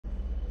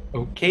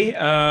Okay,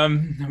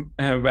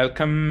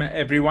 welcome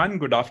everyone.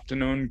 Good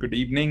afternoon, good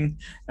evening.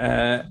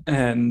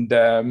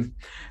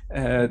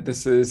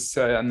 This is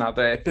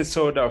another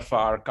episode of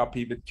our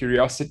Copy with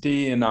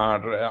Curiosity in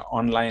our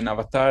online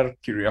avatar,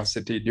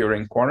 Curiosity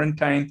During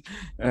Quarantine.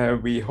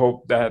 We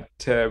hope that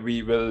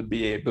we will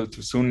be able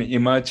to soon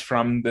emerge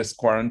from this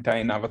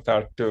quarantine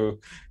avatar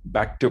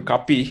back to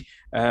Copy.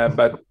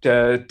 But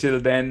till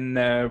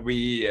then,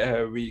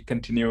 we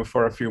continue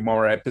for a few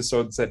more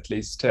episodes, at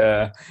least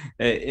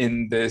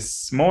in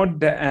this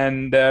mode.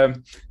 And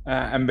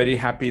I'm very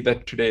happy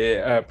that today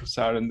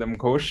Professor Arindam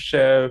Ghosh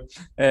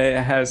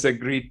has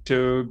agreed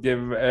to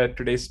give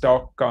today's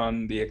talk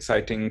on the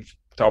exciting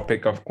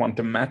topic of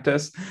quantum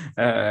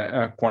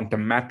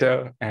quantum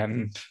matter,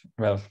 and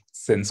well,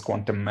 since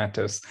quantum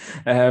matters.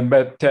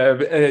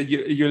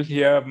 You'll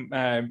hear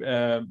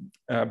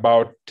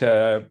about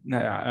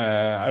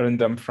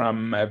Arindam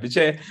from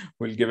Vijay.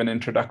 We'll give an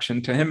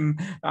introduction to him.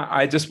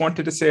 I just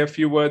wanted to say a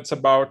few words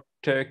about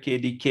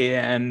KDK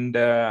and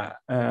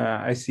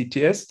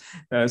ICTS.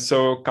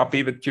 So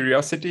Copy with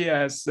Curiosity,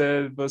 as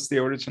was the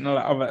original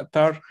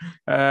avatar,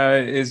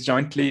 is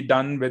jointly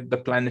done with the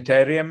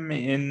planetarium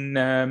in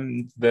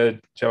the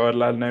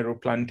Jawaharlal Nehru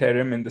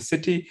Planetarium in the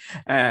city.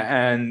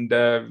 And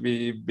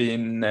we've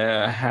been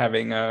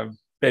having a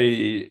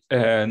very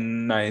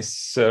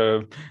nice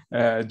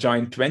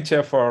joint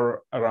venture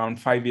for around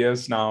 5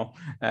 years now.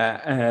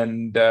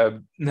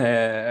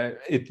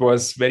 It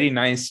was very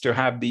nice to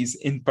have these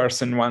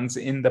in-person ones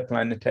in the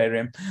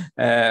planetarium,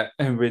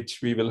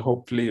 which we will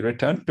hopefully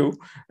return to.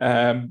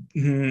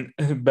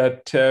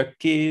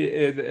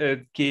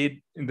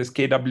 This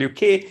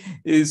KWK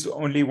is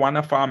only one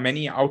of our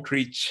many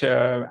outreach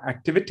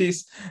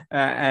activities.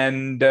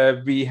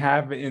 We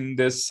have in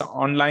this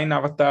online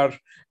avatar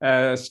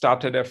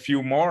started a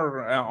few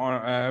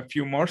more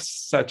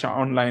such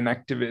online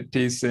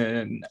activities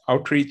in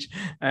outreach.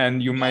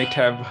 And you might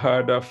have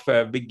heard of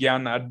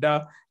Vigyan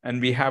Adda, and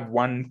we have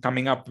one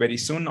coming up very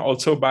soon,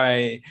 also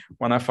by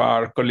one of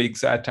our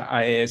colleagues at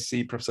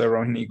IISc, Professor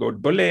Rohini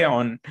Godbole,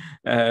 on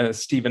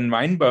Steven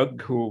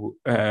Weinberg,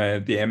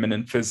 the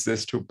eminent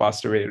physicist who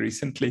passed away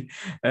recently.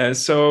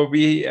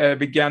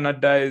 Vigyan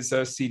Adda is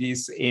a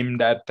series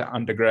aimed at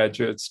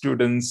undergraduate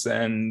students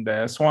and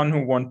so on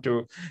who want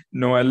to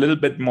know a little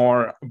bit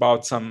more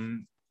about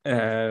some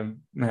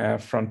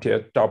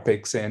frontier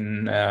topics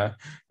in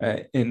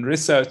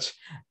research.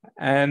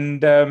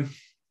 And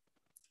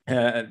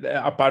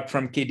apart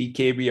from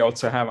KDK, we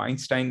also have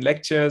Einstein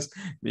lectures.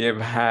 We have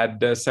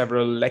had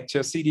several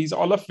lecture series,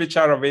 all of which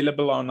are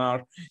available on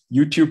our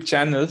YouTube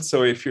channel.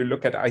 So if you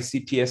look at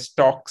ICTS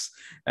talks,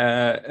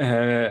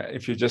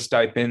 if you just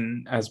type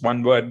in as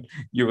one word,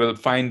 you will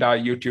find our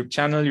YouTube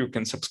channel. You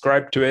can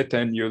subscribe to it,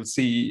 and you'll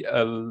see,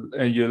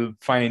 you'll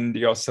find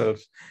yourself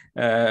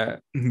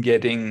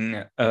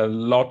getting a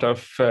lot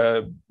of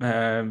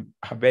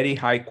very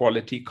high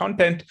quality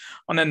content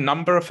on a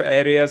number of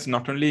areas,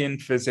 not only in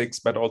physics,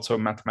 but also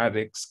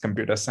mathematics,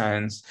 computer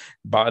science,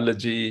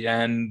 biology,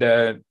 and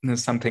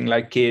something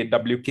like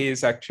KWK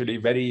is actually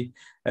very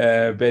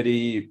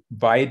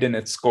wide in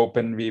its scope.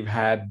 And we've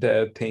had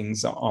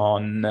things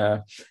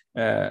on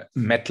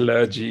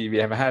metallurgy. We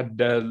have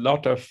had a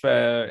lot of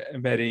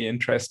very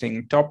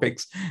interesting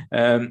topics.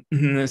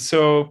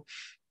 So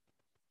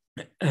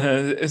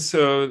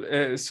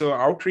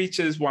outreach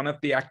is one of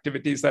the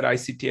activities that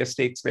ICTS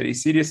takes very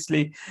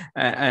seriously,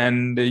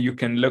 and you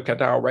can look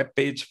at our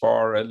webpage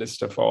for a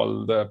list of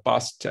all the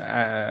past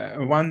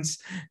ones.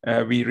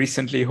 We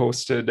recently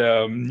hosted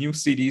a new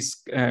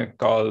series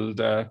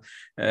called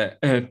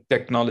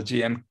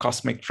Technology and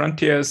Cosmic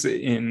Frontiers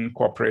in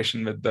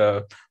cooperation with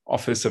the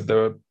Office of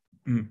the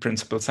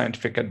Principal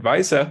Scientific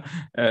Advisor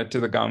to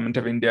the Government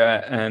of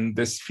India. And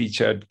this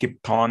featured Kip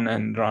Thorne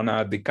and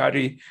Rana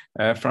Adhikari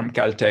from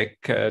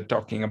Caltech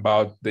talking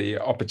about the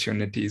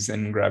opportunities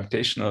in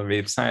gravitational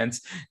wave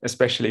science,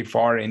 especially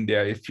for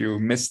India. If you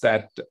missed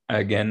that,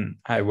 again,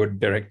 I would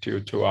direct you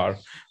to our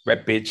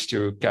webpage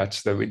to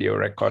catch the video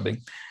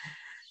recording.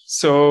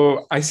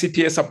 So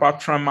ICTS,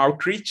 apart from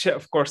outreach,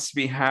 of course,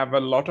 we have a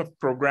lot of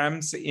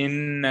programs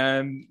in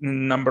a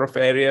number of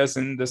areas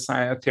in the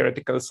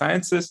theoretical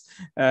sciences.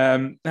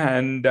 Again,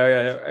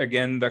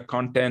 the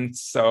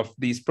contents of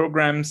these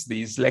programs,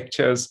 these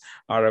lectures,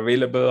 are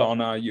available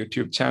on our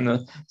YouTube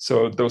channel.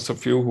 So those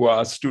of you who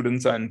are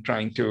students and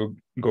trying to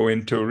go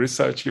into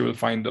research, you will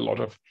find a lot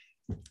of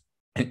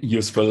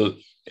useful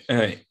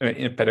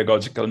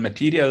pedagogical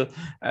material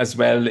as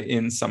well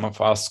in some of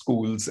our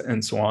schools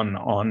and so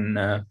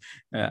on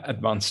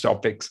advanced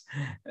topics.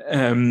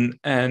 Finally,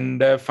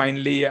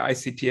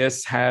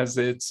 ICTS has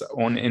its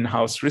own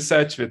in-house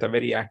research with a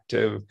very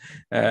active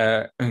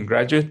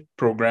graduate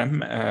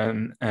program.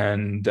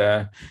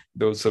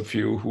 Those of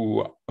you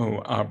who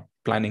are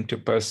planning to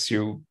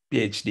pursue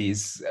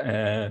PhDs,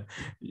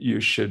 you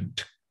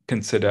should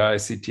consider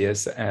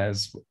ICTS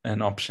as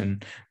an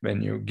option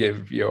when you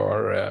give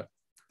your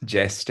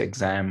jest,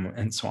 exam,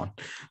 and so on.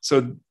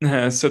 So,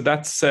 so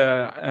that's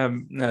a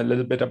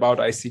little bit about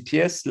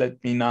ICTS.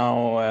 Let me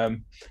now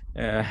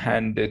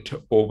hand it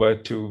over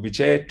to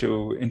Vijay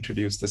to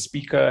introduce the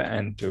speaker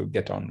and to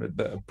get on with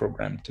the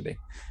program today.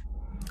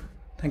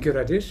 Thank you,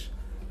 Rajesh.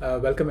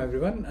 Welcome,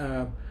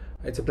 everyone.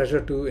 It's a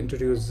pleasure to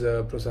introduce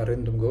Professor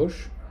Arindam Ghosh.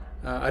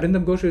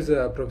 Arindam Ghosh is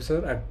a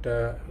professor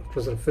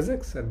of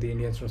physics at the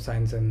Indian Institute of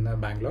Science in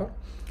Bangalore.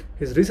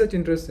 His research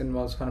interest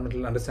involves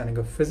fundamental understanding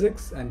of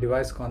physics and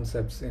device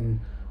concepts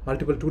in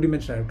multiple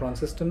two-dimensional electron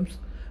systems,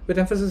 with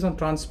emphasis on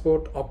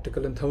transport,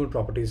 optical, and thermal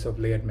properties of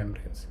layered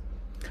membranes.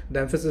 The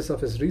emphasis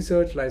of his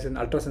research lies in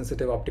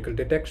ultra-sensitive optical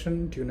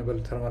detection, tunable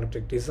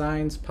thermoelectric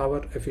designs,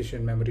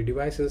 power-efficient memory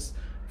devices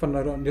for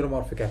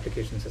neuromorphic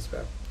applications as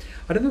well.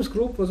 Arindam's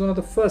group was one of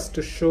the first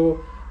to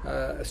show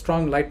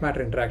strong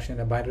light-matter interaction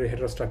in binary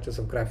heterostructures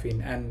of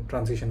graphene and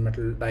transition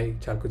metal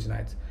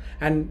dichalcogenides,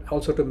 and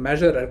also to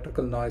measure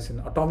electrical noise in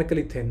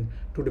atomically thin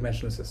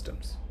two-dimensional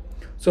systems.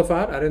 So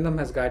far, Arindam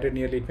has guided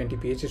nearly 20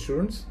 PhD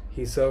students.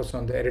 He serves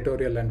on the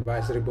editorial and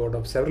advisory board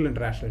of several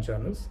international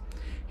journals.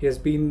 He has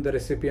been the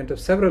recipient of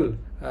several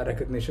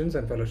recognitions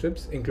and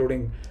fellowships,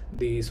 including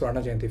the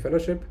Swarna Jayanti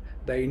Fellowship,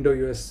 the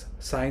Indo-US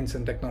Science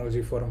and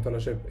Technology Forum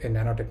Fellowship in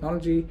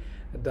Nanotechnology,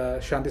 the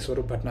Shanti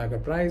Swarup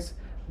Bhatnagar Prize,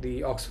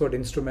 the Oxford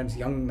Instruments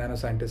Young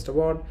Nanoscientist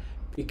Award,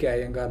 P.K.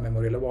 Iyengar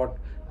Memorial Award,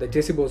 the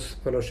J.C. Bose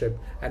Fellowship,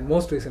 and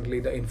most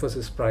recently the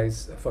Infosys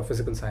Prize for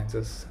Physical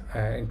Sciences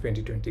in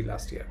 2020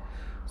 last year.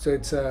 So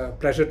it's a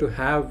pleasure to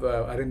have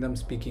Arindam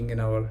speaking in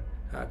our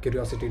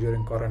Curiosity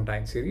During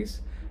Quarantine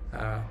series.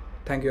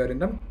 Thank you,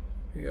 Arindam.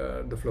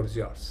 The floor is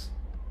yours.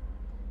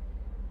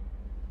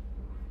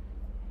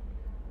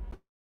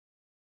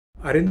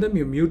 Arindam,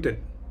 you're muted.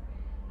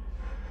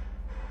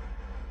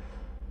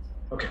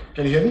 Okay,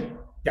 can you hear me?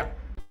 Yeah.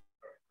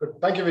 Good.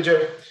 Thank you,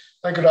 Vijay.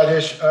 Thank you,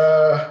 Rajesh.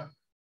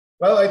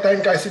 Well, I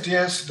thank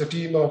ICTS, the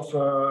team of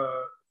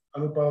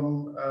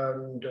Anupam,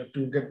 and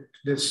to get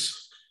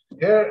this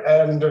here.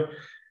 And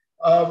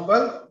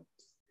well,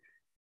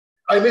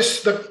 I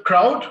miss the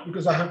crowd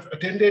because I have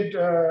attended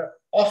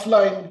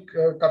offline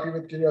KAAPI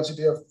with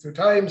Curiosity a few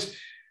times,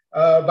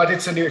 but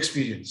it's a new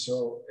experience.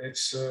 So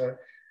it's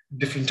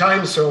different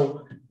times.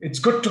 So it's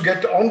good to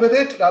get on with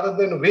it rather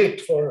than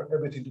wait for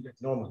everything to get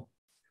normal.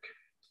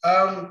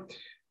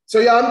 So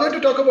yeah, I'm going to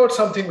talk about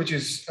something which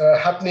is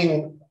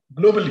happening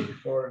globally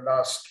for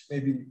last,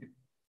 maybe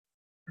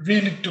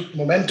really took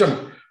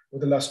momentum over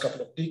the last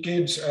couple of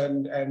decades,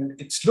 and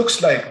it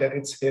looks like that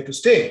it's here to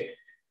stay.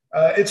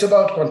 It's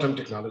about quantum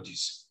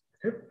technologies,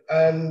 okay?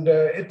 And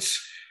it's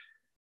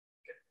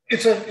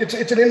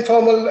an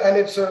informal and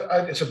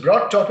it's a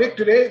broad topic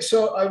today.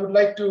 So I would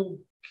like to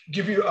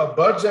give you a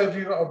bird's eye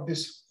view of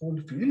this whole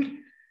field,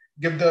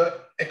 give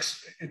the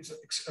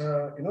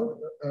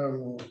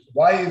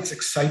why it's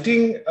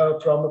exciting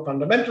from a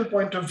fundamental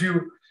point of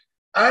view,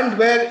 and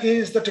where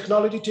is the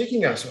technology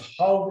taking us? So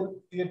how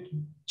will it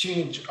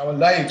change our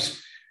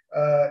lives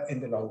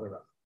in the longer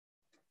run?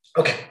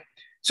 Okay,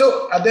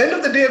 so at the end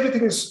of the day,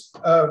 everything is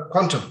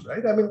quantum,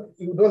 right? I mean,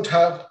 you don't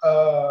have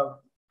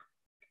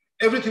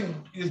everything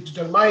is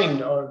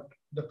determined, or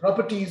the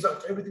properties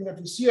of everything that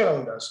we see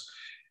around us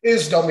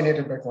is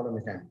dominated by quantum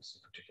mechanics.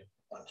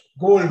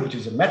 Gold, which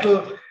is a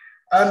metal,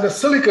 and the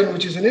silicon,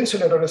 which is an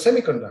insulator or a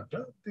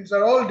semiconductor. These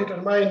are all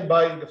determined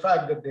by the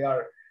fact that they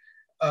are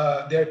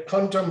their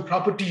quantum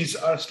properties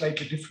are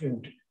slightly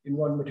different in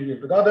one material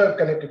to the other,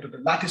 connected to the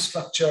lattice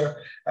structure,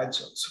 and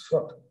so on and so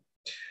forth.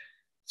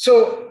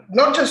 So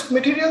not just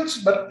materials,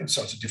 but it's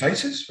also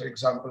devices. For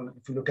example,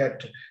 if you look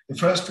at the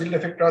first field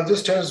effect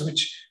transistors,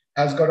 which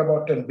has got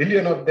about 10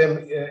 billion of them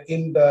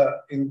in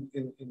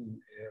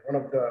one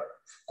of the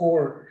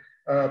core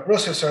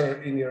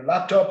processor in your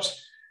laptops,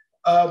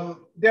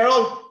 they're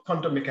all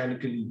quantum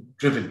mechanically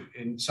driven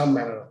in some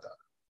manner or the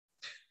other.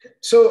 Okay.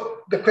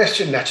 So the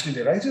question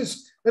naturally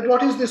arises that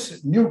what is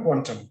this new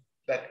quantum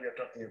that we are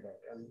talking about,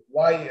 and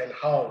why and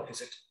how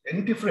is it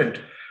any different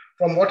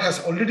from what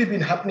has already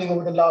been happening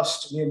over the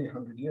last nearly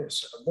 100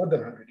 years, more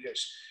than 100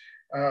 years,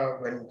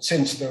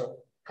 since the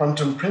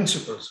quantum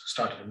principles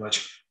started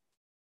emerging?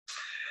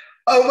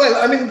 Well,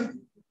 I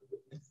mean,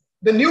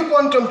 the new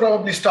quantum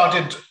probably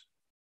started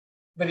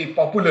very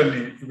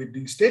popularly with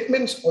these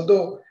statements,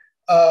 although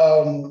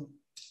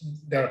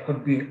there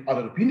could be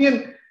other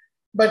opinion.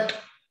 But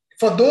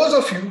for those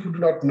of you who do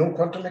not know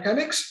quantum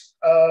mechanics,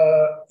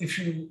 if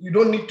you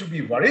don't need to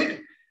be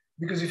worried,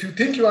 because if you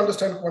think you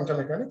understand quantum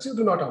mechanics, you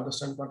do not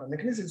understand quantum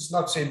mechanics. It's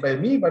not said by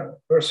me, but a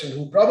person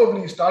who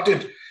probably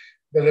started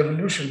the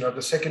revolution, or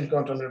the second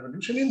quantum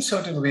revolution, in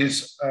certain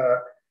ways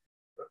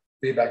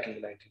way back in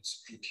the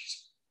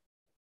 1980s.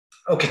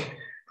 Okay,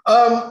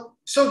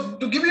 so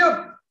to give you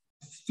a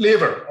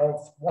flavor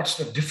of what's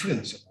the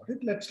difference about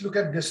it, let's look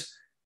at this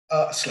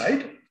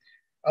slide.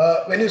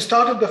 When you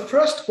started the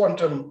first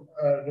quantum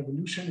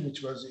revolution,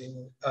 which was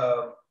in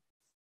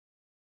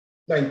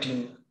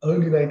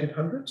early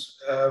 1900s,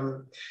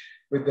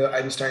 with the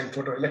Einstein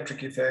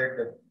photoelectric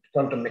effect,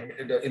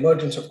 the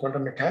emergence of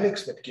quantum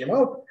mechanics that came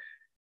out,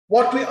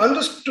 what we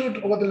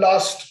understood over the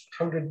last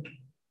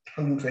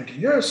 120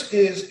 years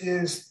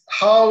is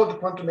how the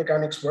quantum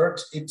mechanics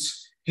works,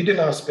 its hidden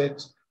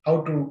aspects,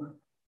 how to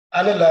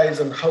analyze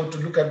and how to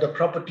look at the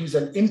properties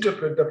and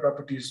interpret the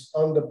properties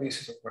on the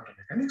basis of quantum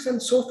mechanics.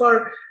 And so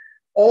far,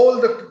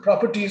 all the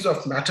properties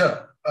of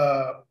matter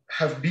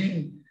have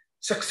been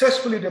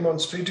successfully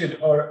demonstrated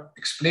or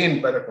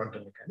explained by the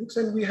quantum mechanics.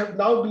 And we have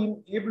now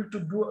been able to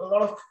do a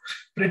lot of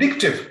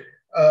predictive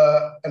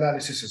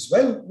analysis as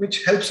well,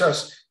 which helps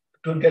us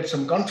to get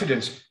some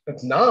confidence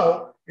that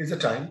now is the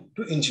time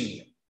to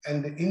engineer.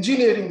 And the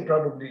engineering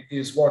probably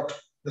is what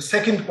the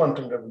second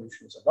quantum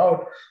revolution is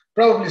about,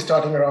 probably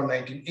starting around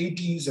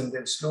 1980s and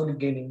then slowly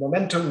gaining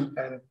momentum,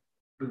 and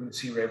we will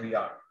see where we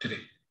are today.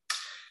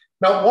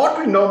 Now, what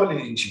we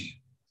normally engineer,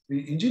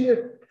 we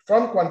engineer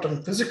from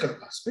quantum physical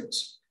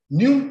aspects,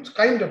 new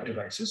kind of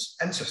devices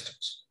and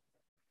systems.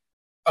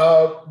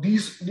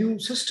 These new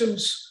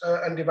systems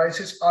and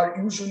devices are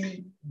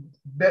usually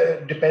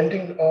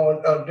depending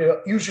on, they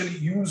usually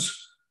use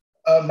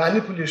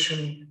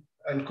manipulation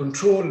and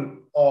control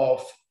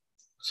of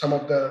some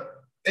of the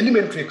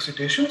elementary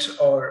excitations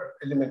or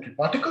elementary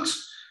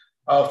particles.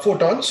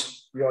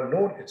 Photons, we all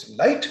know it's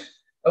light.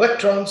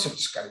 Electrons, it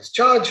carries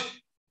charge.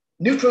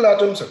 Neutral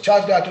atoms or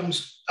charged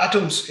atoms,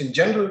 atoms in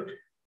general.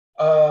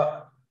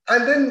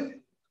 And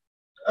then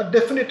a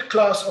definite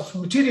class of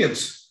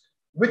materials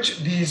which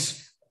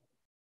these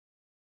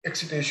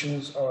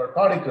excitations or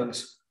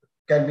particles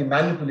can be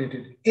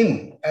manipulated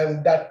in.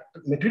 And that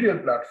material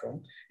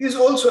platform is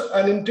also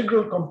an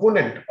integral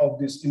component of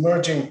this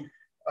emerging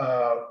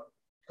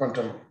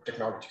quantum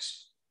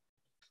technologies.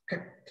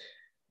 Okay.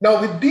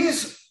 Now, with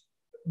these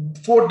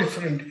 4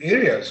 different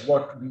areas,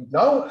 what we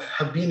now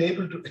have been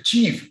able to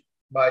achieve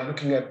by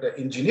looking at the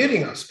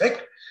engineering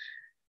aspect,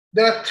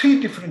 there are 3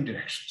 different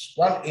directions.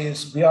 One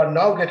is we are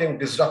now getting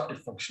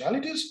disruptive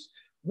functionalities,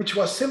 which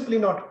was simply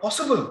not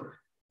possible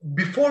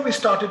before we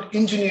started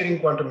engineering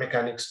quantum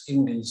mechanics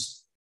in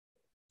these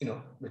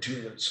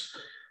materials,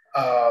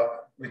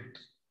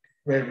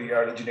 where we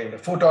are engineering the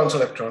photons,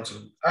 electrons,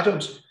 and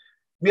atoms.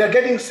 We are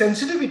getting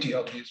sensitivity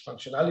of these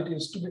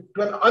functionalities to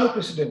an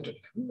unprecedented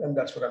level, and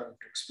that's what I'm going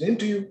to explain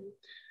to you.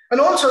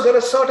 And also, there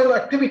are certain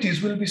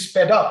activities will be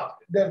sped up.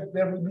 There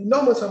will be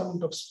enormous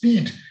amount of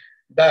speed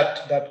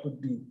that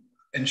could be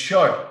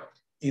ensured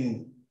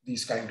in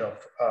these kind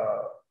of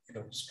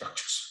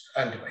structures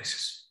and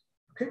devices.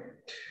 Okay.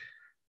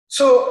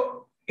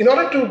 So, in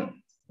order to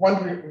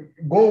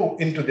go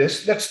into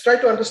this, let's try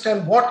to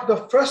understand what the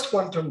first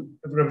quantum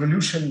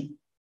revolution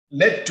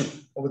led to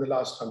over the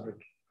last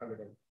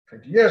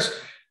 120 years,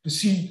 to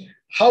see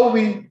how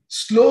we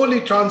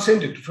slowly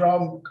transcended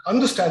from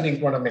understanding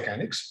quantum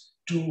mechanics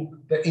to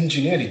the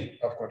engineering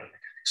of quantum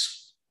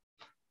mechanics.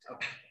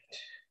 Okay.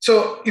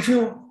 So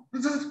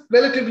this is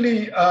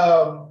relatively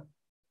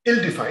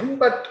ill-defined,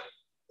 but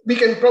we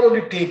can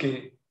probably take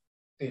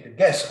a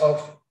guess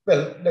of,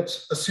 well,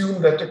 let's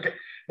assume that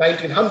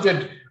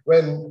 1900,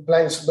 when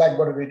Planck's black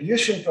body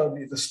radiation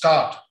probably is the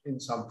start in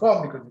some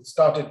form, because it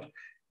started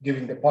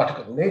giving the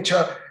particle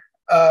nature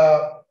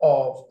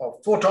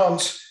of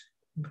photons.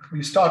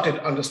 We started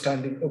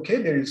understanding,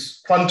 okay, there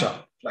is quantum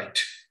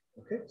flight.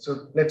 Okay,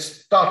 so let's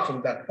start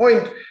from that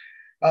point.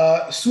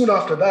 Soon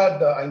after that,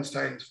 the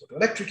Einstein's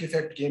photoelectric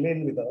effect came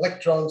in with the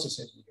electrons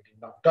essentially getting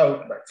knocked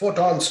out by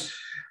photons,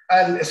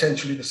 and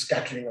essentially the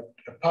scattering of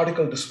the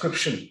particle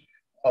description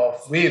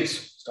of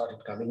waves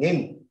started coming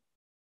in.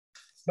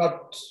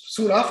 Not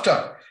soon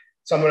after,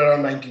 somewhere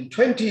around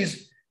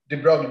 1920s, de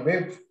Broglie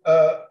wave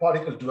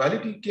particle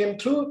duality came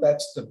through.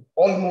 That's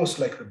almost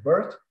like the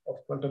birth of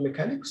quantum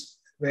mechanics,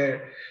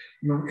 where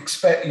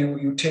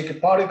you take a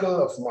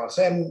particle of mass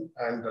m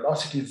and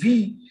velocity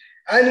v,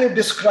 and you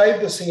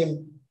describe the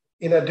same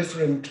in a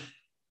different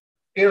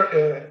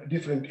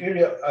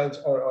area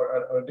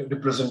or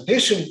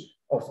representation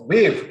of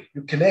wave.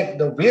 You connect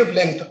the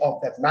wavelength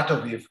of that matter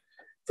wave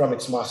from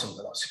its mass and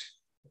velocity.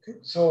 Okay,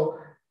 so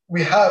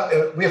we have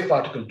a wave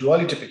particle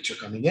duality picture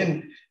coming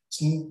in.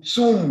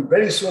 Soon,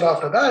 very soon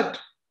after that,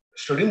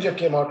 Schrödinger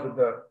came out with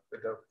the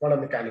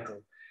quantum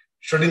mechanical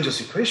Schrödinger's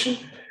equation,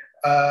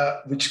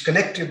 which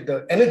connected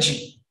the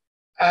energy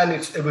and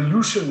its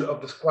evolution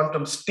of this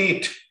quantum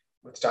state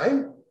with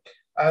time,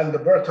 and the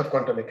birth of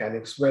quantum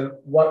mechanics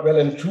well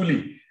and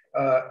truly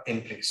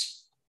in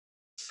place.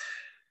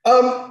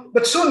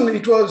 But soon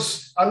it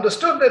was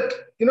understood that,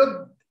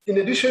 in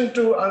addition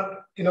to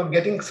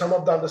getting some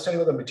of the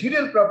understanding of the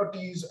material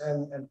properties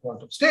and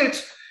quantum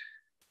states,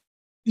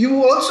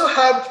 you also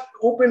have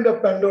opened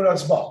up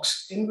Pandora's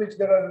box, in which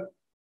there are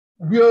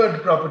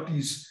weird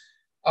properties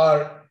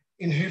are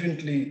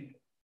inherently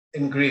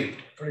engraved.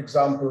 For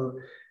example,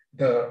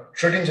 the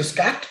Schrödinger's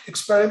cat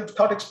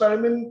thought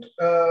experiment,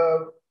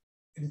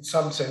 in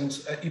some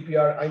sense,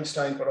 EPR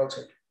Einstein but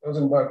also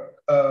Rosenberg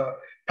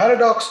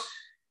paradox,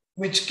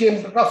 which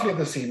came roughly at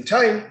the same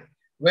time,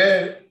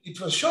 where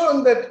it was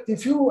shown that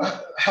if you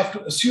have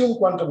to assume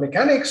quantum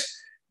mechanics,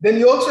 then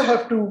you also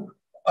have to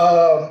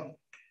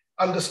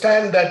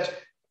understand that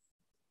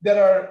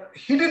there are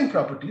hidden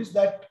properties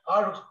that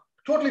are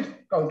totally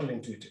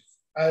counterintuitive.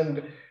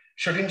 And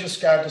Schrodinger's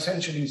cat,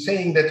 essentially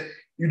saying that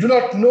you do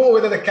not know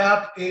whether the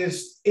cat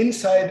is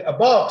inside a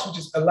box, which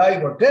is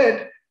alive or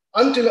dead,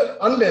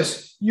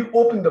 unless you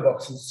open the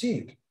box and see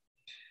it.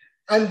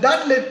 And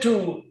that led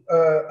to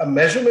a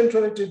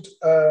measurement-related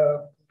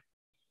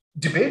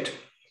debate.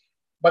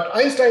 But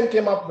Einstein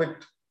came up with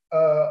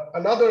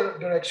another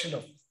direction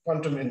of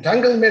quantum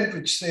entanglement,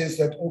 which says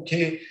that,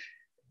 okay,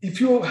 if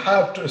you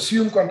have to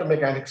assume quantum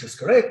mechanics is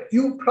correct,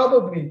 you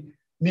probably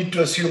need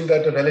to assume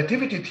that the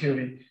relativity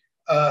theory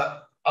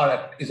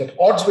is at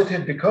odds with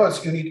it,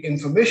 because you need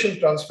information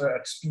transfer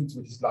at speeds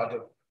which is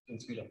larger than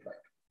speed of light.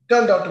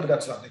 Turned out to be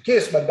that's not the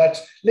case, but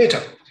that's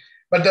later.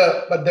 But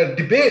the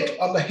debate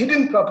on the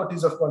hidden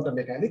properties of quantum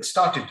mechanics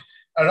started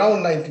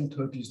around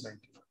 1930s,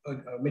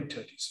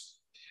 mid-30s.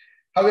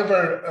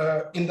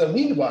 However, in the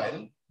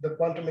meanwhile, the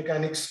quantum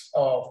mechanics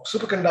of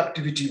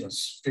superconductivity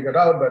was figured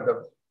out by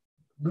the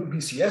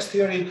BCS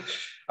theory.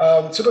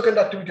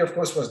 Superconductivity, of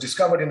course, was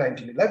discovered in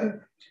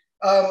 1911.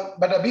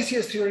 But the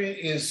BCS theory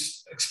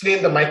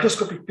explained the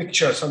microscopic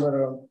picture somewhere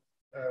around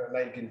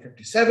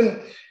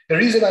 1957. The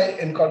reason I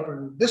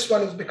incorporated this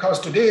one is because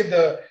today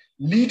the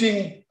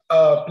leading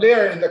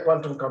player in the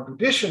quantum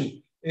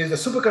computation is the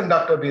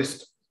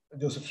superconductor-based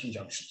Josephson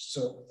junctions.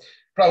 So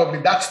probably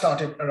that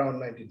started around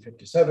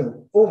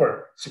 1957,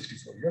 over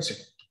 64 years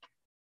ago.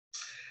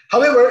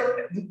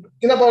 However,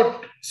 in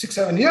about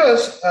 6-7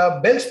 years,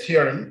 Bell's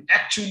theorem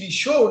actually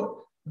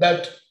showed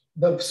that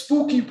the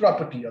spooky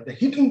property or the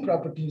hidden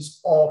properties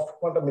of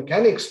quantum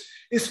mechanics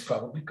is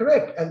probably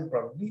correct, and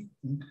probably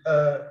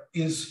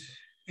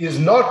is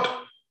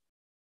not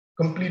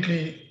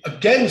completely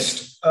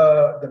against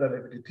the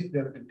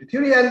relativity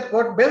theory. And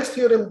what Bell's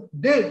theorem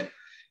did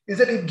is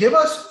that it gave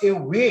us a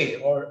way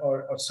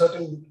or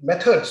certain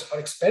methods or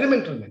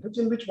experimental methods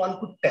in which one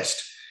could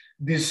test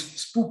these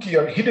spooky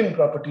or hidden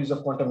properties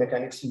of quantum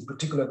mechanics, in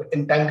particular the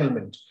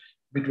entanglement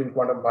between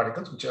quantum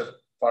particles, which are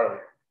far away.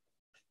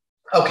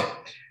 Okay.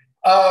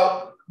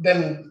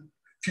 Then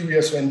a few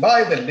years went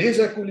by, the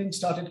laser cooling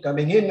started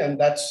coming in, and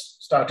that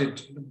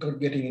started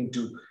getting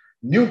into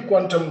new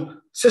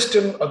quantum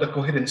system of the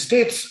coherent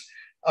states.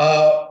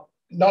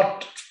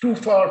 Not too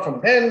far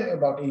from then,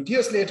 about 8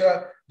 years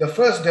later, the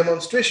first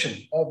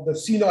demonstration of the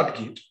C0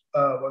 gate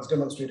was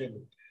demonstrated,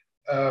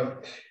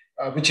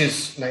 which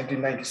is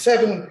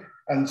 1997.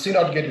 And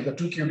C0 gate is a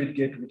 2-qubit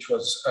gate, which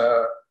was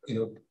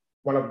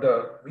one of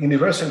the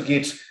universal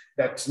gates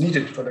that's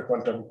needed for the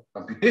quantum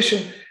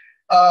computation.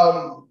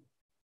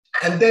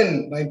 And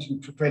then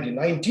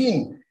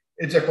 2019,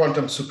 it's a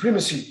quantum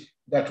supremacy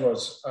that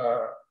was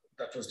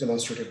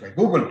demonstrated by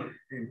Google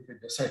with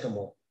the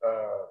Cytomor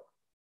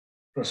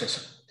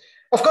processor.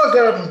 Of course,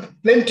 there are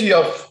plenty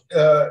of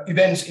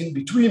events in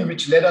between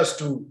which led us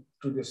to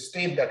the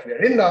state that we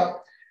are in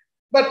now.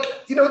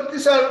 But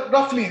these are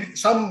roughly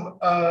some.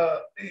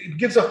 It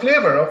gives a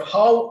flavor of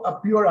how a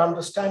pure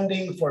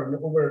understanding for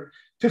over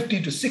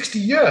 50 to 60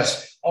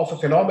 years of a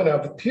phenomena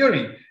of a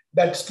theory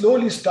that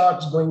slowly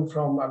starts going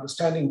from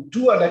understanding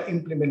to an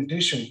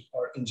implementation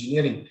or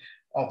engineering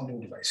of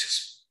new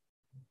devices.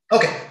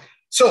 Okay,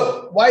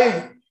 so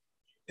why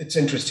it's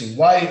interesting?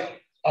 Why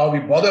are we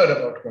bothered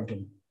about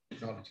quantum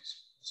technologies?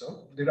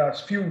 So there are a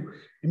few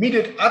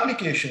immediate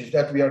applications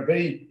that we are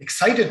very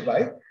excited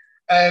by.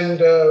 And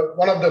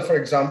one of them, for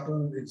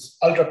example, is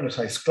ultra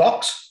precise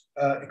clocks,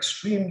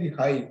 extremely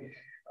high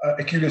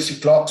accuracy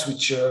clocks,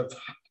 which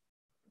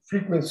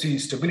frequency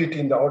stability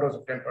in the orders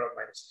of 10 power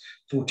minus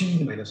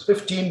 14, minus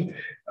 15,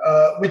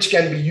 which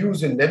can be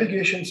used in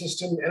navigation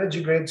system,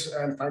 energy grids,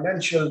 and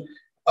financial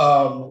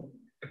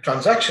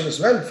transaction as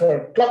well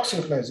for clock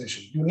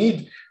synchronization. You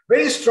need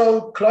very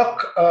strong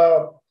clock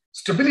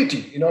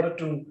stability in order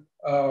to,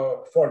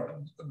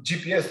 for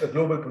GPS, the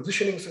global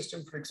positioning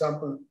system, for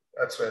example.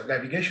 That's where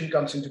navigation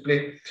comes into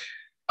play.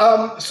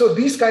 So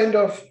these kind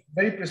of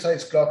very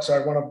precise clocks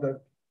are one of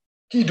the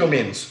key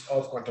domains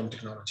of quantum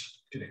technology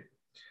today.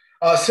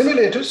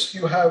 Simulators,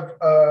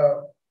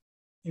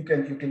 you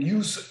can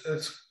use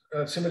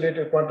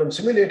quantum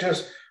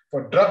simulators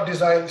for drug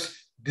designs,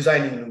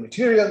 designing new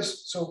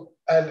materials. So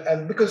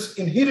and because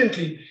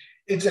inherently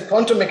it's a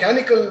quantum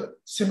mechanical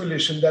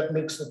simulation that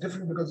makes a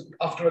difference, because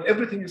after all,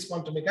 everything is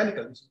quantum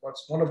mechanical.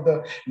 It's one of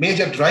the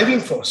major driving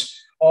force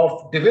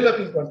of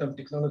developing quantum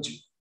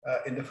technology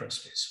in the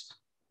first place.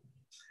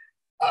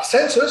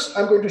 Sensors,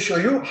 I'm going to show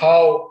you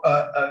how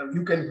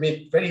you can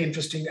make very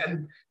interesting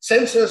and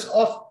sensors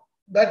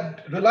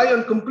that rely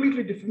on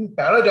completely different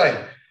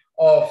paradigm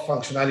of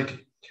functionality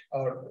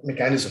or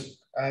mechanism.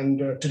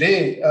 And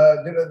today,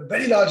 there are a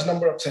very large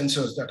number of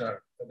sensors that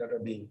are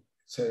being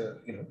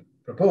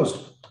proposed.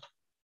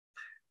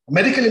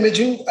 Medical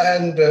imaging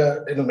and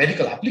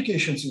medical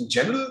applications in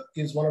general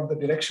is one of the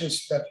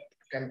directions that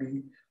can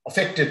be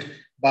affected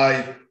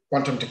by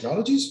quantum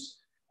technologies.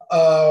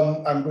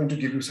 I'm going to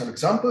give you some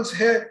examples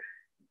here.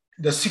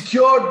 The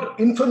secured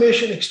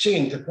information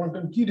exchange, the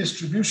quantum key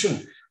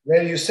distribution,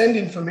 where you send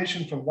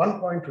information from one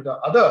point to the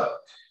other,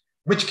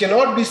 which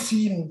cannot be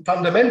seen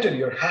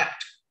fundamentally or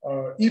hacked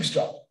or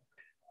eavesdropped,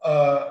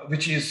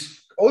 which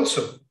is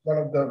also one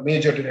of the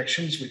major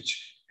directions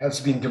which has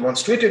been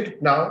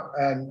demonstrated now,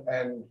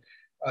 and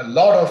a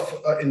lot of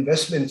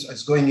investments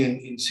is going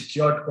in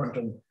secured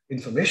quantum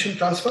information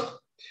transfer.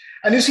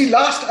 And you see,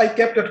 last I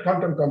kept at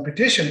quantum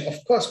computation.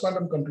 Of course,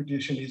 quantum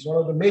computation is one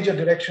of the major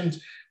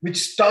directions which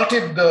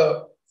started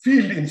the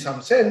field in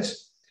some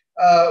sense,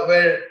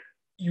 where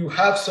you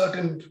have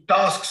certain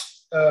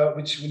tasks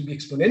which will be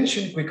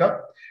exponentially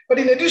quicker. But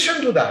in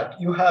addition to that,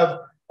 you have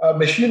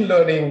machine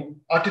learning,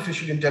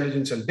 artificial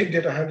intelligence, and big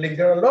data handling.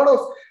 There are a lot of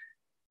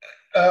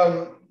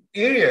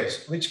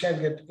areas which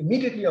can get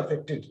immediately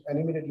affected and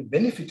immediately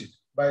benefited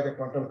by the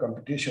quantum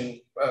computation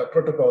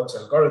protocols,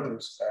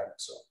 algorithms, and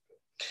so on.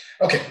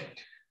 Okay,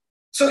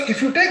 so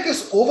if you take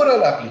this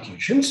overall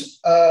applications,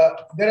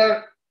 there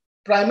are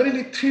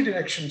primarily three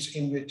directions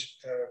in which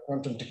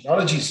quantum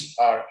technologies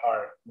are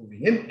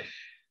moving in.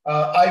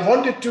 I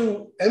wanted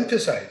to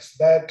emphasize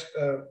that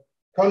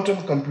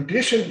quantum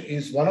computation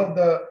is one of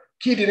the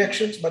key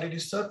directions, but it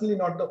is certainly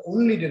not the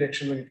only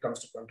direction when it comes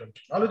to quantum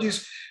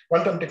technologies.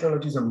 Quantum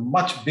technology is a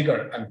much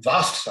bigger and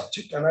vast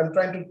subject, and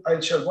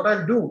I'll share what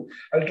I'll do.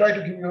 I'll try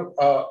to give you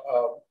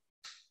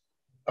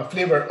a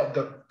flavor of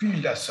the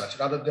field as such,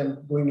 rather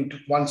than going into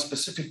one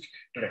specific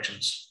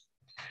directions.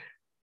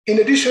 In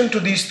addition to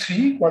these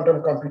three,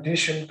 quantum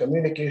computation,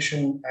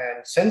 communication,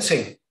 and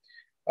sensing,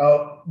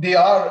 they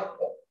are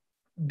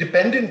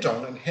dependent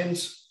on and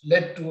hence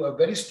led to a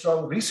very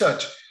strong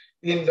research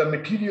in the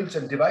materials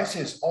and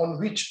devices on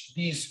which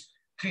these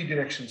three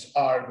directions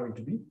are going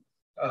to be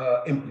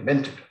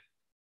implemented.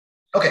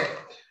 Okay,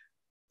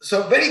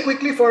 so very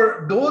quickly,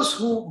 for those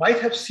who might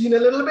have seen a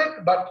little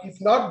bit, but if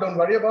not, don't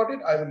worry about it.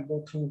 I will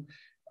go through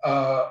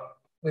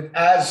with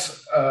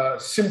as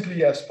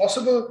simply as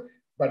possible,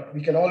 but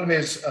we can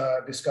always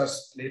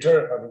discuss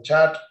later on the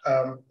chat.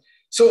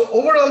 So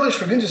overall, the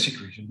Schrodinger's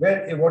equation,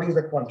 what is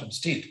the quantum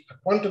state? A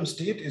quantum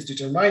state is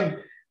determined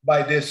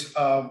by this,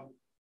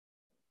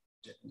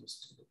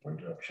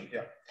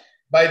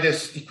 by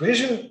this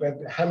equation where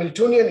the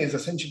Hamiltonian is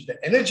essentially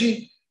the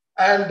energy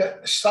and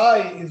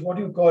psi is what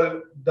you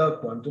call the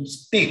quantum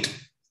state.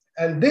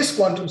 And this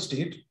quantum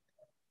state,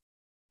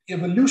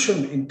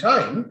 evolution in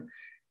time,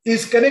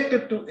 is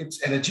connected to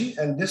its energy,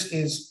 and this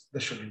is the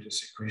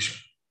Schrodinger's equation.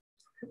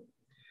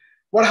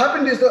 What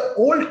happened is the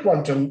old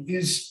quantum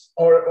is,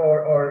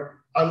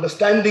 or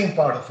understanding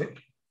part of it,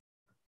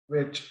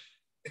 which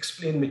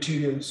explain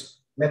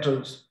materials,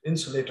 metals,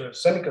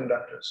 insulators,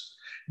 semiconductors,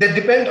 they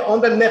depend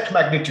on the net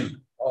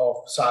magnitude of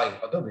psi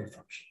or the wave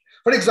function.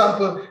 For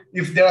example,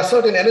 if there are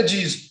certain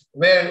energies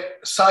where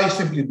psi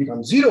simply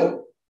becomes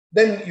zero,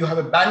 then you have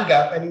a band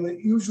gap and you will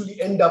usually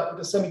end up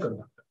with a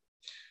semiconductor.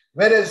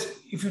 Whereas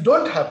if you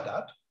don't have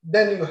that,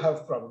 then you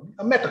have probably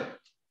a metal.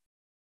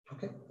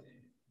 Okay.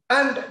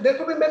 And there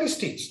could be many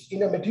states.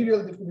 In a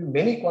material, there could be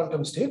many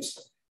quantum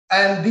states.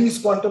 And these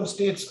quantum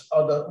states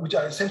are which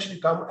are essentially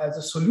come as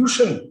a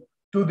solution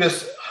to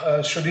this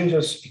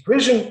Schrodinger's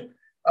equation,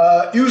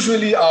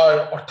 usually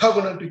are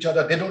orthogonal to each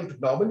other. They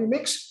don't normally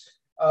mix.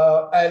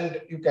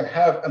 And you can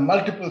have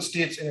multiple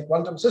states in a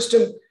quantum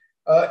system.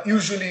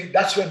 Usually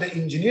that's where the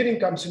engineering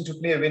comes into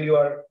play when you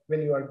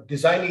are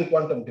designing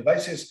quantum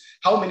devices.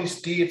 How many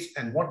states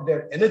and what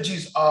their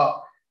energies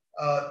are,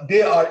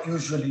 they are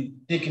usually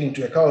taken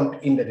into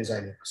account in the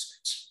designing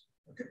aspects.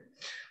 Okay?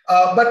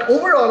 But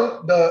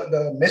overall,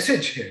 the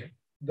message here,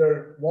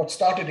 what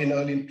started in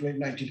early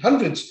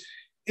 1900s,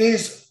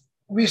 is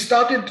we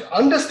started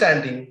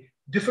understanding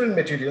different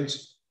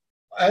materials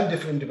and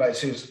different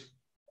devices,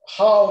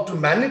 how to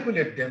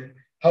manipulate them,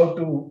 how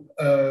to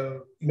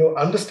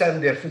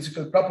understand their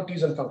physical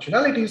properties and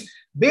functionalities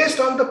based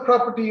on the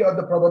property or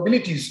the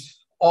probabilities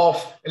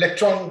of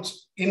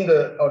electrons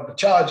or the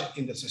charge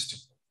in the system.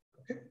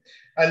 Okay?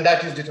 And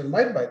that is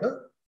determined by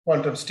the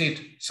quantum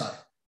state psi.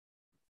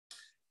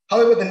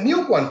 However, the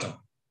new quantum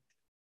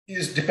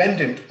is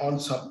dependent on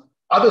some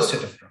other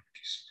set of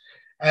properties.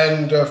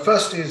 And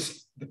first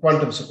is the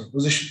quantum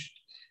superposition.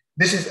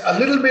 This is a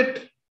little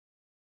bit,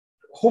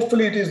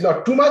 hopefully it is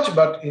not too much,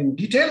 but in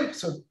detail.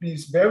 So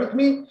please bear with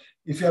me.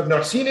 If you have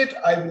not seen it,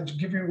 I will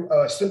give you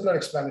a simpler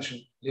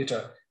explanation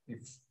later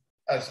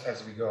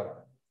as we go on.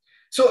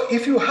 So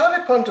if you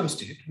have a quantum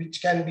state,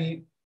 which can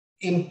be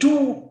in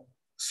two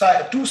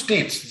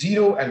states,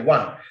 0 and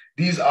 1,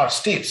 these are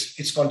states,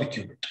 it's called a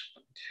qubit.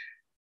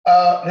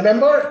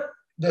 Remember,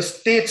 the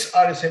states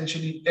are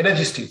essentially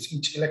energy states.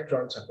 Each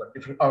electrons have got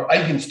different, or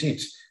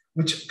eigenstates,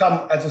 which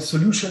come as a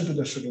solution to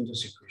the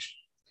Schrodinger's equation.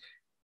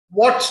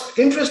 What's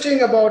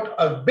interesting about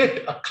a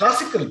bit, a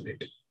classical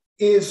bit,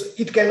 is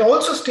it can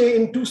also stay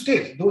in two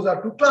states. Those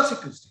are two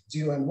classical states,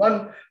 0 and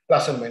 1,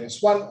 plus and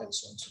minus 1, and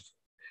so on and so forth.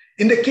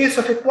 In the case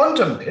of a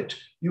quantum bit,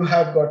 you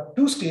have got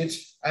two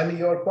states, and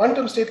your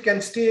quantum state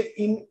can stay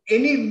in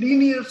any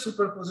linear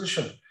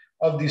superposition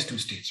of these two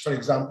states. For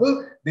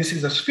example, this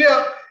is a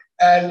sphere,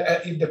 and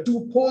if the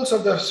two poles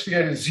of the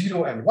sphere is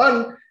 0 and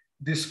 1,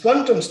 this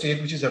quantum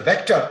state, which is a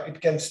vector,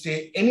 it can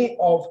stay any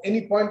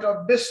point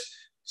of this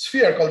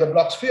sphere called the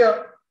block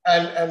sphere,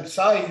 and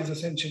psi is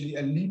essentially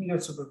a linear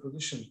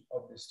superposition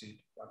of this state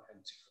 1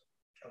 and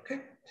 0.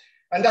 Okay,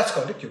 and that's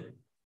called a qubit.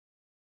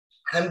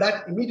 And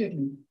that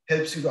immediately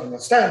helps you to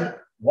understand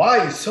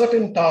why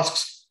certain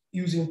tasks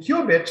using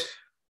qubits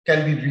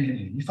can be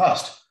really, really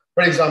fast.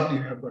 For example,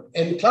 you have got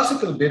n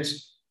classical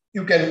bits.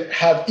 You can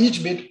have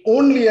each bit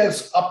only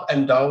as up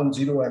and down,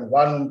 0 and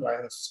 1,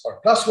 minus or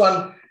plus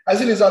 1.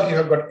 As a result, you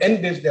have got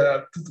n bits. There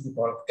are 2 to the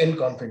power of n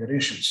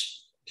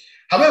configurations.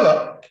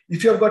 However,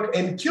 if you have got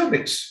n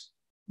qubits,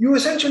 you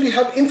essentially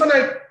have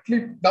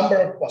infinitely number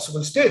of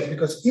possible states,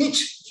 because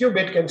each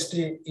qubit can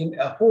stay in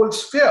a whole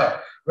sphere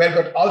where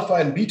got alpha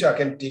and beta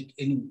can take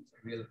any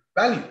real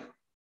value.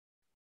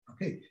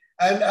 Okay,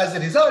 and as a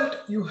result,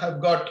 you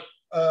have got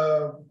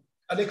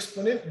an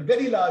exponent,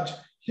 very large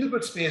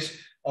Hilbert space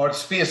or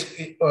space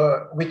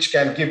which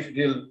can give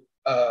real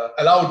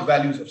allowed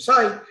values of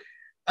psi,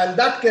 and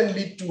that can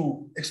lead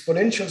to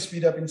exponential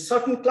speed up in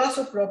certain class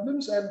of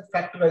problems. And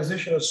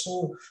factorization or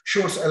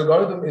Shor's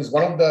algorithm is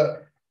one of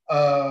the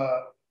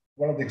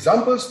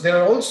examples. There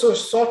are also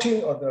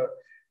sorting or the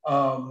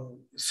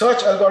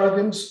search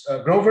algorithms,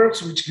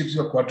 Grover's, which gives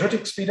you a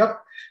quadratic speed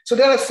up. So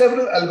there are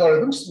several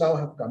algorithms now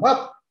have come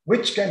up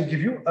which can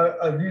give you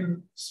a real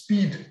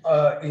speed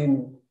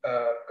in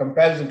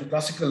comparison to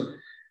classical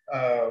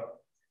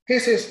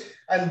cases.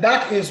 And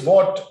that is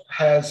what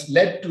has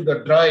led to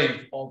the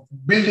drive of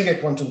building a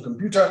quantum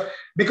computer,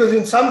 because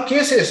in some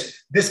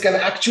cases, this can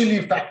actually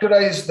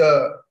factorize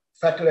the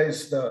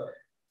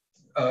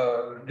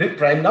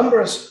prime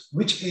numbers,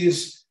 which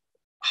is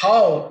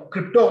how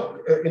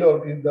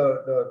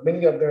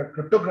many of the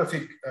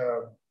cryptographic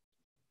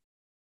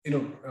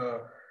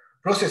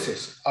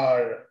processes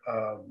are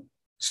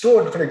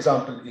stored, for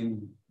example,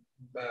 in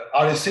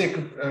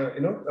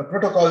RSA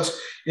protocols,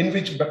 in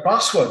which the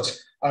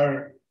passwords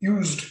are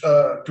used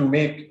to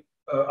make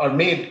are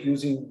made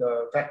using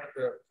the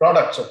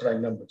products of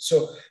prime numbers.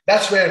 So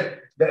that's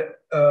where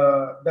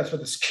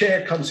the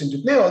scare comes into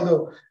play.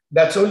 Although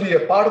that's only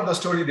a part of the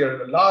story, there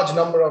are a large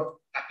number of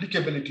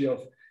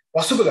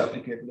possible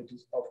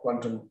applicabilities of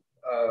quantum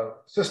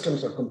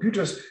systems or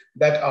computers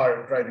that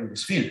are driving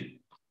this field.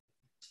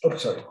 Oh,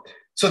 sorry.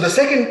 So the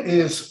second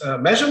is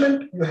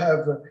measurement. You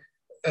have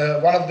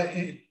one of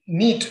the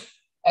neat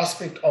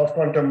aspect of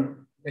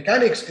quantum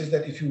mechanics is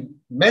that if you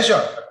measure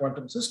a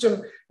quantum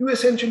system, you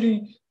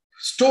essentially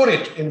store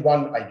it in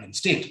one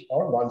eigenstate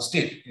or one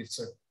state.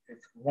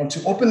 Once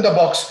you open the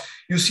box,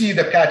 you see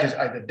the cat is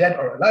either dead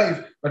or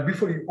alive, but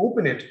before you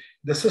open it,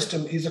 the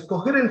system is a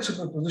coherent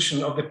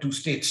superposition of the two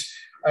states.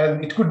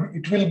 And it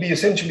will be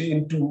essentially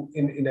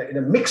in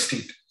a mixed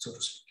state, so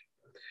to speak.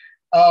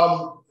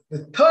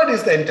 The third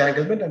is the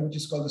entanglement, and which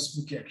is called the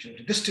spooky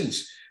accelerated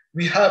distance.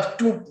 We have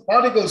two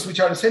particles which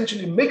are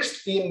essentially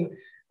mixed in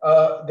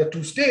the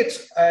two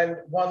states, and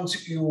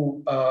once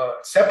you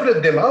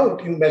separate them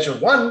out, you measure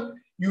one,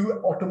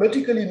 you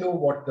automatically know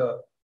what the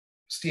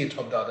state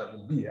of the other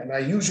will be. And I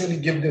usually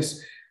give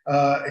this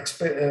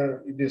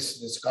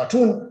this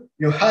cartoon.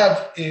 You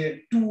have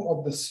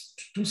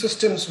two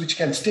systems which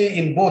can stay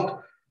in both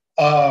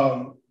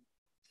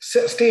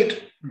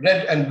state.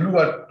 Red and blue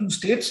are two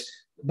states.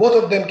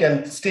 Both of them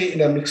can stay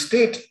in a mixed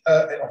state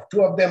of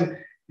two of them.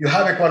 You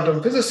have a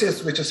quantum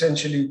physicist which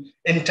essentially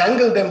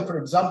entangle them, for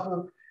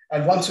example.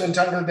 And once you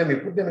entangle them, you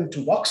put them in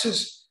two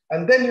boxes,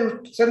 and then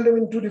you send them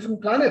in two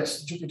different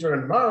planets, Jupiter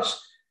and Mars.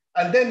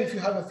 And then if you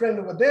have a friend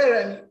over there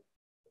and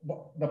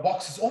the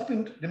box is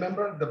opened,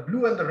 remember the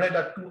blue and the red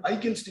are two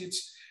eigenstates.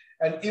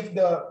 And if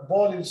the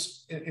ball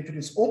if it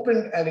is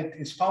opened and it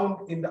is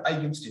found in the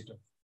eigenstate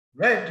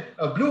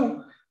of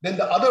blue, then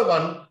the other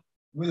one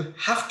will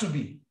have to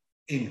be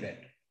in red.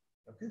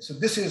 Okay, so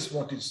this is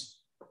what is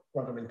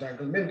quantum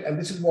entanglement. And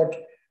this is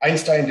what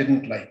Einstein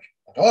didn't like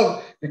at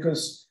all,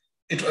 because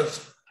it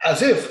was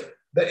as if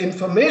the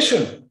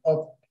information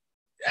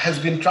has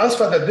been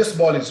transferred that this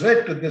ball is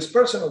red to this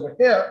person over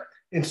here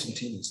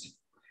instantaneously.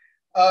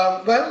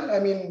 Well, I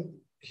mean,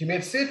 he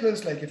made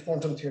statements like, if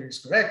quantum theory is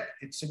correct,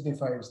 it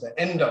signifies the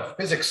end of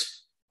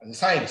physics and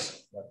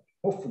science. But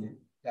hopefully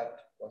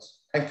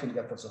thankfully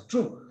that was not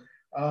true.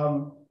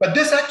 But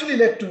this actually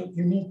led to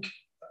unique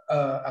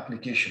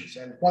applications,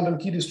 and quantum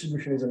key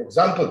distribution is an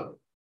example.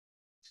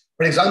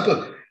 For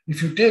example,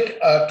 if you take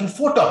two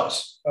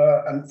photons,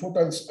 and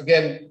photons,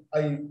 again,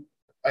 I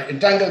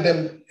entangle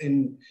them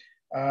in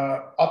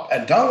up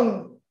and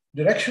down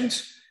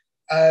directions,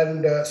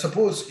 and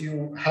suppose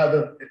you have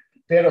a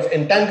pair of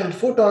entangled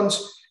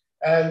photons,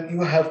 and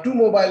you have two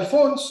mobile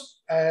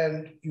phones,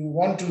 and you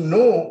want to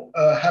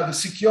have a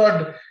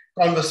secured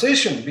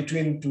conversation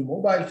between two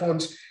mobile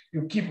phones.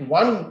 You keep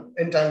one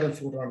entangled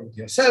photon with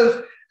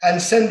yourself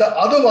and send the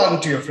other one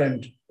to your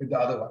friend with the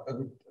other one,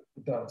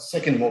 with the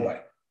second mobile.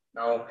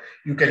 Now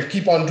you can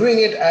keep on doing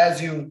it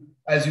as you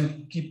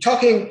keep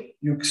talking.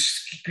 You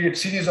create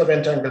series of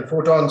entangled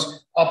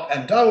photons up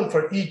and down.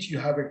 For each, you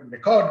have a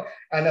record,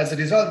 and as a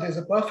result, there's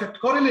a perfect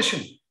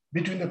correlation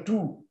between the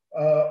two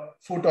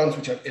photons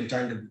which are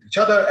entangled with each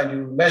other, and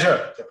you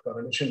measure that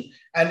correlation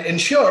and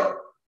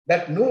ensure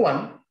that no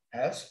one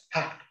has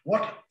hacked.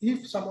 What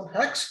if someone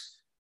hacks?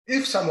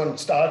 If someone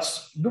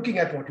starts looking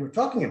at what you're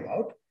talking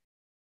about,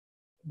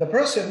 the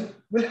person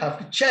will have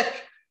to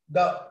check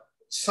the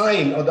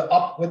sign or the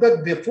up,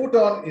 whether the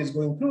photon is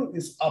going through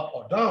is up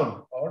or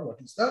down, or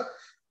what is the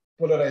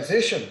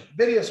polarization.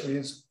 Various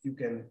ways you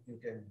can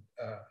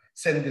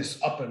send this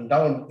up and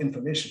down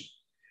information.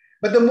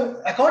 But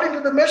according to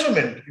the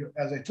measurement,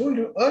 as I told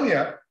you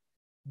earlier,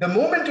 the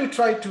moment you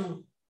try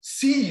to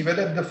see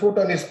whether the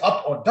photon is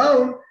up or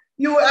down,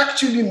 you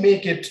actually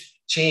make it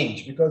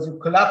change because you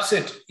collapse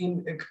it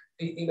in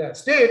a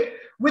state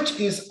which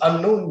is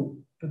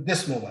unknown to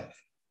this mobile,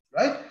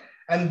 right?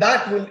 And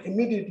that will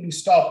immediately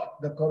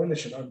stop the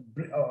correlation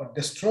or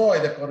destroy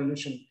the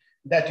correlation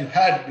that you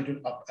had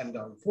between up and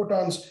down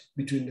photons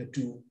between the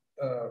two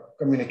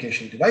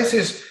communication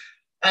devices,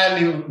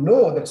 and you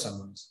know that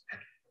someone's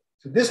happy.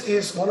 So this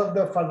is one of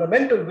the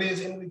fundamental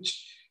ways in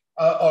which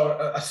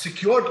or a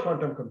secured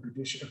quantum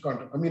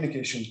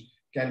communication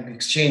can be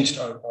exchanged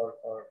or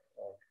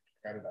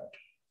carried out.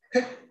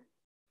 Okay.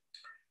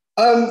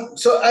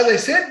 So as I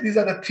said, these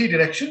are the three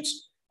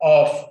directions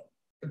of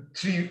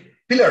three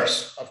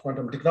pillars of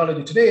quantum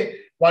technology today.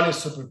 One is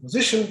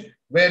superposition,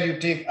 where you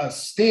take a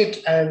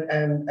state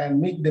and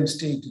make them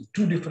stay in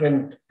two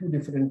different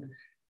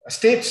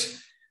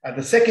states. And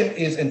the second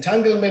is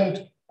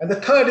entanglement. And the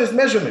third is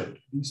measurement.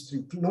 These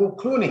three, no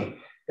cloning,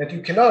 that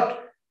you cannot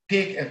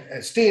take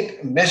a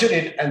state, measure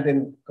it, and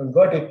then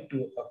convert it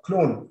to a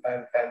clone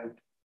and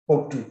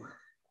hope to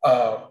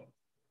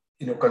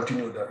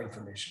continue the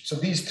information. So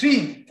these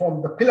three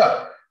form the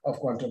pillar of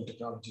quantum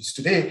technologies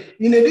today.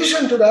 In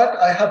addition to that,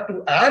 I have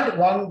to add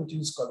one, which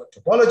is called a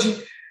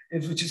topology,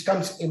 which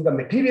comes in the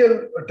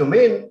material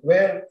domain,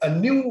 where a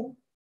new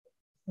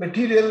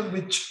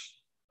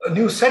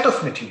set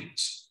of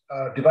materials,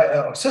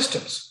 or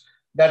systems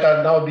that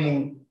are now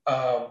being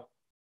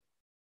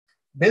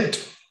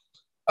built,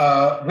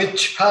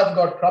 which have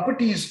got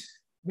properties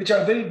which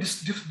are very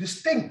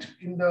distinct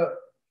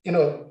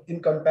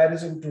in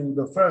comparison to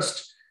the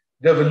first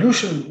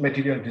revolution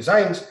material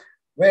designs,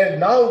 where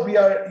now we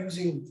are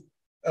using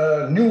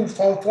new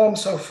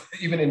forms of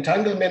even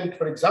entanglement,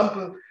 for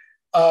example,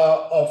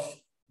 of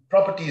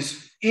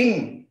properties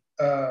in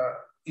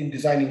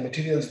designing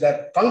materials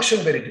that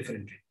function very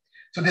differently.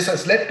 So this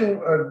has led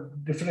to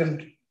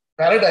different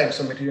paradigms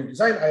of material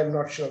design. I am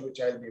not sure which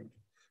I'll be able to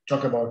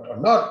talk about or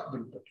not,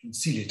 but we'll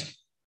see later.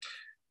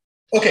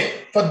 Okay,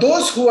 for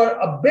those who are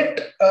a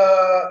bit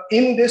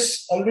in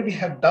this, already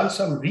have done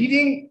some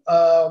reading,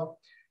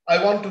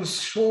 I want to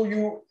show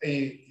you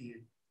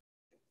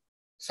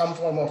some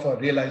form of a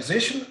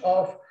realization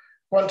of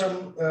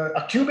quantum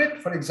a qubit.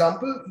 For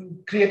example,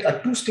 you create a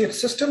two-state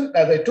system.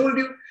 As I told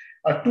you,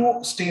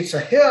 two states are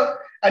here,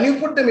 and you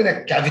put them in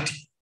a cavity.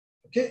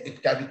 Okay, a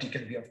cavity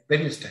can be of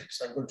various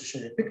types. I'm going to show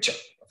you a picture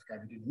of a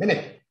cavity in a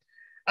minute.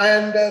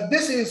 And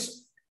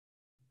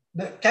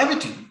the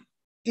cavity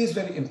is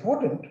very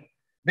important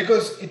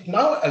because it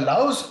now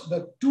allows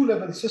the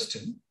two-level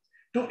system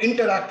to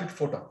interact with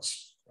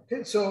photons.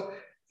 Okay, so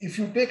if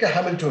you take a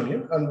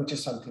Hamiltonian, which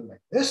is something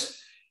like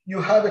this, you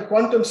have a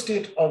quantum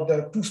state of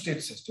the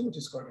two-state system, which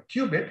is called a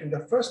qubit in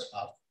the first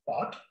half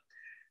part.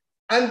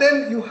 And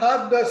then you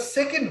have the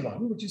second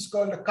one, which is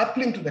called a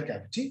coupling to the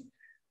cavity,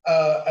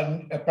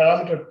 and a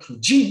parameter through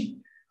G.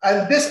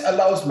 And this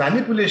allows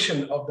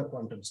manipulation of the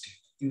quantum state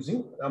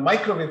using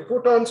microwave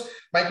photons.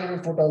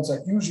 Microwave photons are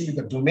usually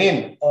the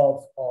domain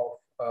of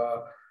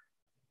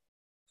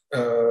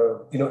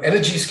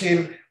energy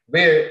scale,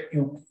 where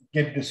you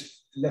get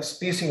this less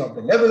spacing of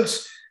the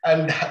levels,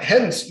 and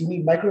hence you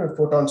need microwave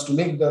photons to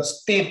make the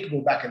state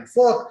go back and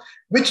forth,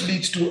 which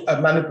leads to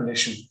a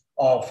manipulation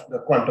of the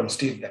quantum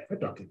state that we're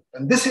talking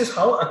about. And this is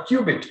how a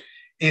qubit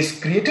is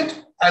created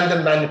and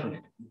then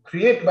manipulated. You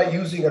create by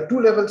using a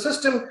two-level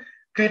system,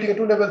 creating a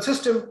two-level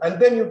system, and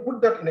then you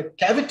put that in a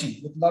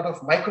cavity with a lot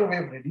of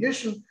microwave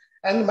radiation,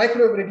 and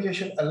microwave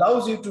radiation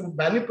allows you to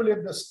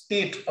manipulate the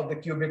state of the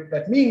qubit.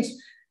 That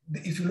means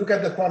if you look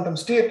at the quantum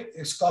state,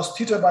 it's cos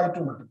theta by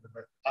 2 multiplied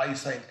by I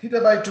sine theta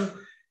by 2.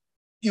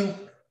 You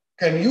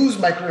can use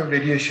microwave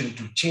radiation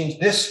to change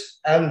this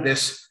and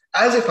this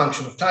as a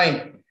function of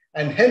time.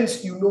 And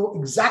hence you know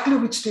exactly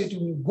which state you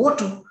will go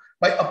to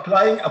by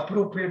applying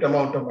appropriate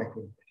amount of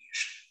microwave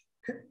radiation.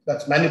 Okay?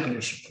 That's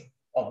manipulation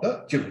of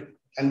the qubit.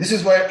 And this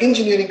is where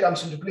engineering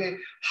comes into play,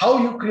 how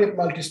you create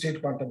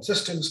multi-state quantum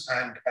systems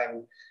and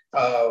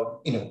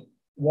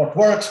what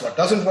works, what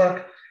doesn't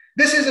work.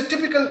 This is a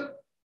typical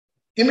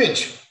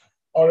image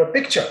or a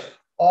picture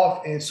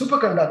of a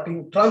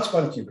superconducting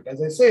trans-quantum qubit.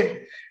 As I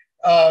said,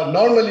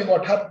 normally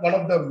one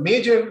of the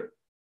major,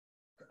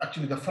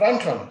 actually the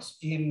front runners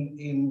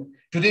in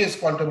today's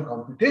quantum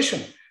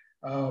computation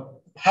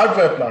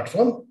hardware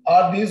platform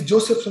are these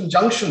Josephson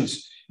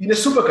junctions in a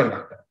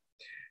superconductor.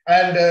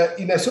 And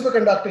in a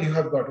superconductor, you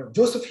have got a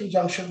Josephson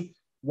junction.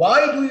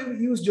 Why do you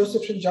use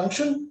Josephson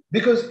junction?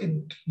 Because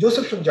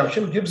Josephson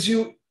junction gives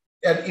you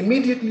an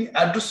immediately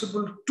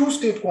addressable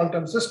two-state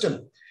quantum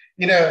system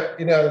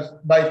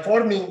by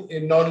forming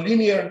a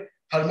nonlinear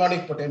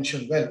harmonic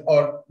potential well,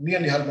 or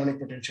nearly harmonic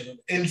potential,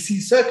 LC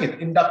circuit,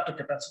 inductor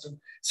capacitor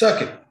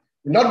circuit.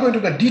 We're not going to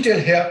the detail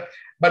here,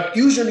 but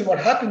usually what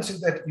happens is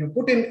that you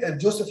put in a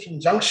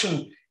Josephson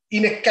junction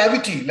in a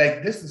cavity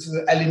like this. This is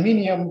an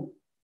aluminium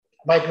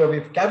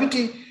microwave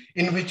cavity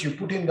in which you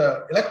put in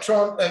the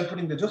electron, put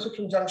in the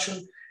Josephson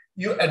junction.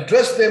 You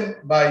address them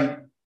by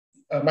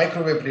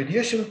microwave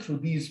radiation through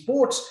these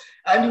ports,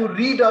 and you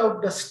read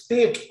out the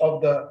state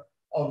of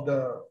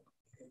the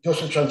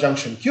Josephson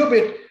junction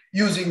qubit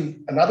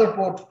using another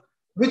port,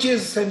 which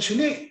is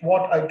essentially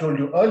what I told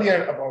you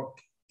earlier about,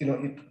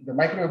 the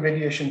microwave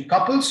radiation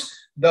couples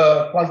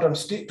the quantum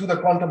state to the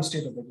quantum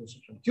state of the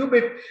Josephson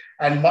qubit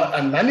and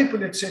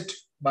manipulates it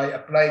by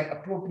applying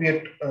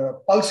appropriate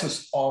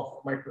pulses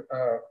of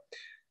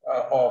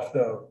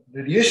the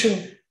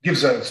radiation,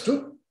 gives rise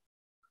to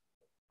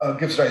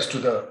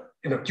the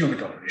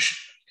qubit operation.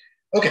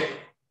 Okay.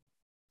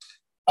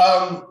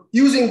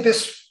 Using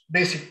this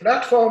basic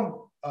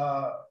platform,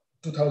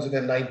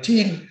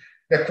 2019,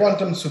 the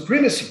quantum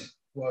supremacy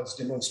was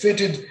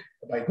demonstrated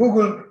by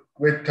Google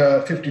with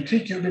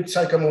 53 qubit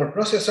Sycamore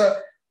processor,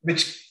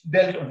 which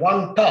dealt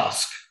one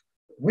task,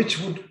 which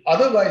would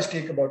otherwise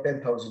take about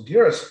 10,000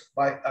 years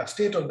by a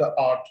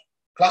state-of-the-art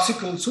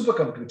classical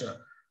supercomputer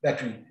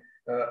that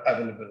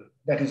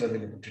is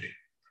available today.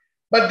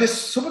 But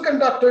this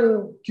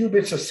superconductor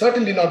qubits are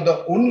certainly not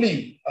the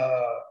only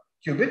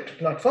qubit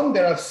platform.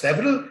 There are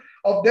several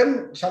of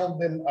them. Some of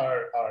them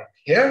are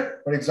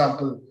here. For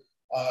example,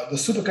 the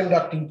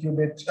superconducting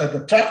qubit,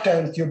 the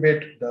trapped-ion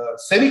qubit, the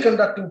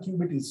semiconducting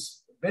qubit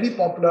is very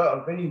popular,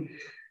 a very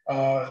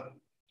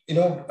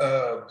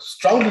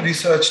strongly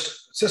researched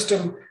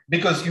system,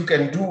 because you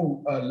can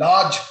do a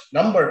large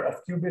number of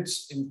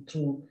qubits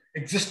through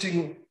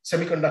existing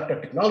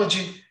semiconductor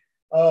technology.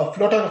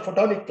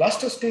 Photonic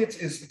cluster states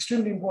is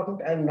extremely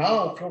important, and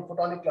now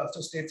photonic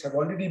cluster states have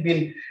already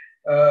been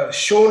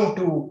shown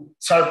to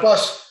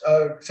surpass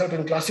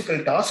certain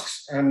classical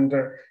tasks, and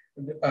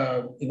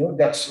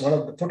that's one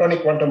of the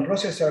photonic quantum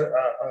processor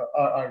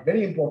are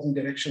very important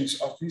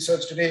directions of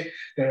research today.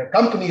 There are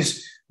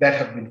companies that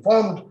have been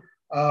formed,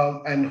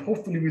 and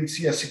hopefully we'll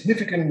see a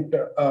significant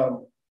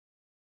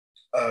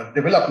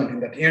development in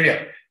that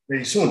area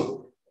very soon.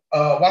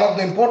 One of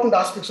the important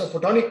aspects of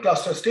photonic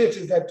cluster states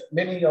is that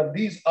many of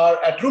these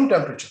are at room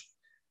temperature,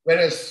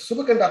 whereas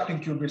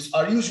superconducting qubits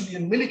are usually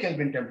in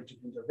millikelvin temperature,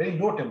 which are very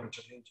low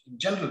temperature range in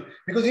general,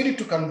 because you need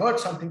to convert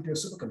something to a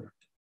superconductor.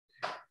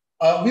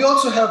 We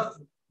also have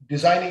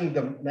designing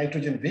the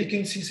nitrogen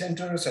vacancy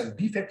centers and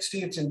defect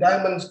states in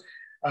diamonds,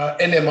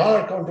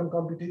 NMR quantum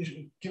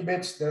computation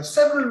qubits. There are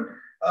several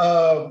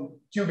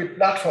qubit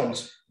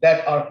platforms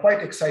that are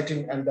quite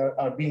exciting and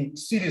are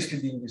seriously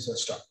being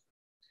researched on.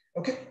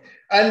 Okay,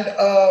 and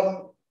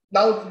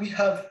now we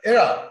have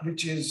ERA,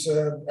 which is,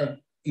 if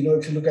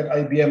you look at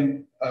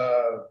IBM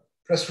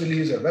press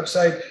release or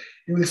website,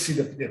 you will see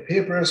their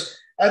papers,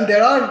 and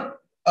there are,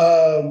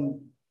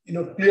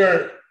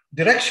 clear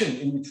direction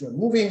in which we're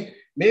moving.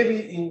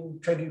 Maybe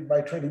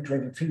by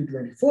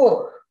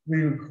 2023-24,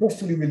 we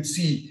hopefully will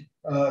see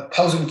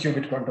 1,000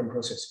 qubit quantum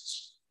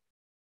processes.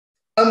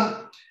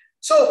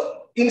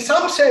 So in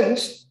some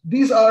sense,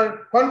 these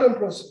are quantum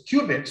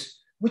qubits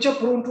which are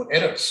prone to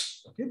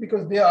errors, okay,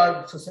 because they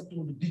are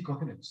susceptible to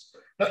decoherence.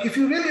 Now, if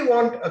you really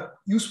want a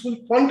useful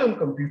quantum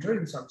computer,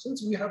 in some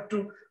sense, we have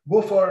to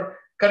go for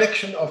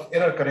correction of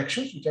error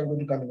corrections, which I'm going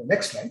to come in the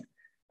next slide,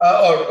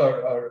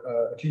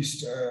 or at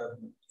least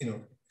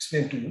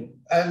explain to you.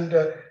 And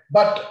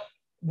but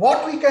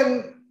what we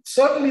can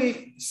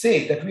certainly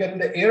say that we are in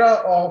the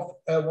era of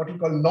what we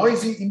call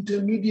noisy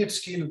intermediate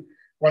scale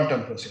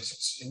quantum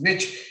processes, in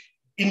which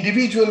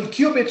individual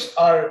qubits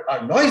are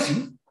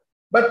noisy.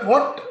 But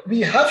what we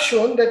have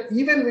shown that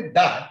even with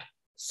that,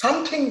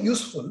 something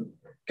useful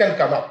can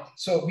come up.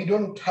 So we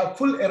don't have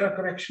full error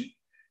correction,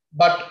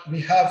 but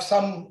we have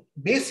some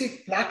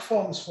basic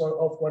platforms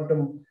of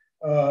quantum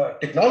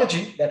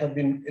technology that have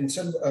been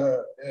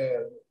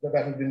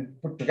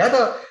put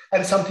together,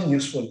 and something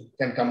useful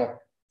can come up,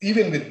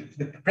 even with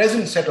the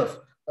present state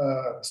of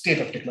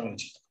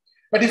technology.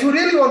 But if you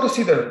really want to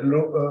see the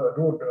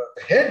road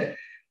ahead,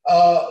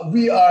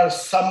 we are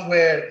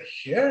somewhere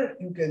here,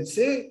 you can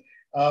say.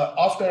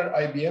 After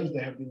IBM,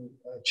 there have been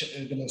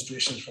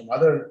demonstrations from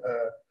other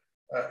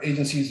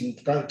agencies in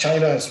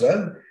China as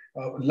well,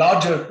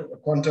 larger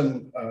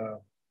quantum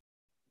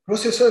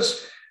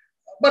processors.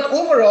 But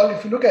overall,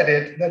 if you look at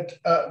it, that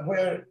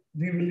where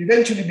we will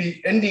eventually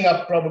be ending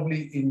up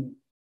probably in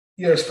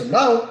years from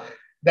now,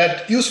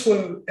 that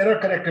useful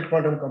error-corrected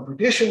quantum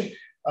computation.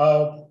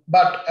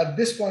 But at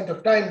this point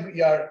of time,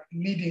 we are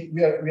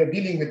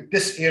dealing with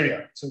this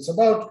area. So it's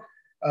about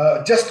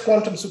just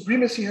quantum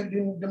supremacy have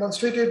been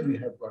demonstrated. We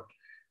have got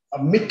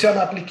midterm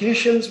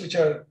applications which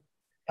are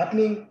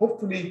happening.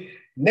 Hopefully,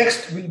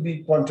 next will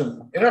be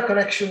quantum error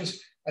corrections,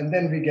 and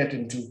then we get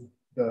into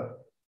the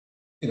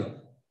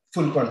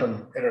full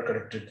quantum error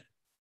corrected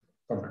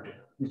computing,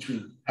 which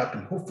will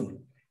happen hopefully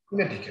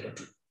in a decade or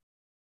two.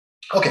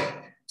 Okay,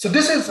 so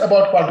this is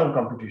about quantum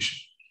computation.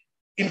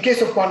 In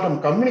case of quantum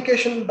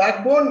communication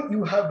backbone,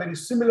 you have very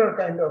similar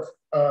kind of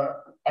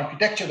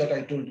architecture that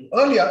I told you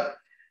earlier,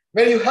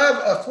 where you have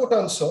a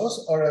photon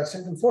source or a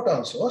single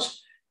photon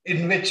source,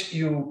 in which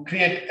you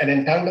create an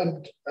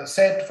entanglement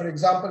set, for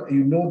example.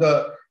 You know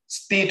the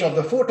state of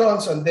the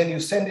photons, and then you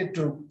send it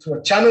through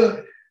a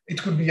channel.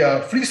 It could be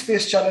a free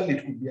space channel,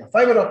 it could be a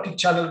fiber optic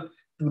channel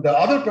to the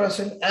other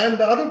person, and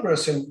the other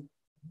person,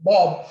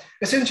 Bob,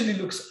 essentially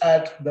looks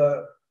at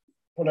the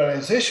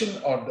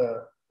polarization or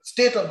the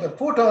state of the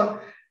photon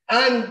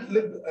and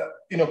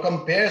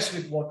compares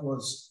with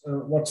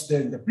what's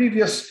there in the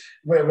previous,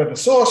 where the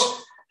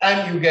source,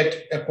 and you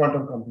get a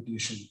quantum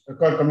communication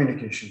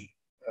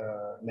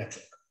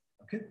network.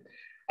 Okay,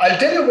 I'll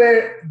tell you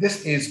where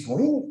this is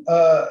going.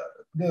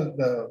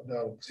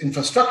 The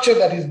infrastructure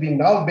that is being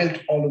now built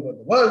all over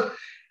the world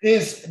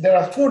is there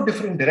are 4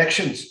 different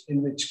directions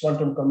in which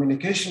quantum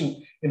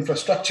communication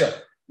infrastructure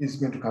is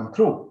going to come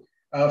through.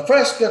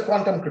 First, the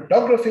quantum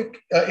cryptographic,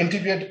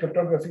 integrated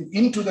cryptography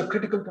into the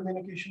critical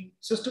communication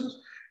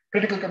systems.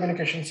 Critical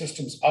communication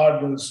systems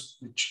are those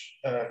which,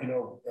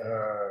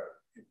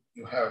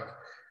 you have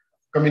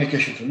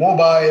communication through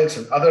mobiles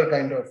and other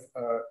kind of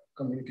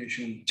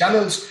communication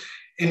channels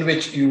in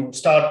which you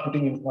start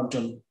putting in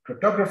quantum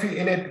cryptography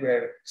in it,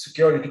 where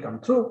security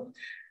comes through.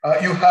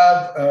 You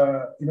have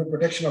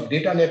protection of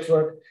data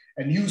network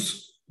and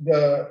use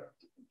the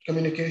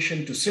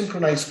communication to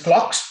synchronize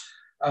clocks.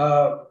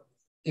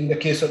 In the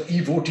case of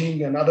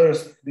e-voting and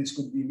others, this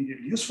could be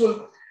immediately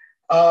useful.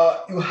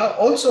 You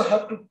also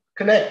have to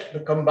connect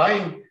the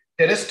combined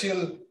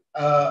terrestrial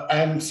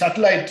and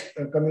satellite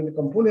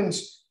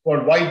components for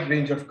a wide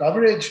range of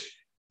coverage.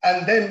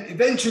 And then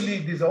eventually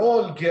these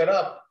all gear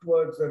up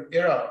towards the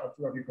era of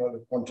what we call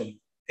the quantum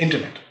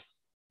internet.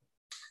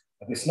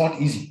 But it's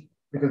not easy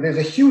because there's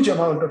a huge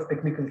amount of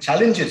technical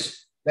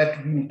challenges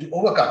that we need to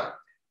overcome.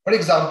 For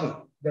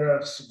example, there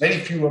are very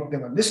few of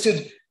them are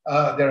listed.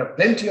 There are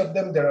plenty of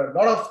them. There are a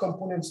lot of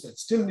components that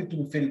still need to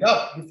be filled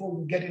up before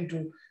we get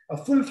into a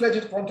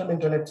full-fledged quantum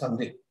internet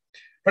someday.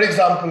 For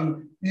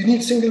example, you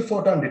need single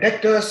photon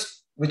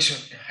detectors,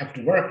 which have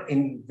to work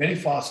in very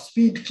fast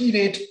speed, key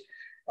rate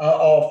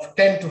of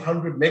 10 to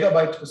 100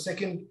 megabytes per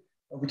second,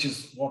 which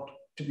is what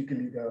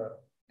typically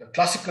the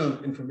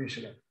classical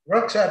information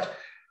works at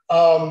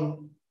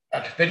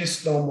very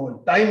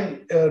small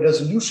time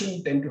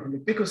resolution, 10 to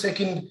 100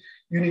 picosecond.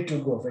 You need to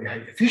go very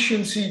high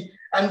efficiency,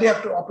 and they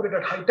have to operate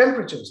at high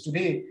temperatures.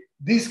 Today,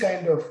 these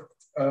kind of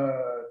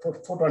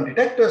photon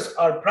detectors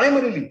are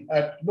primarily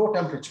at low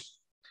temperature.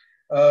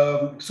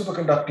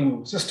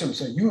 Superconducting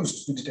systems are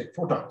used to detect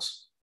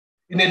photons.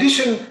 In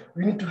addition,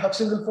 we need to have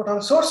single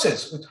photon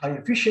sources with high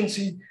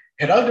efficiency.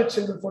 Heralded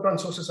single photon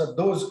sources are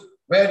those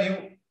where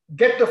you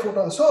get the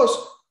photon source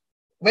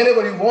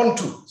whenever you want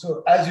to.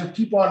 So as you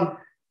keep on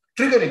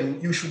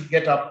triggering, you should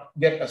get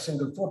a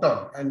single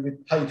photon and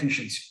with high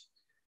efficiency.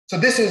 So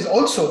this is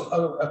also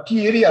a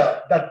key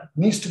area that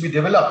needs to be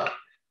developed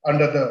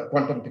under the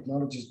quantum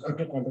technologies,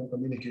 quantum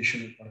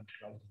communication and quantum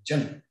technology in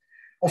general.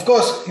 Of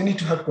course, you need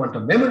to have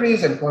quantum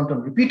memories and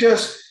quantum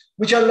repeaters,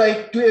 which are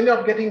like to end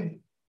up getting,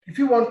 if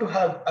you want to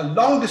have a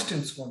long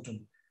distance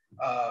quantum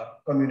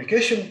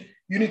communication,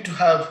 you need to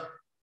have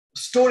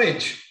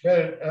storage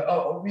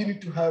where we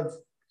need to have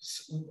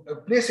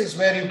places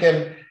where you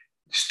can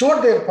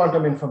store their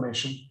quantum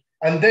information,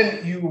 and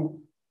then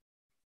you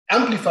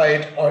amplify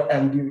it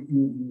and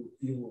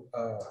you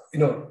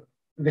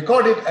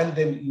record it, and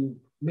then you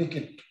make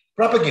it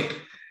propagate.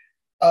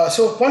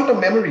 So quantum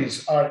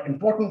memories are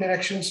important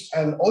directions,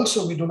 and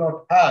also we do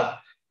not have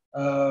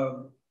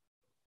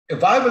a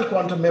viable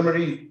quantum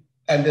memory,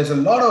 and there's a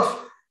lot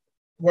of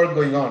work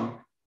going on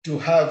to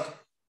have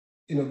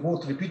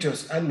both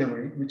repeaters and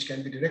memory, which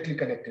can be directly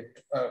connected,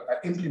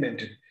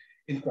 implemented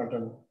in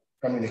quantum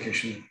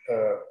communication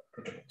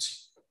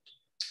protocols.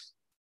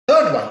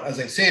 Third one, as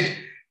I said,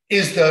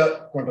 is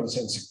the quantum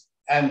sensing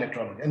and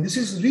metrology. And this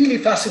is really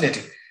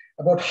fascinating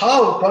about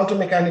how quantum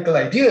mechanical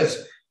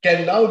ideas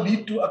can now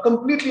lead to a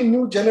completely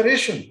new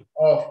generation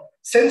of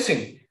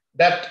sensing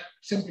that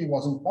simply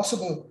wasn't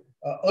possible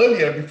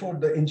earlier before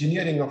the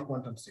engineering of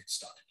quantum states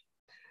started.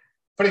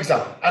 For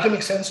example,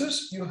 atomic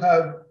sensors, you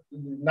have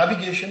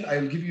navigation. I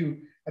will give you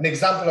an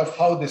example of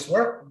how this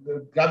works.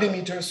 The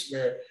gravimeters,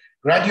 where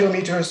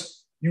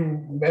gradiometers,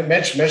 you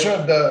measure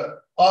the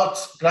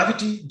Earth's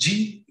gravity,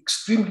 G,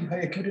 extremely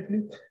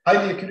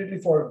highly accurately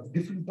for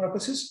different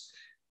purposes.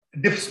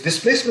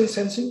 Displacement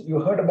sensing, you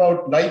heard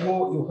about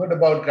LIGO, you heard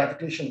about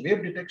gravitational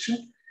wave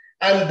detection,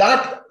 and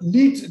that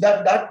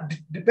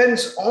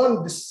depends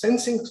on the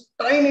sensing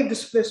tiny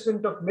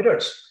displacement of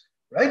mirrors,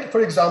 right?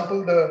 For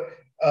example, the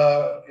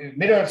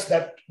mirrors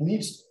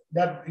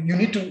you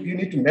need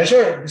to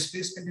measure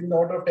displacement in the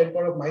order of 10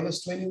 power of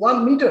minus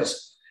 21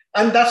 meters,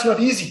 and that's not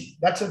easy.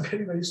 That's a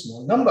very, very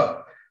small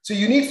number. So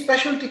you need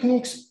special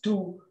techniques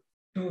to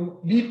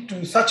lead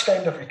to such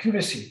kind of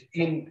accuracy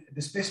in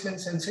displacement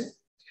sensing.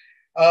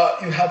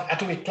 You have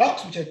atomic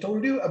clocks, which I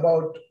told you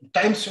about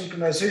time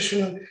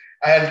synchronization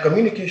and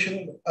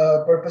communication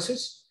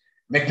purposes.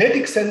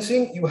 Magnetic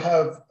sensing, you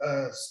have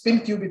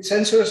spin qubit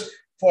sensors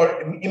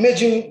for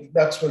imaging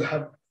that will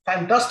have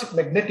fantastic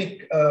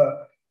magnetic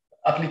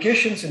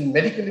applications in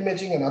medical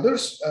imaging and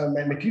others,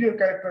 material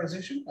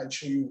characterization. I'll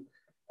show you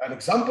an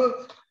example.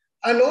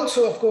 And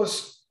also, of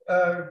course,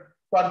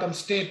 quantum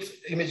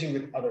state imaging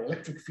with other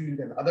electric field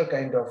and other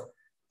kind of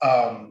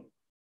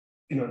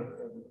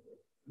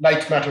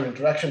light matter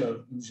interaction,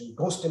 or using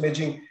ghost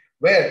imaging,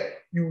 where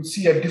you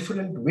see a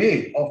different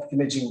way of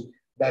imaging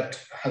that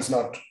is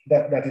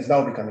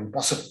now becoming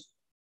possible.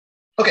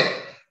 Okay,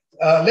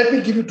 let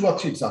me give you 2 or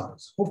 3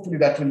 examples. Hopefully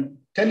that will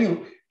tell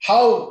you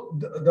how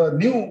the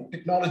new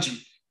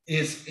technology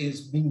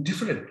is being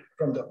different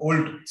from the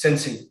old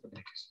sensing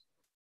abilities.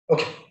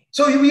 Okay,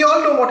 so we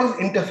all know what is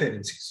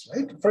interferences,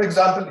 right? For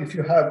example, if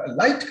you have a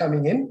light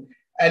coming in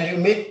and you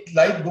make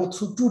light go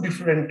through 2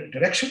 different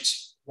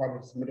directions, one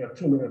is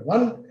through mirror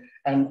 1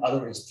 and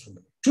other is through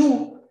mirror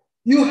 2,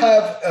 you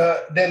have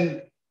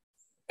then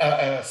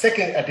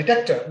a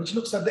detector which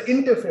looks at the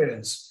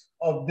interference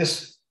of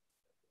this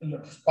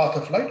path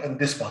of light and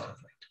this path of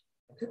light.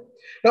 Okay?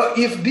 Now,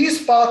 if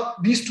these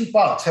 2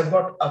 paths have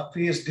got a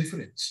phase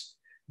difference,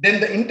 then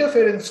the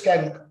interference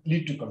can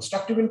lead to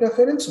constructive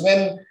interference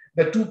when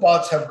the 2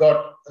 paths have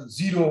got a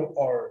 0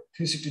 or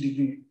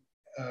 360-degree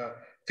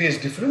phase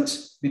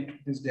difference,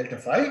 this delta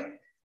phi.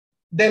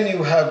 Then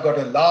you have got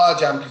a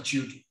large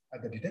amplitude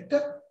at the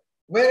detector.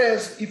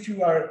 Whereas if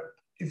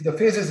the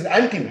phases is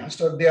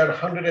anti-matched, or they are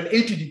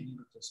 180 degrees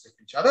with respect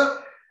to each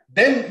other,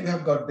 then you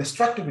have got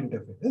destructive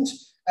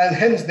interference, and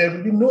hence there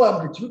will be no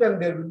amplitude and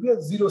there will be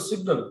a 0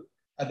 signal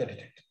at the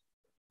detector.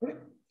 Right?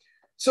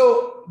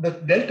 So the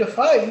delta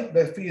phi,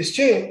 the phase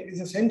change,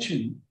 is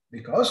essentially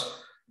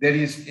because there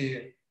is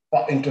a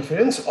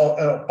interference or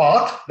a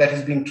path that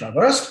is being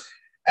traversed,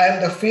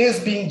 and the phase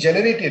being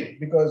generated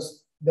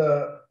because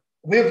the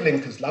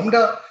wavelength is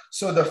lambda.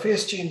 So the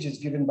phase change is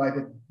given by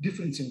the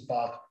difference in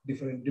path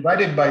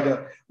divided by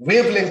the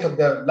wavelength of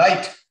the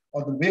light,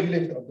 or the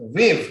wavelength of the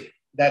wave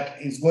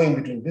that is going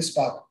between this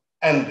path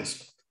and this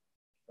path.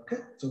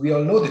 Okay, so we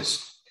all know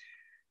this.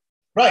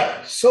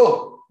 Right,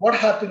 so what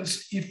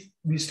happens if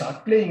we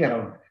start playing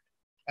around with it?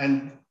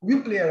 And we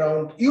play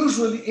around,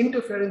 usually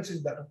interference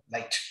is that of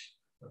light.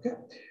 Okay,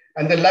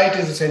 and the light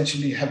is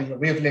essentially having a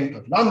wavelength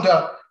of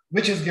lambda,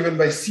 which is given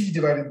by c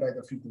divided by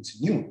the frequency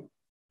nu.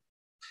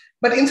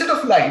 But instead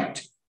of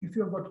light, if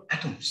you've got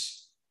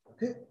atoms,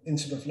 okay,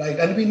 instead of light,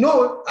 and we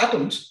know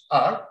atoms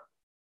are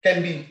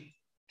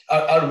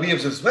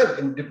waves as well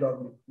in de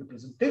Broglie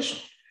representation.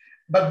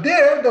 But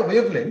there, the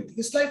wavelength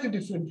is slightly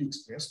differently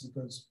expressed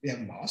because they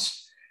have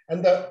mass,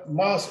 and the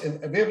mass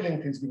in a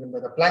wavelength is given by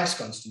the Planck's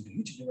constant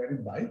h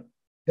divided by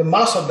the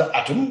mass of the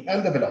atom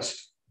and the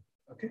velocity.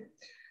 Okay.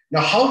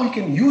 Now, how we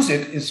can use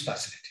it is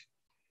fascinating.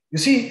 You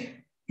see,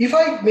 if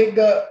I make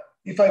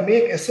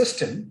a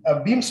system, a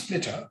beam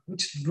splitter,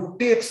 which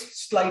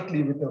rotates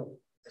slightly with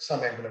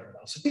some angular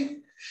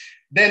velocity,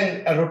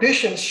 then a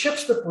rotation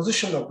shifts the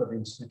position of the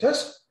beam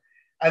splitters,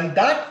 and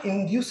that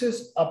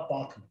induces a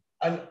path.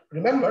 And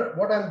remember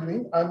what I'm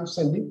doing, I'm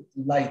sending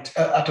light,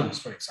 atoms,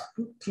 for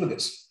example, through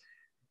this.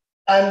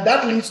 And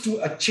that leads to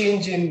a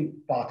change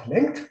in path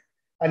length,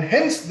 and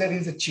hence there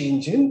is a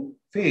change in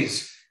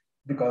phase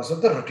because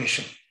of the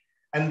rotation.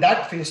 And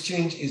that phase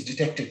change is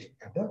detected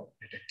at the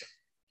detector.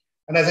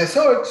 And as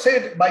I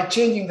said, by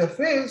changing the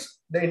phase,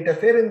 the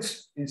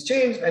interference is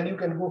changed, and you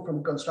can go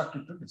from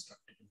constructive to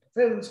destructive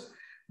interference.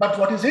 But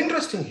what is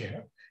interesting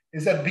here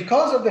is that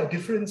because of the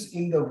difference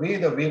in the way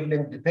the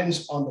wavelength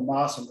depends on the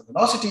mass and the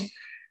velocity,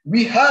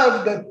 we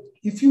have that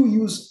if you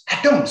use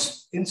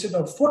atoms instead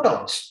of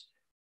photons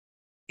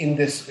in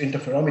this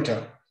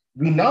interferometer,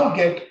 we now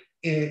get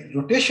a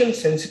rotation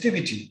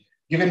sensitivity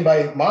given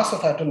by mass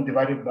of atom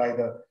divided by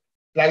the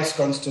Planck's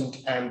constant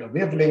and the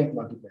wavelength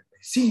multiplied by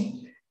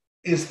c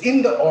is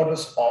in the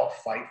orders of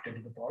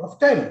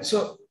 5×10⁻⁻10.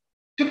 So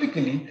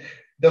typically,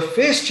 the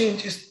phase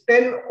change is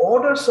 10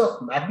 orders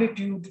of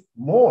magnitude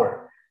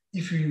more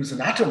if you use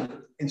an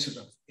atom instead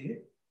of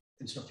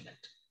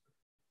light.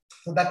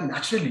 So that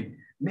naturally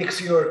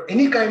makes your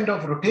any kind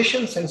of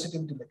rotation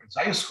sensitivity, like a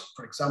gyroscope,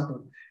 for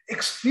example,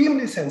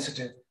 extremely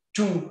sensitive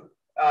to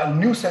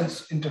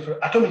nuisance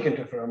atomic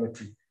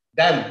interferometry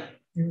than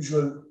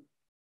usual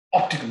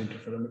optical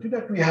interferometry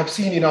that we have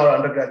seen in our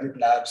undergraduate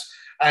labs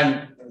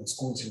and in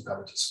schools and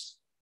colleges.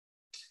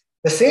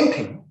 The same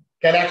thing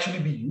can actually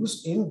be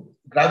used in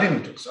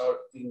gravimeters or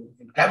in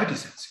gravity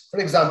sensing. For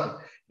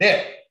example,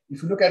 there,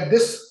 if you look at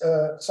this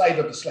side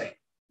of the slide,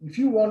 if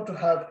you want to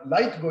have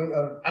light going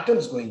or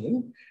atoms going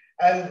in,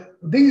 and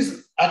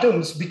these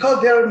atoms,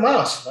 because they are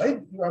mass, right?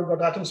 You have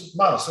got atoms with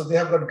mass, so they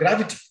have got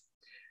gravity.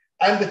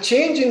 And the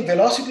change in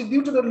velocity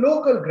due to the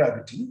local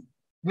gravity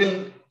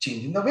will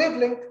change in the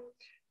wavelength.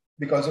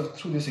 Because of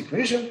through this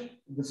equation,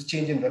 there's a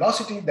change in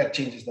velocity that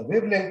changes the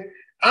wavelength,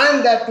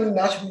 and that will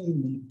naturally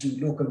lead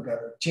to local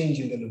change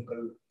in the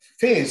local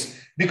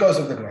phase because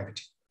of the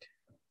gravity.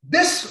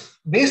 This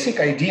basic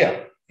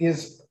idea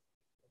is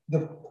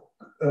the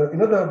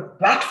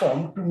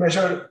platform to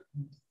measure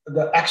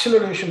the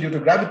acceleration due to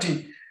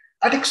gravity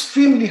at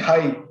extremely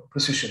high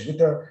precision with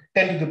a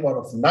 10⁻⁹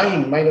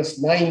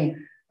 -9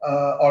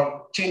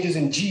 or changes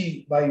in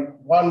g by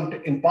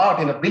 1 in part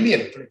in a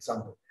billion, for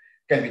example,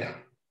 can be done.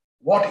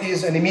 What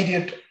is an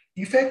immediate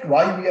effect?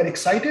 Why we are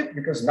excited?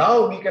 Because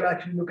now we can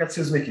actually look at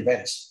seismic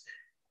events.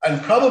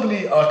 And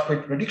probably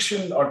earthquake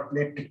prediction or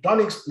plate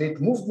tectonics,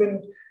 plate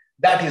movement,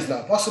 that is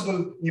now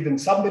possible. Even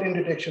submarine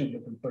detection,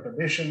 local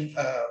perturbation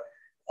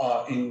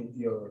in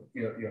your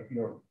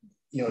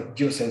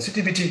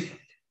geosensitivity.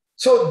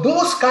 So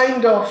those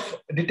kind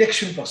of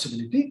detection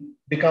possibility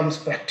becomes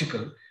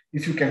practical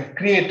if you can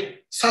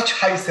create such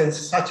high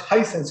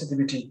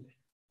sensitivity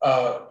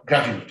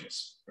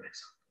gravimeters, for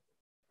example.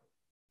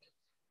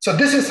 So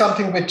this is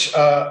something which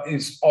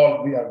is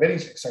all we are very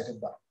excited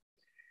about.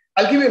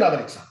 I'll give you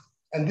another example,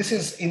 and this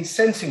is in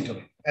sensing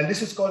domain, and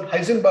this is called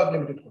Heisenberg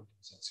limited quantum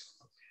sensing.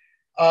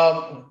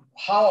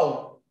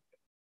 How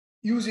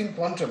using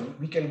quantum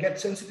we can get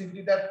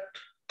sensitivity that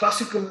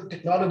classical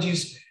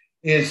technologies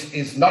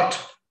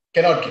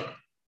cannot get.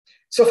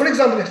 So, for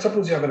example,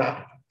 suppose you have an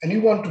apple and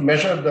you want to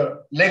measure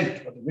the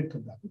length or the width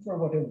of that for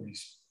whatever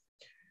reason,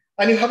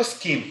 and you have a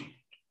scale,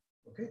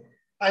 okay,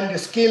 and the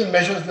scale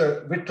measures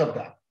the width of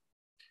that,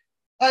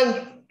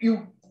 and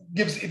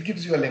it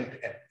gives you a length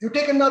L. You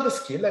take another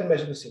scale and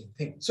measure the same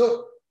thing.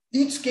 So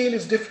each scale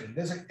is different.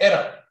 There's an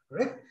error,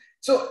 right?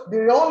 So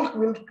they all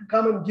will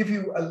come and give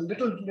you a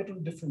little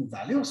different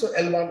value. So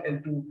L1,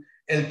 L2,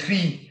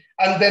 L3,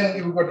 and then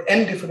you've got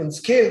n different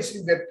scales,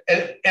 you get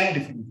n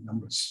different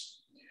numbers.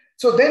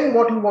 So then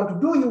what you want to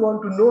do, you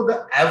want to know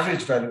the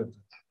average value of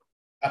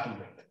the apple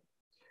length.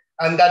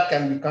 And that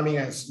can be coming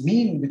as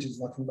mean, which is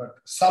nothing but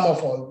sum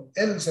of all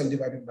L's and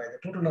divided by the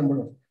total number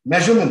of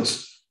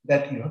measurements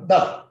that you have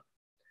done.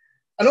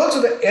 And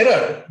also the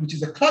error, which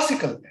is a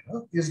classical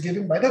error, is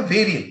given by the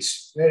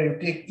variance, where you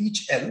take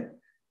each L,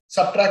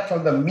 subtract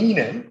from the mean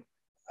N,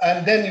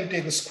 and then you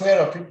take the square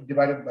of it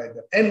divided by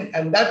the N,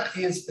 and that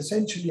is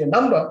essentially a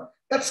number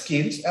that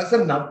scales as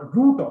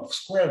the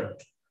square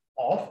root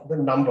of the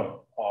number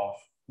of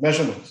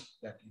measurements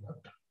that you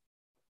have done.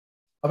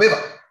 However,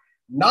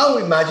 now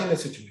imagine a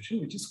situation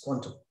which is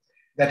quantum.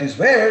 That is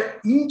where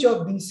each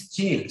of these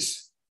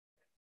scales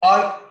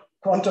are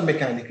quantum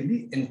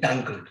mechanically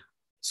entangled.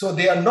 So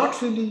they are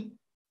not really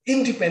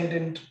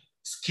independent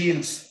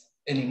scales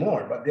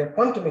anymore, but they are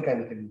quantum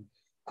mechanically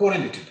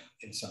correlated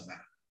in some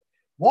manner.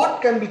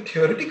 What can be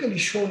theoretically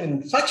shown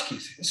in such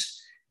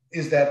cases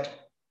is that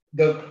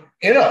the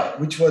error,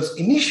 which was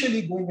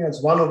initially going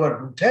as 1 over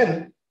root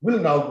n, will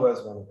now go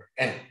as 1 over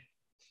n.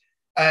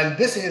 And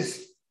this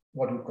is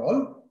what we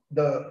call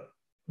the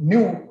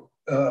new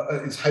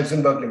is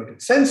Heisenberg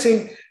limited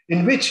sensing,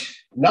 in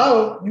which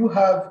now you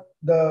have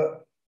the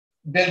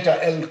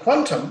delta L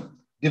quantum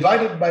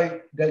divided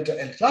by delta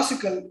L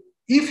classical.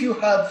 If you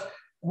have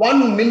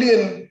 1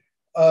 million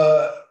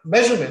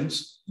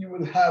measurements, you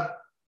will have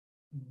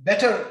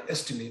better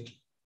estimate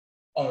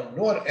or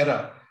lower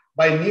error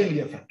by nearly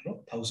a factor of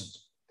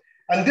 1,000.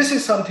 And this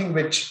is something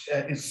which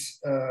is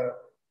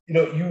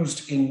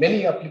used in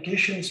many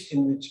applications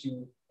in which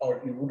you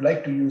would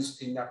like to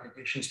use in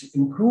applications to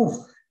improve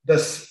the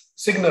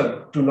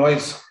signal to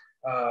noise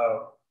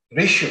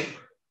ratio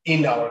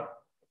in our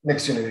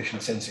next generation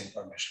sensing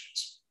or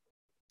measurements.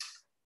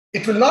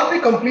 It will not be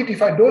complete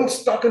if I don't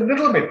talk a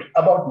little bit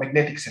about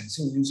magnetic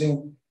sensing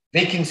using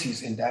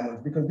vacancies in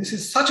diamonds, because this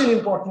is such an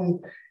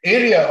important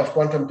area of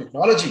quantum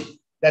technology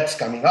that's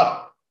coming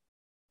up.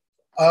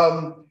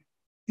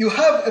 You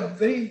have a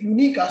very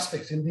unique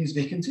aspect in these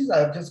vacancies. I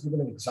have just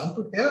given an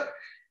example here,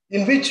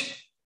 in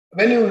which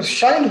when you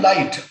shine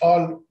light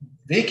on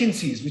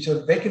vacancies, which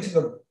are vacancies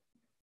of,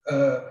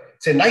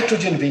 say,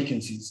 nitrogen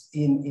vacancies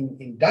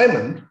in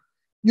diamond,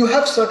 you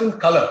have certain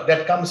color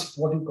that comes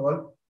what you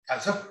call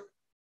as a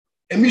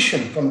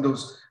emission from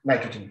those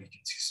nitrogen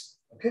vacancies,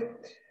 okay?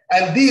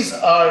 And these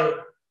are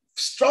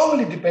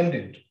strongly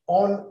dependent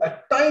on a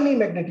tiny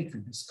magnetic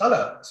field. This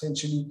color,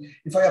 essentially,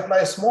 if I apply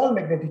a small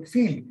magnetic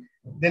field,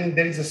 then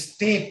there is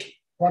a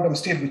quantum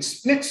state which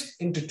splits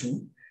into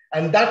two,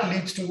 and that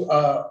leads to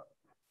a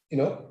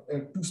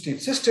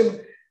two-state system.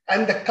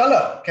 And the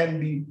color can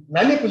be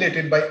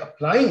manipulated by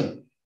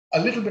applying a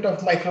little bit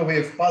of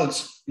microwave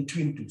pulse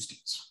between two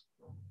states.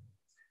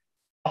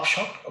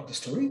 Upshot of the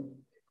story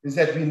is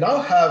that we now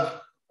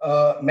have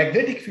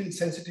magnetic field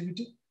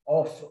sensitivity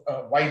of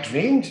a wide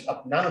range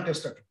of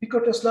nanotesla to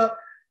picotesla,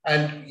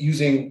 and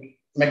using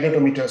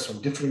magnetometers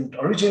from different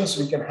origins,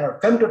 we can have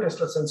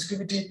femtotesla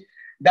sensitivity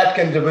that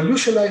can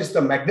revolutionize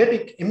the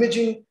magnetic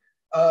imaging,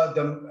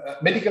 the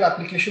medical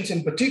applications,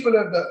 in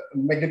particular, the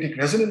magnetic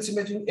resonance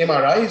imaging,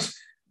 MRIs,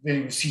 where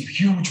you see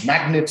huge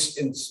magnets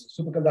in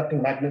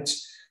superconducting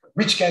magnets,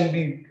 which can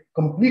be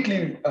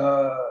completely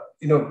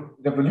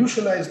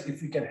revolutionized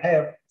if we can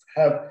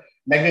have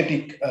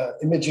magnetic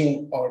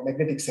imaging or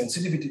magnetic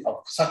sensitivity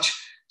of such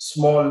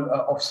small,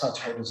 of such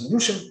high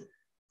resolution.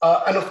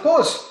 And of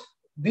course,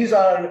 these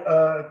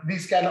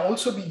can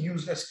also be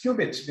used as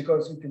qubits,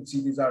 because you can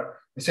see these are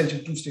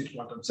essentially two-state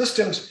quantum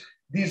systems.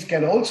 These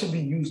can also be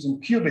used in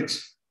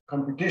qubits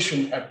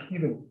computation at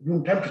even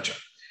room temperature.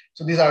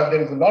 So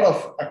there is a lot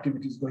of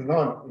activities going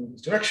on in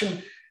this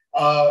direction.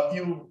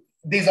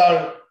 These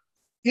are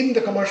in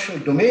the commercial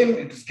domain.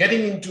 It is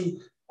getting into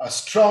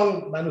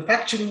strong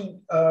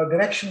manufacturing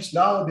directions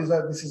now.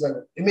 This is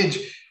an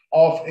image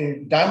of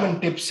a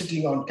diamond tip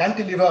sitting on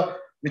cantilever,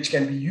 which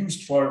can be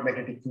used for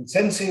magnetic field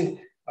sensing,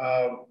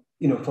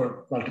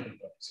 for multiple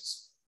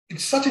purposes.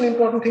 It's such an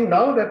important thing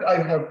now that I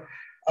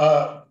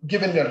have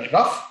given a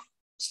rough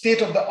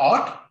state of the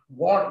art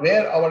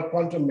where our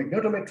quantum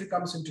magnetometry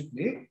comes into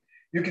play.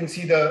 You can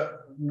see the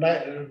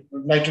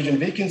nitrogen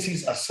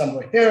vacancies are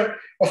somewhere here.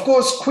 Of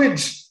course,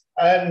 quids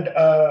and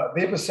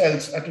vapor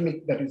cells,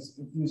 atomic, that is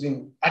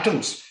using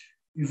atoms,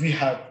 we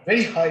have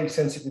very high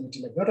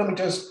sensitivity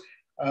magnetometers,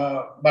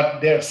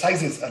 but their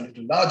sizes are a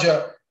little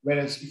larger.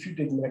 Whereas if you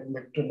take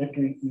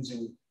magnetometry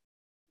using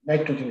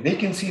nitrogen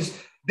vacancies,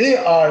 they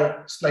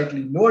are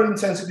slightly lower in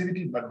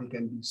sensitivity, but they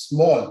can be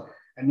small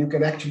and you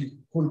can actually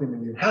hold them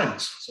in your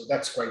hands. So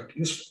that's quite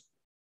useful.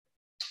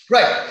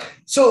 Right.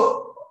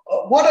 So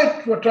what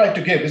I try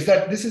to give is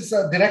that this is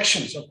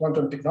directions of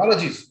quantum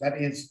technologies that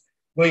is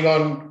going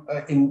on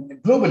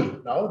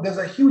globally now. There's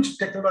a huge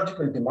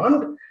technological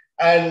demand.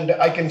 And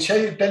I can tell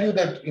you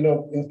that,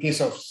 in case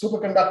of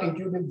superconducting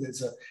qubits,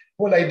 there's a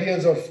whole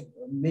ideas of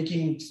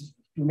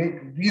to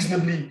make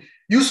reasonably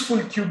useful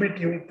qubit,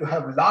 you need to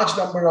have a large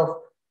number of,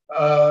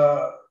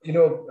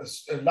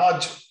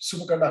 large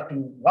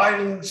superconducting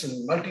wirings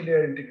and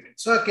multi-layer integrated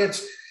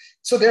circuits.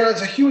 So there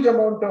is a huge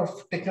amount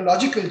of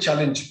technological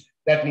challenge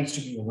that needs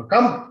to be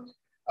overcome.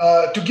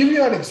 To give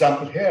you an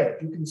example here,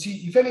 you can see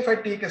even if I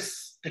take a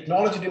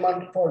technology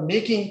demand for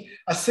making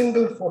a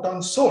single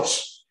photon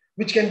source,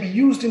 which can be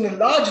used in a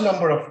large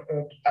number of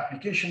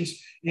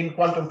applications in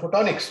quantum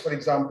photonics, for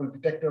example,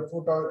 detector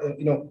photon,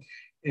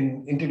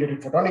 in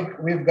integrated photonic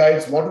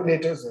waveguides,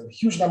 modulators, a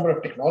huge number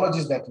of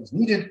technologies that is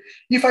needed.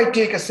 If I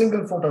take a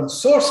single photon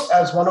source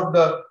as one of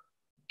the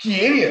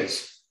key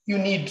areas, you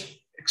need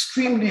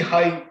extremely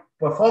high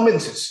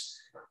performances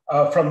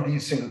from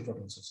these single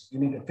photon sources. You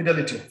need a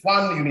fidelity of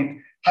 1, you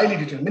need highly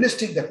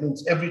deterministic, that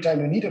means every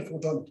time you need a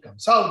photon, it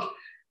comes out.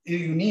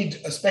 You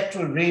need a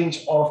spectral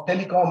range of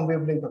telecom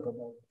wavelength of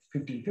about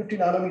 50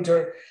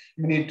 nanometer.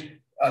 You need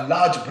a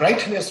large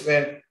brightness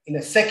where in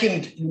a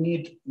second you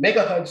need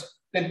megahertz,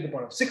 10 to the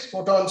power of 6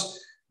 photons.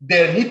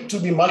 There need to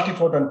be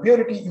multi-photon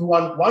purity. You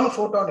want one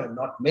photon and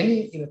not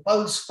many in a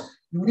pulse.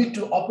 You need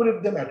to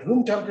operate them at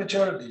room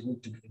temperature. They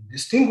need to be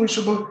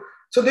indistinguishable.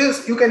 So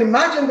you can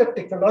imagine the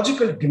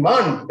technological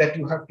demand that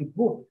you have to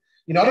put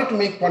in order to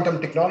make quantum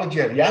technology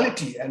a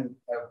reality and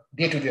a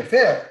day-to-day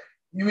affair.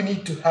 You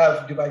need to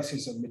have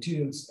devices and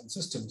materials and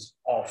systems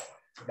of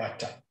that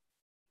type.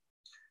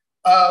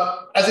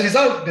 As a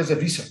result, there's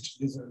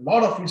a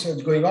lot of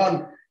research going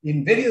on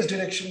in various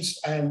directions,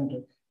 and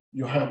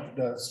you have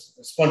the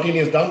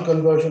spontaneous down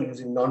conversion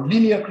using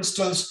nonlinear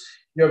crystals.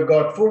 You have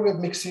got four-wave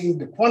mixing,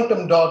 the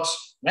quantum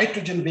dots,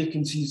 nitrogen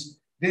vacancies.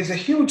 There's a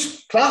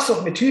huge class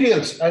of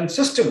materials and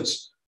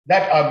systems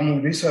that are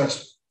being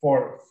researched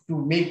to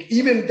make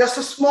even just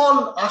a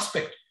small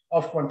aspect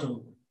of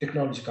quantum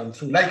technology come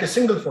through, like a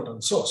single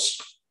photon source.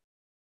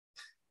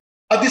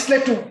 This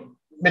led to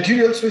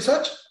materials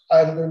research.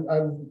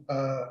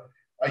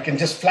 I can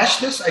just flash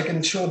this. I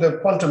can show the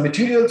quantum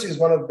materials is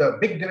one of the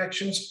big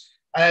directions,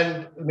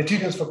 and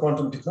materials for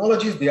quantum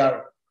technologies, they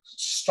are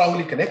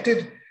strongly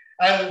connected.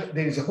 And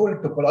there is a whole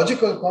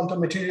topological quantum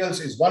materials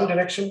is one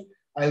direction.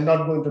 I'll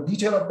not go into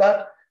detail of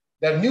that.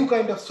 There are new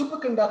kind of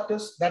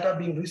superconductors that are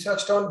being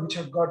researched on, which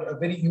have got a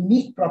very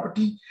unique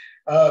property,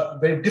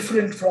 very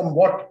different from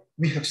what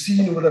we have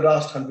seen over the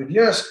last 100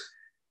 years.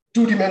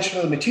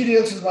 Two-dimensional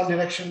materials is one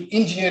direction.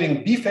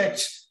 Engineering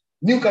defects,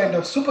 new kind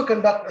of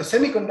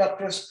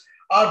semiconductors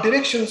are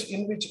directions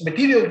in which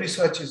material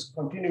research is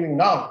continuing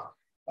now,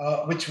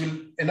 which will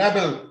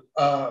enable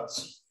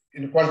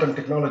quantum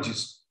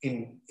technologies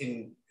in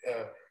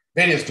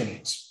various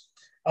domains.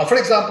 For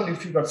example,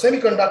 if you've got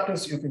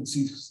semiconductors, you can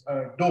see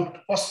doped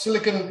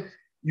post-silicon.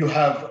 You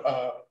have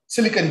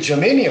silicon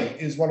germanium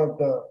is one of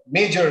the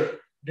major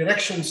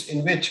directions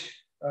in which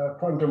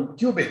quantum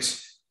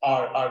qubits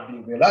are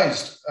being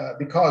realized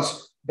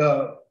because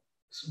the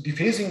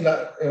dephasing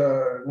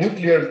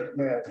nuclear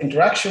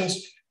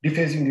interactions,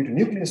 dephasing due to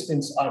nuclear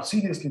spins are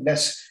seriously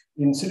less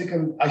in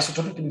silicon,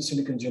 isotopically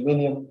silicon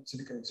germanium,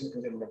 silicon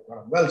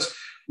quantum wells,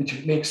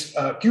 which makes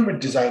qubit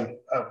design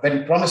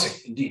very promising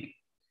indeed.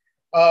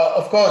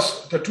 Of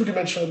course, the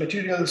two-dimensional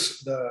materials,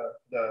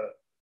 the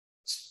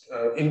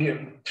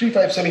Indian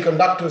 3-5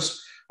 semiconductors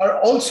are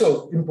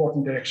also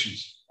important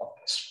directions of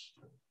this.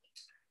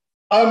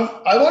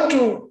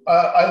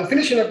 I'll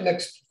finish in the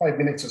next 5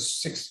 minutes or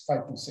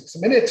 5 to 6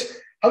 minutes.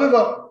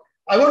 However,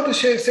 I want to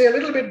say a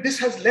little bit, this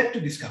has led to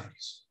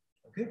discoveries.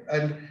 Okay?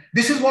 And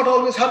this is what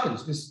always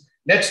happens. This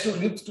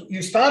leads to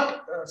you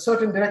start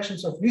certain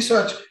directions of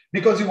research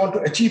because you want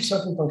to achieve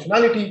certain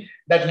functionality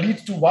that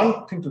leads to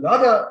one thing to the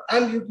other,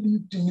 and you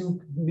lead to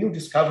new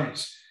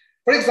discoveries.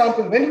 For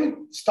example, when we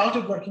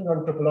started working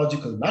on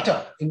topological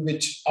matter, in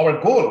which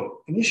our goal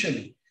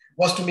initially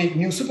was to make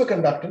new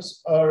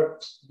superconductors, or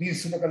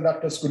these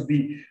superconductors could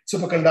be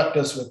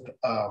superconductors with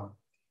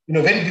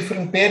very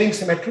different pairing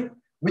symmetry,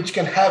 which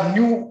can have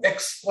new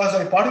X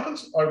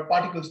quasi-particles or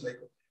particles like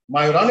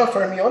Majorana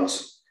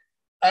fermions.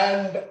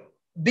 And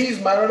these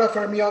Majorana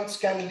fermions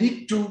can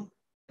lead to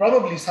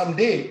probably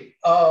someday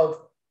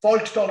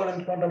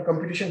fault-tolerant quantum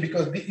computation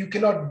because you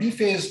cannot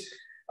dephase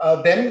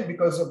them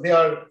because they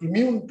are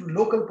immune to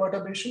local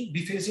perturbation,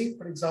 dephasing,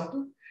 for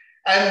example.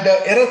 And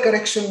the error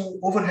correction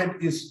overhead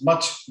is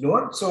much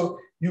lower. So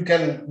you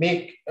can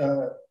make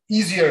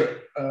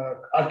easier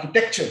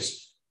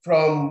architectures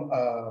for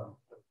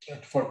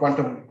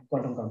quantum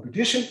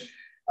computation.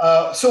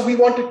 So we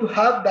wanted to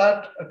have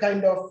that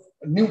kind of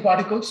new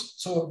particles.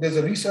 So there's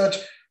a research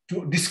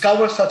to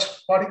discover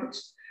such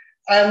particles.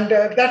 And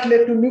that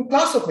led to new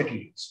class of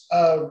materials.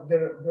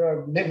 There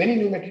are many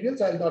new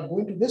materials. I'll not go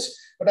into this,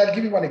 but I'll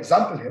give you one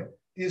example here.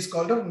 It's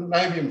called a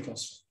niobium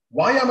phosphide.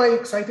 Why am I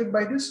excited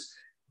by this?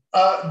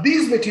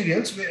 These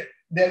materials,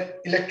 their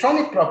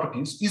electronic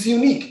properties is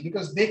unique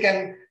because they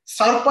can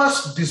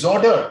surpass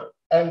disorder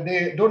and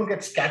they don't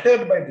get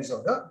scattered by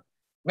disorder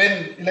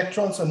when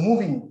electrons are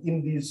moving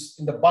in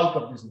the bulk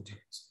of these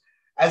materials.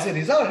 As a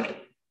result,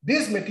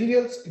 these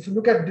materials, if you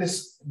look at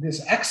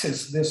this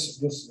axis,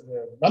 this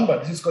number,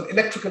 this is called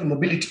electrical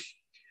mobility.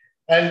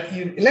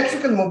 And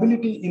electrical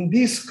mobility in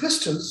these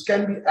crystals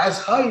can be as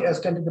high as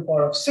 10 to the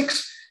power of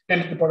 6,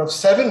 10 to the power of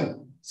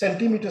 7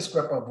 centimeters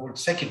square per volt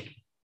second.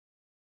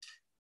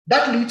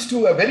 That leads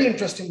to a very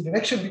interesting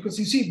direction because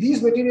you see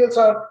these materials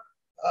are,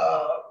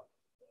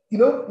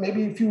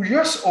 maybe a few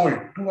years old,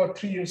 2 or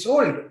 3 years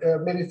old,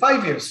 maybe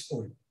 5 years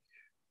old.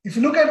 If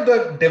you look at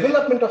the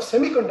development of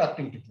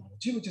semiconducting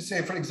technology, which is,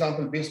 say, for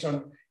example, based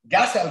on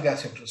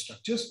gas-al-gas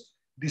heterostructures,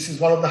 this is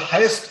one of the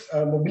highest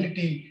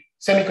mobility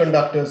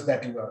semiconductors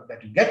that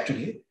you get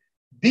today.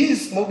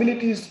 These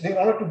mobilities, in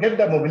order to get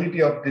the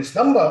mobility of this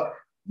number,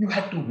 you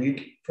had to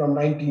wait from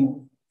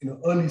early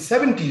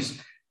 70s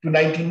to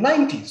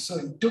 1990s. So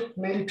it took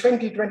nearly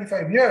 20,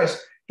 25 years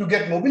to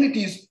get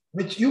mobilities,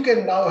 which you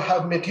can now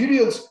have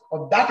materials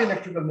of that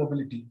electrical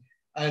mobility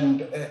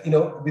and,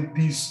 with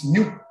these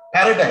new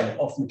paradigm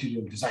of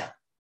material design.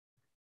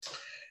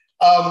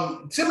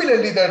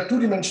 Similarly, the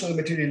two-dimensional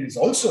material is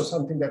also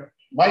something that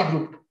my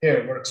group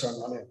here works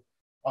on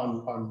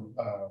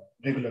a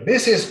regular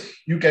basis.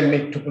 You can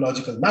make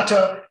topological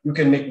matter, you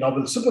can make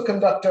novel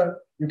superconductor,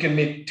 you can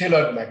make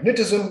tailored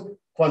magnetism,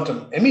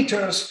 quantum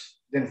emitters,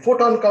 then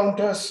photon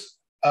counters,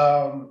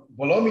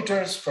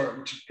 bolometers, for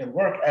which can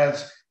work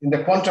as in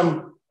the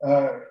quantum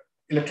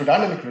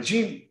electrodynamic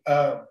regime,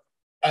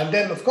 and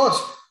then, of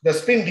course, the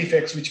spin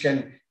defects, which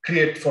can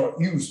create for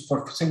use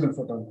for single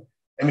photon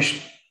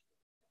emission.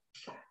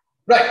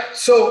 Right,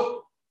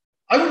 so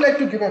I would like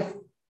to give a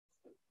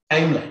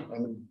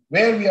timeline,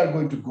 where we are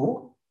going to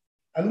go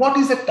and what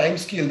is the time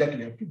scale that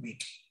we have to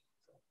wait.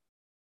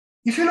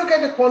 If you look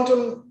at the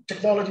quantum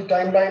technology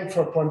timeline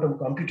for quantum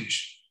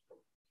computation,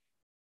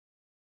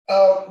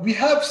 we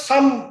have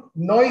some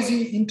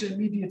noisy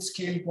intermediate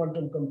scale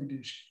quantum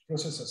computation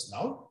processors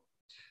now,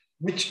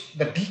 which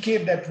the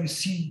decade that we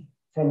see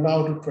from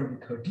now to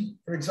 2030,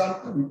 for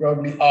example, we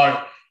probably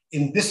are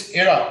in this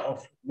era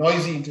of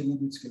noisy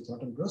intermediate scale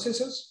quantum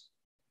processors.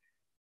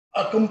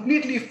 A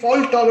completely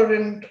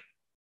fault-tolerant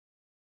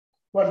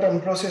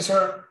quantum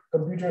processor,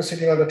 computer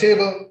sitting on the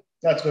table,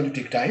 that's going to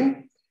take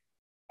time.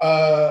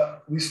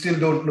 We still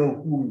don't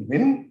know who will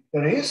win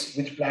the race,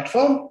 which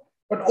platform,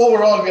 but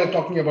overall, we are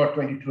talking about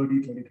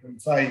 2030,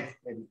 2025,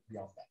 maybe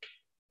beyond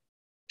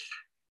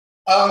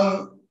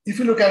that. If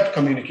you look at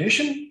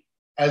communication,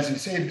 as you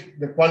said,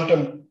 the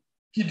quantum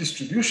key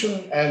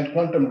distribution and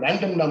quantum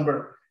random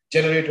number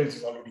generators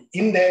is already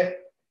in there.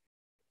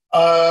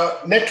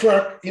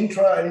 Network,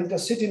 intra and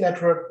intercity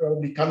network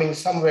will be coming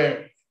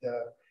somewhere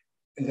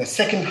in the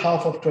second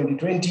half of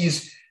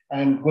 2020s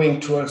and going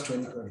towards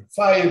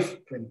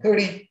 2025,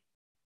 2030.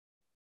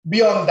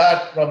 Beyond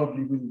that,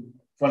 probably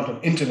quantum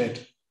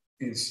internet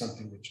is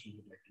something which we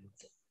would like to look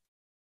for.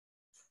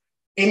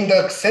 In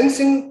the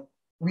sensing,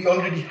 we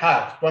already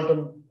have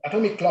quantum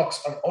atomic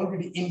clocks are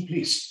already in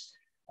place.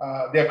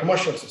 They are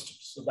commercial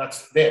systems, so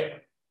that's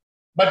there.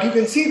 But you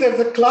can see there's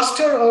a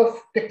cluster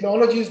of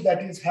technologies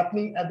that is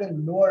happening at the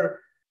lower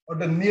or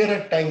the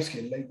nearer time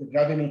scale, like the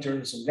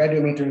gravimeters and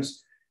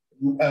radiometers,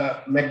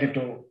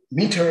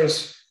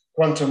 magnetometers,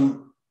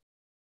 quantum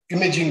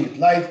imaging with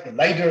light, the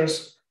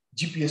LiDARs,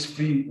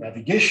 GPS-free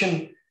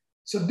navigation.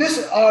 So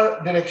these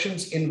are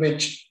directions in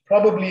which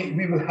probably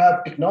we will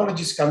have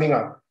technologies coming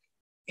up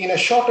in a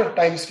shorter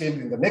time scale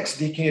in the next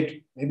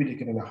decade, maybe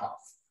decade and a half.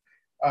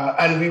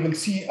 And we will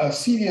see a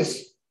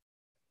serious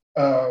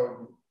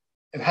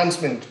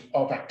enhancement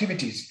of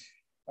activities,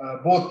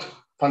 both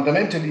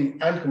fundamentally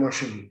and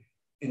commercially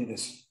in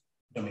this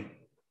domain.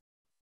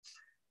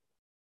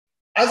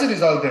 As a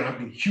result, there have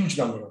been huge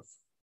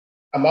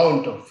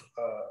amount of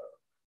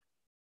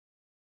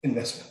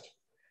investment.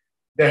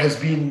 There has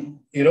been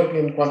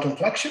European quantum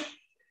flagship.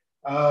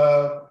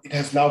 It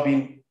has now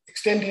been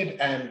extended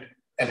and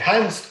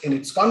enhanced in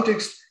its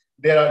context.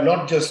 There are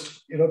not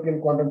just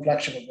European quantum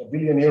flagship of €1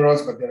 billion,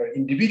 but there are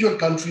individual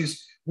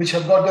countries which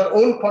have got their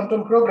own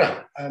quantum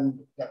program, and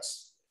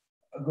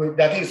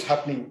that is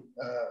happening.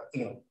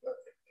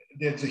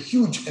 There's a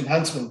huge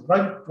enhancement,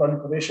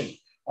 proliferation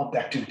of the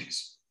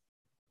activities.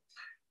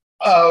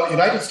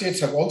 United States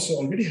have also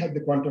already had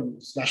the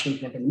National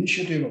Quantum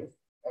Initiative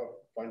of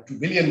 $0.2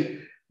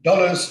 billion.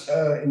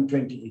 in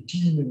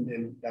 2018, and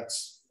then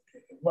that's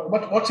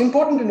what's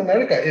important in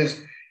America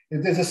is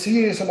there's a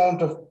serious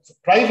amount of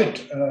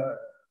private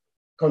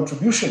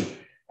contribution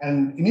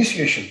and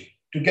initiation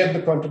to get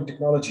the quantum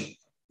technology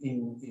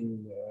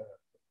in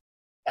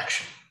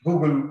action.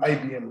 Google,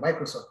 IBM,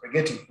 Microsoft,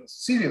 Rigetti, a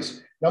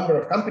serious number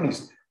of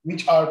companies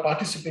which are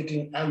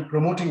participating and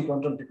promoting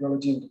quantum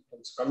technology in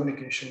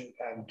communication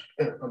and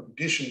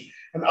computation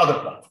and other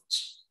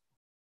platforms.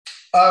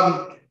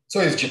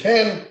 So is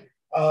Japan.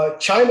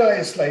 China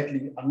is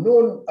slightly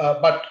unknown,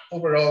 but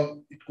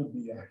overall it could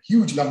be a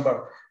huge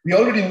number. We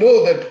already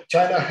know that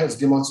China has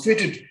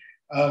demonstrated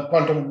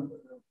quantum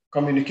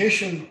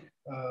communication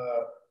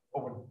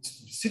over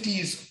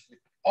cities,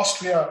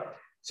 Austria.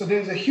 So there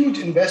is a huge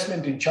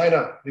investment in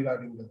China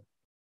regarding the,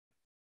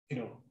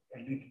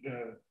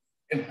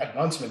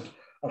 advancement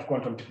of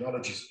quantum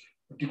technologies,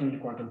 particularly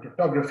quantum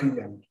cryptography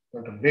and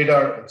quantum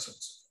radar and so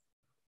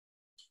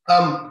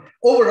on.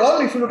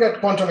 Overall, if you look at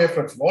quantum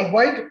efforts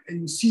worldwide,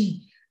 you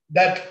see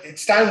that it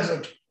stands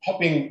at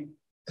hopping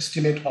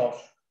estimate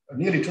of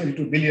nearly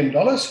 $22 billion.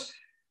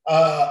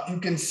 You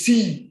can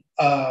see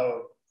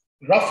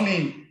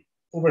roughly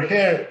over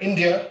here,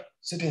 India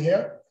sitting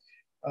here.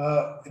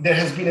 There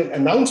has been an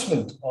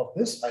announcement of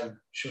this. I'll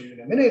show you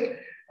in a minute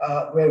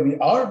where we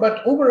are.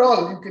 But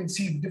overall, you can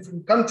see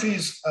different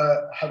countries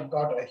have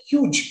got a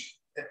huge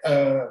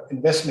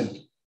investment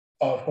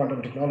of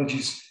quantum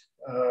technologies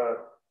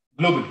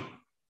globally.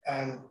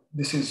 And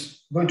this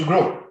is going to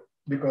grow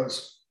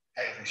because,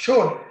 as I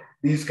showed,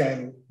 these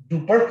can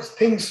do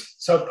things,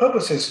 serve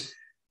purposes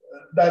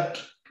that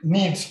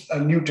needs a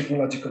new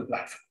technological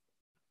platform.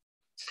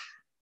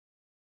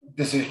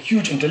 There's a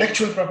huge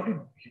intellectual property,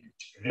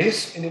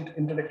 race in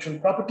intellectual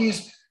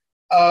properties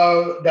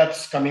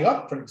that's coming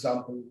up. For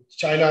example,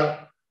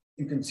 China,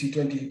 you can see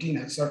 2018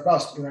 has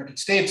surpassed the United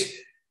States.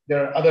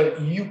 There are other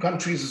EU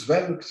countries as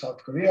well,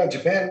 South Korea,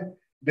 Japan.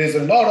 There's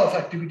a lot of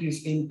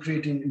activities in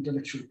creating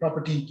intellectual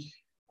property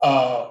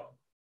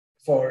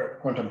for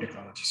quantum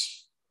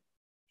technologies.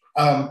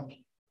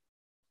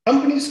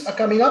 Companies are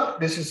coming up.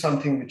 This is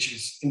something which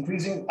is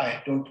increasing.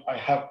 I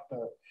have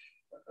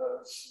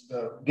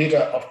the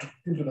data of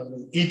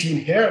 2018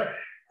 here.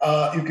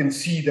 You can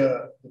see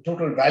the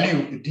total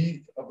value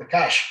of the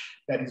cash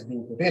that is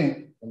being put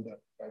in from the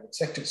private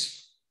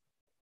sectors.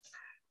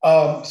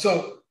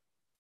 So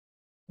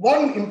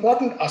one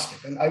important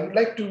aspect, and I would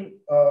like to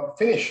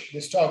finish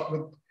this talk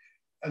with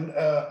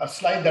a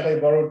slide that I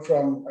got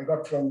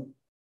from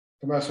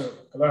Tommaso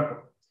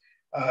Calarco,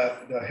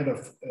 the head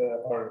of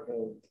or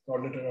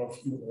coordinator of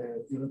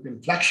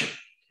European flagship.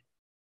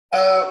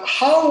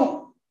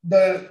 How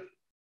the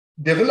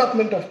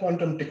development of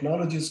quantum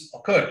technologies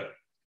occurred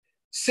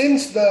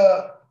since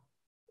the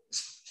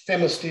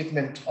famous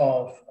statement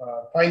of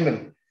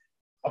Feynman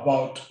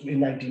about in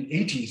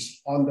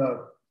 1980s on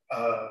the,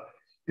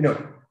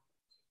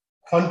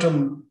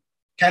 quantum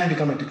can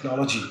become a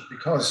technology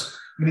because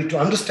you need to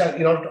understand,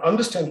 in order to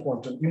understand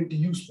quantum, you need to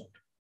use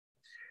quantum.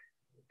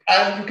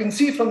 And you can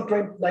see from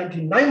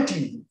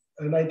 1990,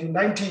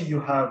 you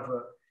have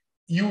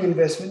EU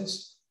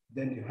investments,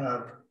 then you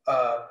have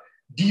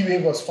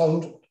D-Wave was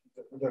found,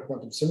 the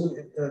quantum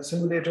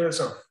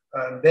simulators,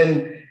 and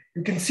then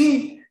you can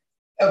see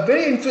a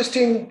very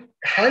interesting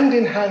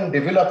hand-in-hand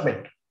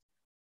development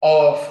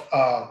of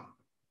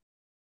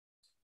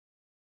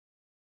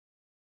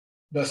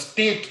the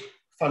state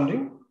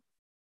funding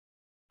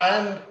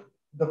and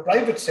the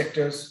private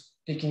sectors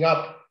taking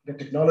up the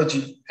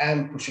technology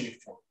and pushing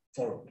it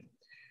forward.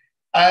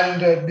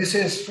 And this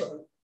is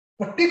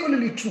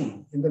particularly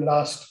true in the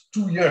last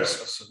 2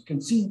 years or so. You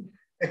can see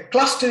a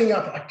clustering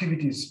of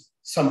activities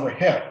somewhere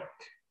here.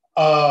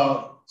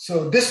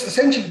 So this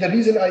essentially, the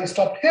reason I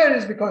stopped here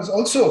is because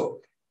also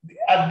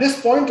at this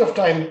point of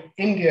time,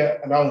 India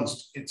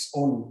announced its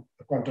own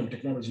quantum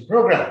technology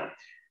program.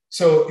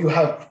 So you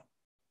have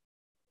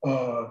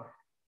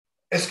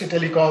SK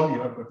Telecom,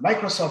 you have got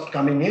Microsoft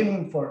coming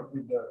in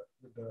with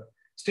the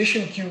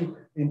station queue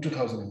in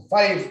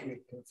 2005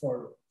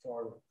 for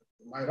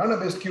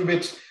Majorana-based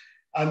qubits.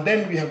 And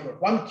then we have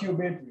got 1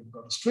 qubit, we've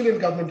got Australian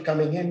government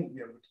coming in, we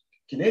have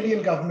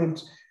Canadian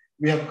government,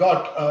 we have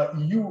got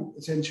EU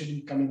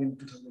essentially coming in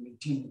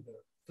 2018 with the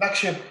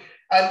flagship.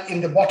 And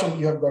in the bottom,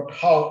 you have got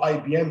how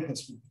IBM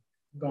has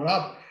gone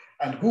up,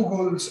 and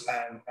Google's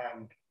and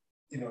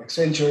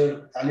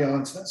Accenture,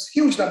 Allianz. There's a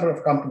huge number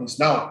of companies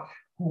now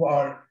who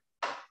are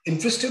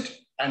interested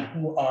and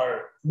who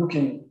are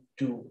looking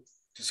to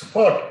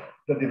support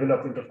the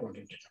development of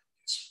quantum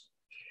technologies.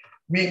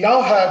 We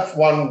now have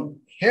one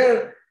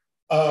here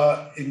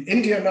in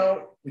India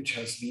now, which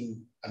has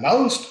been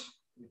announced,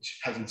 which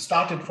hasn't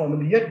started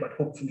formally yet, but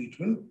hopefully it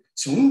will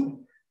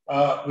soon,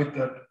 with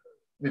the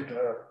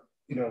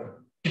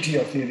kitty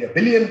of nearly $1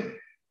 billion.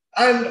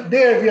 And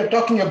there we are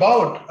talking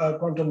about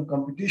quantum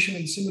computation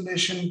and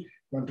simulation,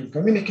 quantum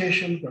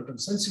communication, quantum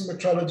sensing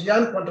metrology,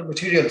 and quantum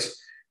materials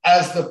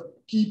as the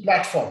key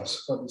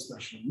platforms for this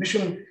national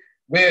mission,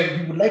 where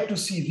we would like to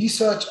see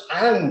research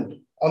and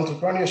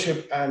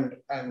entrepreneurship and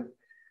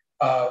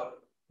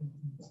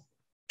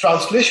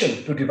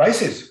translation to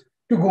devices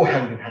to go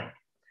hand in hand.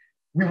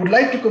 We would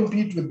like to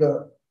compete with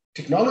the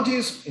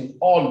technologies in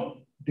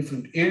all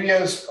different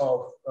areas of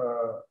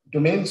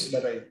domains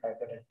that I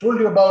told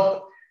you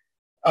about.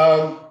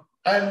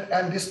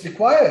 And this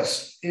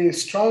requires a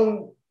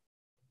strong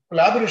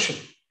collaboration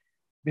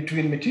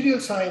between material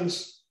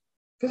science,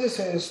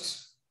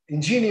 physicists,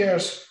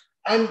 engineers,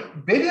 and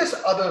various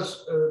other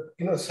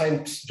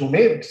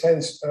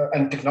science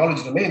and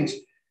technology domains,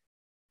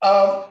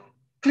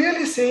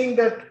 clearly saying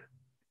that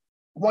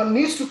one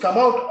needs to come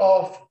out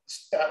of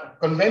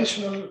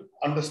conventional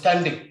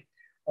understanding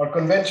or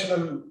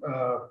conventional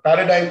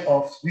paradigm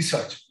of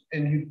research,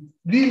 and you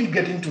really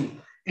get into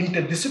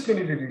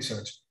interdisciplinary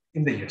research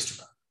in the years to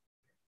come.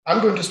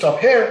 I'm going to stop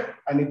here,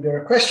 and if there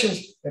are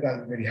questions, then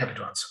I'm very happy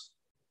to answer.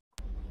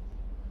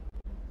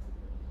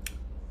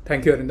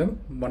 Thank you, Arindam.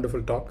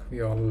 Wonderful talk.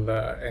 We all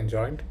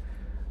enjoyed.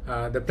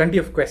 There are plenty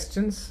of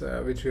questions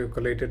which we have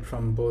collated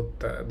from both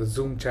the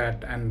Zoom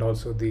chat and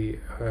also the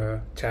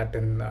chat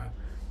in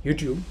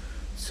YouTube.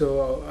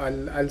 So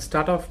I'll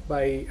start off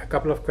by a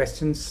couple of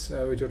questions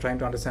which are trying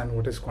to understand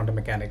what is quantum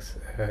mechanics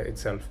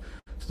itself.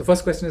 So the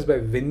first question is by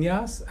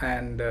Vinyas,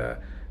 and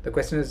the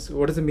question is,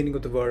 what is the meaning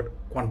of the word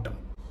quantum?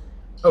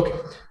 Okay,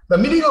 the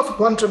meaning of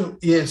quantum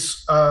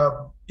is,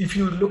 if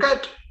you look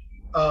at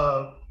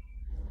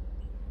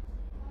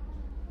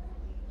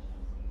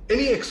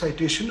any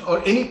excitation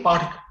or any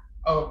particle,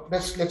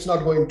 let's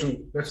not go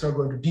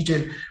into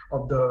detail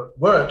of the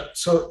word.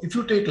 So if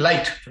you take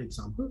light, for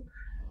example,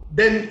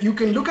 then you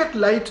can look at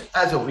light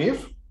as a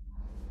wave,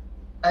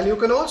 and you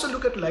can also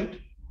look at light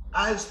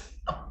as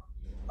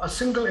a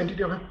single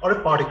entity or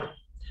a particle.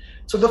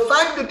 So the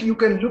fact that you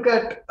can look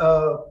at,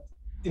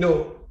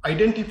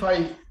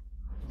 identify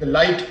the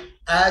light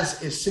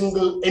as a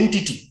single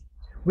entity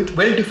with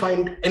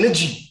well-defined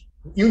energy,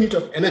 unit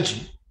of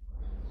energy,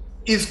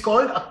 is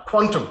called a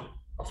quantum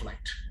of light.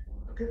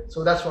 Okay,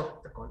 so that's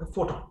what they call a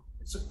photon.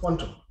 It's a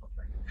quantum of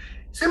light.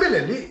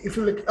 Similarly, if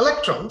you look,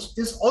 electrons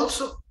is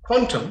also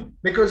quantum,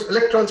 because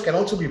electrons can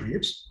also be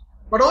waves,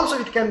 but also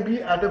it can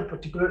be at a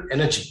particular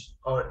energy,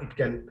 or it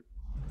can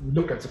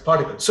look at the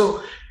particle.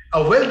 So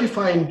a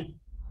well-defined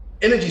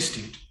energy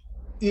state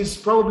is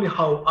probably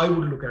how I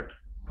would look at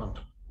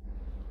quantum.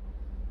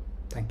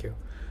 Thank you.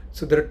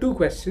 So there are two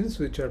questions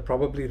which are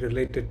probably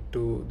related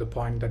to the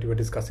point that you were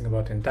discussing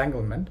about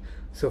entanglement.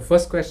 So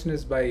first question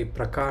is by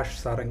Prakash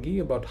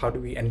Sarangi about how do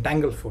we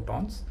entangle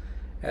photons.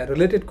 A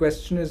related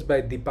question is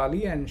by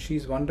Deepali, and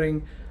she's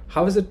wondering,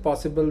 how is it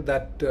possible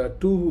that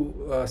two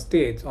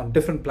states on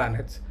different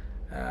planets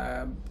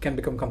can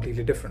become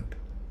completely different?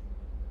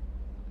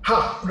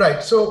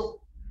 Right.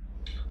 So,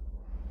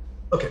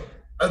 okay.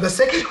 The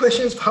second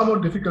question is far more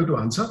difficult to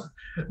answer.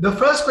 The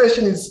first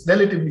question is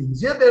relatively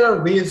easier. There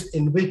are ways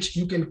in which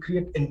you can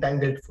create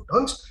entangled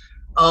photons.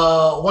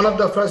 One of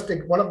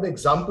the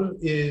example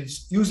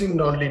is using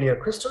nonlinear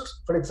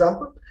crystals, for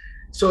example.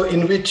 So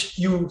in which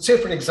you say,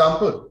 for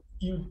example,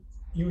 you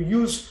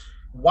use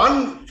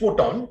one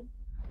photon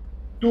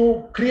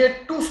to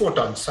create two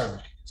photons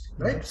simultaneously,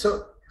 right?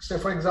 So say,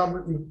 for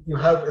example, you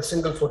have a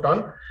single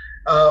photon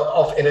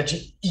of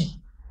energy E.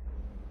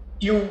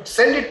 You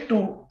send it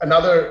to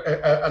another,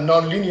 a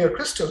nonlinear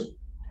crystal,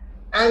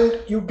 and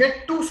you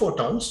get two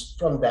photons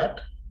from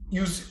that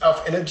use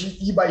of energy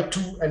E by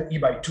 2 and E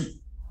by 2.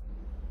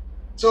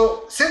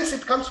 So since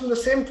it comes from the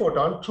same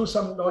photon through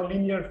some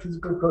nonlinear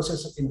physical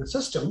process in the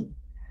system,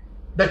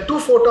 the two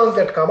photons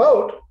that come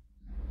out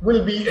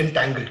will be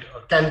entangled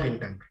or can be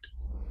entangled.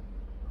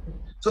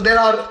 So there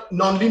are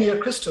nonlinear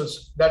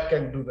crystals that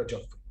can do the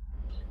job.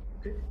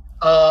 Okay.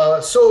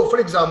 So for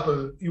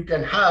example, you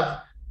can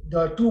have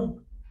the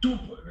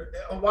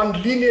one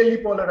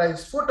linearly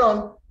polarized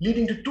photon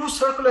leading to two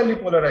circularly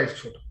polarized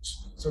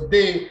photons. So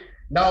they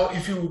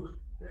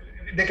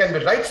can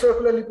be right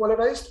circularly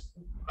polarized,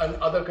 and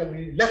other can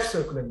be left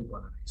circularly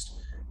polarized.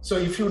 So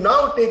if you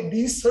now take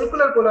these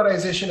circular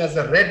polarization as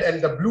the red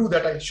and the blue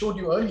that I showed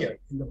you earlier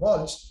in the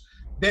balls,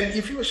 then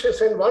if you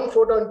send one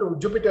photon to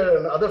Jupiter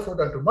and another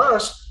photon to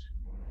Mars,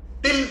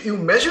 till you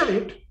measure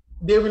it,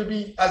 they will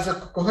be as a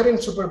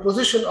coherent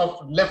superposition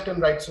of left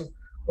and right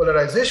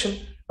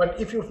polarization. But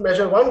if you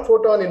measure one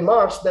photon in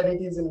Mars, then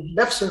it is in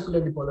left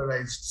circularly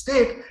polarized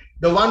state.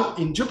 The one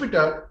in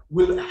Jupiter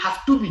will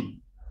have to be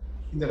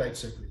in the right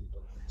circularly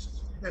polarized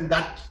state. And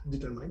that's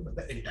determined by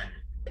the entanglement.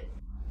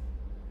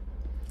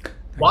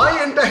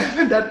 Why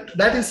entanglement?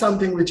 That is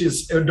something which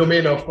is a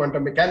domain of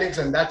quantum mechanics,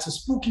 and that's a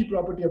spooky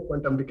property of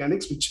quantum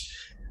mechanics, which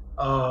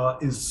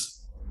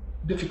is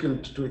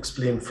difficult to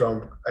explain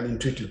from an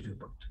intuitive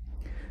viewpoint.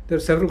 There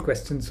are several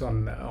questions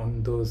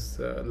on those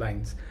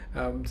lines.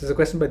 There's a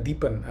question by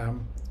Deepan.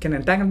 Can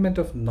entanglement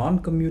of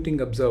non-commuting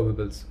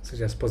observables,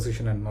 such as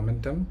position and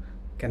momentum,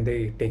 can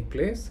they take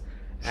place?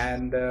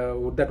 And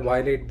would that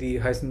violate the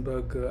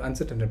Heisenberg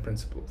uncertainty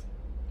principles?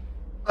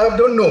 I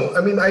don't know.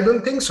 I mean, I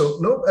don't think so.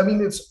 No, I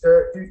mean, it's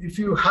if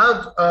you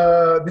have,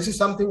 this is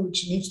something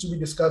which needs to be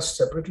discussed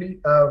separately.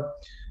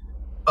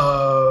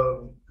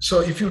 So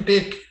if you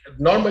take,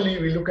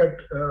 normally we look at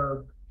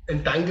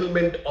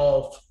entanglement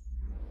of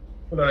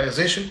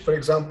polarization, for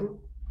example,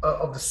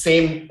 of the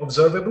same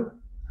observable.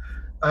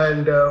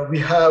 And we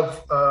have,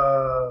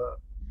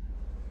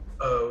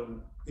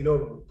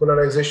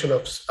 polarization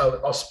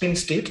of spin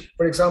state,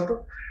 for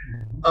example.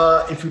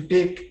 If you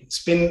take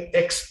spin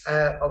X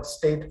of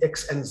state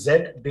X and Z,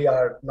 they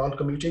are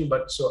non-commuting,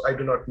 but so I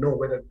do not know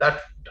whether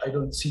that, I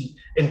don't see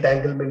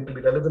entanglement to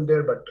be relevant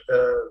there, but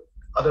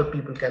other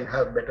people can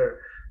have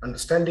better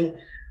understanding.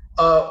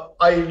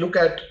 I look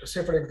at,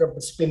 say, for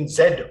example, spin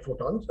Z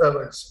photons,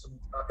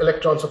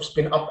 electrons of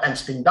spin up and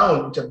spin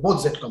down, which are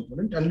both Z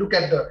component, and look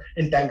at the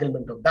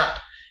entanglement of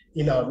that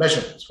in our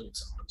measurements, for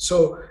example.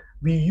 So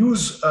we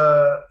use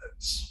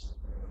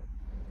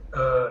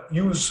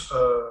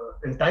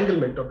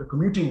entanglement of the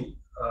commuting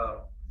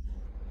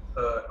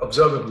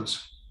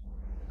observables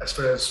as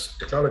far as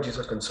technologies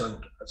are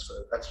concerned, as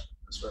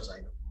far as I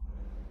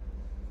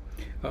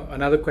know.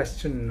 Another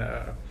question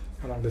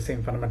along the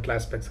same fundamental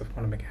aspects of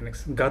quantum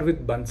mechanics.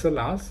 Garvit Bansal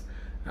asks,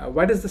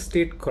 why does the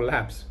state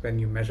collapse when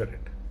you measure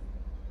it?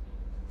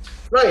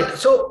 Right.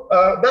 So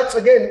that's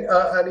again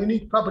a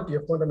unique property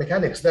of quantum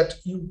mechanics, that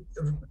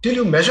till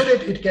you measure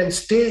it, it can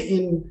stay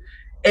in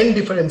n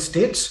different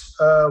states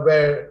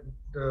where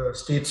the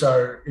states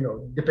are,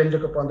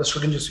 dependent upon the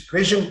Schrödinger's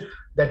equation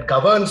that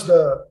governs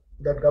the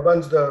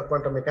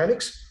quantum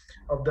mechanics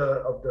of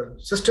the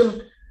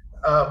system.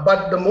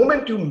 But the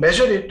moment you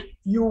measure it,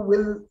 you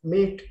will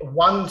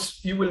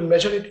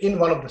measure it in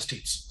one of the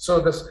states.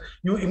 So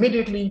you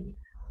immediately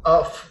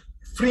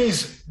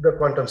freeze the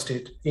quantum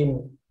state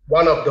in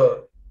one of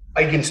the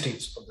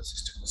eigenstates of the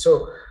system.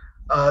 So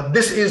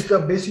this is the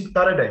basic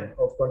paradigm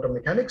of quantum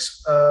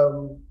mechanics.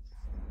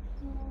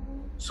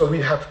 So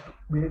we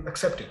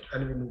accept it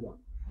and we move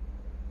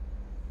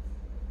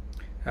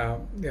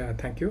on. Yeah,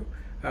 thank you.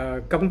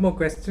 A couple more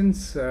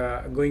questions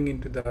going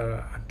into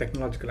the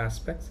technological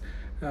aspects.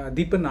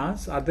 Deepan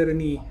asks,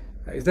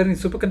 is there any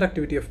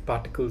superconductivity of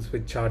particles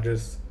with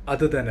charges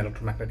other than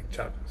electromagnetic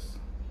charges?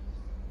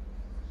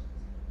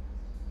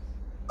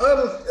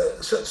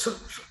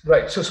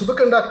 Right. So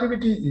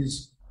superconductivity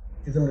is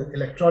an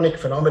electronic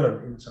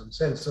phenomenon in some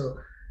sense. So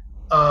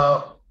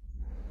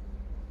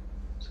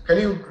can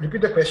you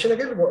repeat the question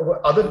again?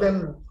 Other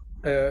than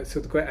I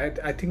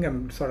think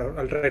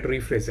I'll try to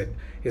rephrase it.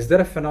 Is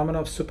there a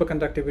phenomenon of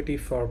superconductivity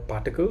for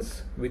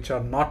particles which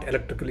are not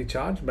electrically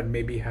charged but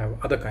maybe have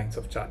other kinds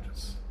of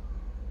charges?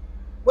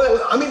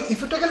 Well, I mean,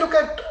 if you take a look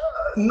at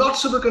not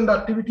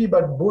superconductivity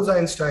but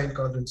Bose-Einstein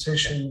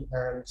condensation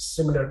and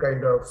similar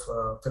kind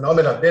of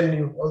phenomena, then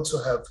you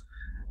also have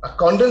a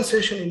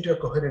condensation into a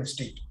coherent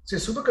state. See,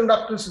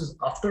 superconductance is,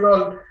 after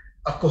all,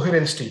 a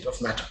coherent state of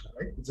matter,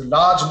 right? It's a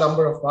large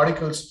number of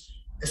particles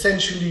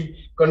essentially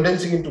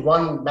condensing into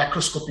one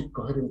macroscopic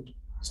coherent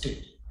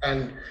state.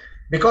 And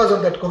because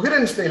of that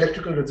coherence, the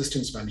electrical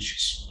resistance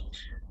vanishes.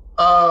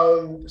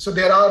 So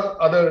there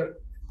are other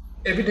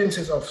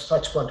evidences of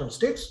such quantum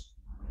states.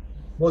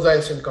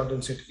 Bose-Einstein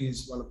condensate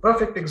is one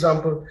perfect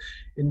example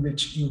in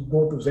which you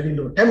go to very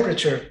low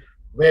temperature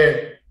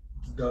where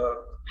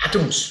the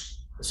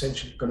atoms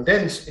essentially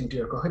condense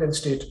into a coherent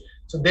state.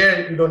 So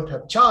there you don't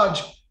have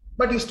charge,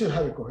 but you still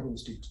have a coherent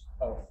state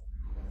of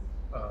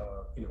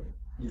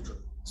neutral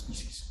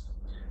species.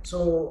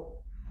 So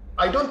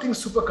I don't think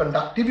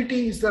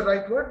superconductivity is the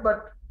right word,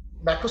 but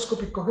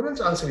macroscopic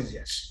coherence, answer is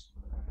yes.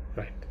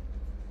 Right.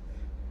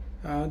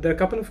 There are a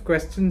couple of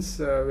questions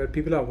where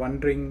people are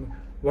wondering,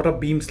 what are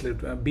beam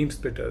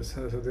splitters?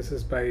 So this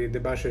is by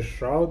Debashish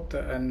Raut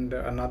and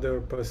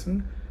another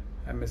person,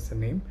 I missed the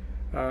name.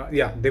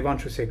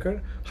 Devanshu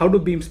Sekhar. How do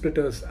beam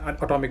splitters,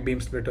 atomic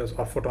beam splitters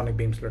or photonic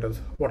beam splitters,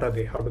 what are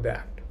they? How do they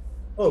act?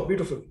 Oh,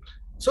 beautiful.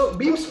 So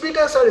beam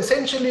splitters are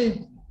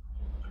essentially,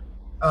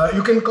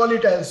 you can call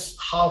it as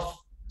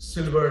half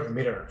silvered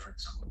mirror, for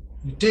example.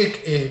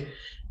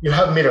 You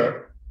have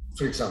mirror,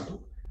 for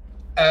example,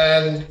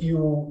 and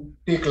you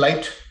take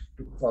light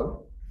to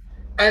fall,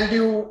 and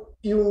you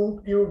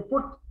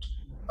put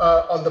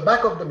on the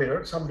back of the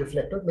mirror some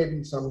reflector,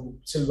 maybe some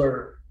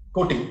silver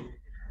coating,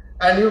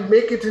 and you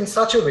make it in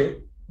such a way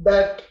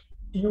that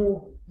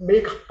you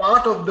make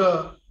part of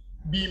the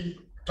beam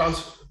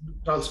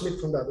transmit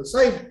from the other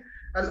side,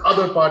 and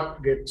other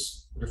part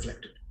gets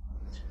reflected.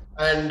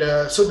 And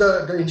so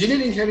the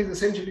engineering here is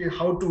essentially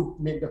how to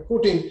make the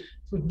coating,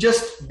 so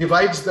just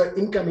divides the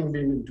incoming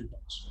beam into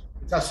parts.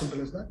 It's as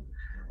simple as that.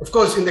 Of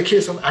course, in the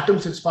case of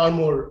atoms, it's far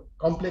more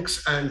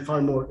complex and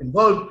far more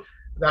involved.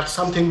 That's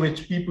something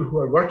which people who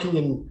are working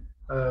in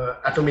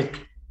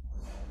atomic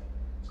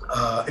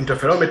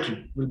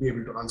interferometry will be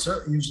able to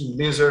answer. Using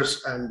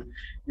lasers and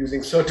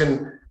using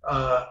certain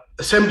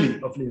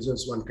assembly of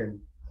lasers, one can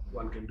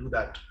do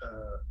that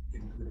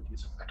in the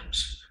case of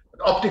atoms.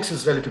 But optics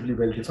is relatively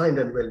well defined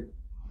and well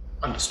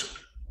understood.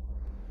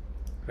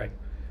 Right.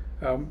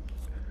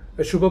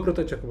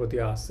 Shubhabrata Chakraborty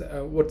asks,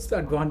 what's the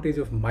advantage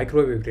of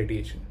microwave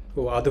radiation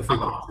or other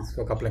frequencies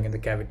for coupling in the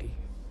cavity?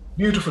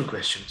 Beautiful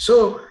question.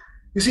 So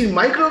you see,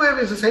 microwave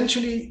is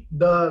essentially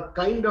the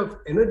kind of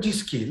energy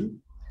scale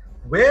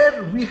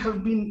where we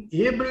have been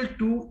able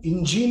to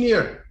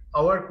engineer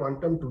our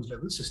quantum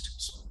two-level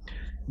systems.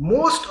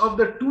 most of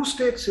the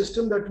two-state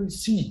system that we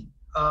see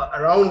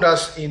around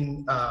us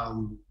in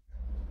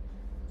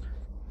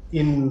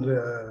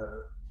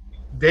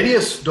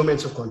various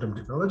domains of quantum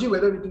technology,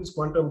 whether it is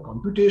quantum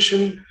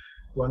computation,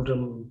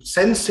 quantum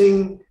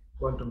sensing,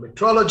 quantum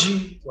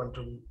metrology,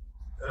 quantum,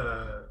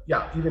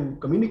 even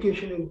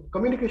communication. And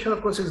communication,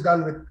 of course, is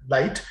done with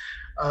light,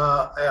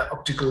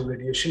 optical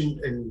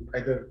radiation in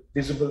either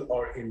visible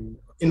or in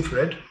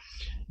infrared.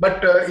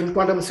 But in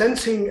quantum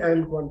sensing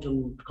and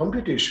quantum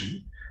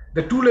computation,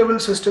 the two-level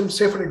systems,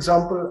 say, for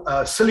example,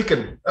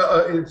 silicon,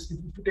 if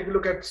you take a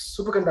look at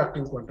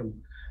superconducting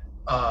quantum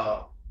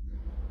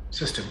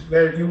system,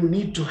 where you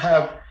need to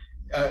have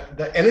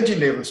the energy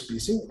level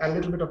spacing and a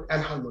little bit of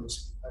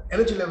anharmonics.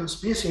 Energy level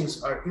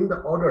spacings are in the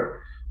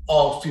order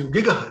of few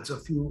gigahertz, a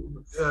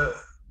few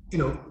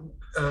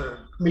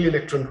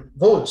milli-electron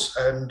volts,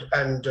 and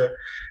a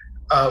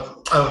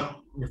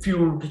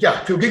few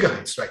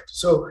gigahertz, right?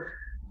 So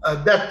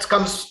that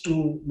comes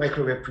to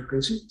microwave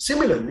frequency.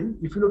 Similarly,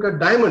 if you look at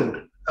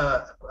diamond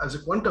as a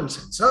quantum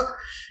sensor,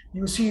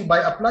 you see by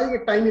applying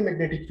a tiny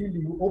magnetic field,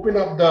 you open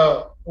up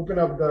the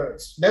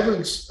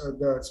levels,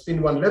 the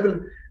spin 1 level,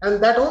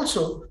 and that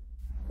also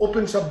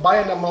opens up by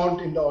an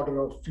amount in the order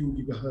of few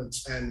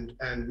gigahertz and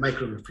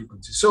microwave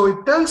frequency. So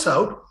it turns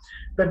out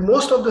that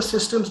most of the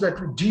systems that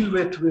we deal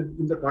with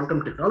in the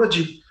quantum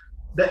technology,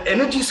 the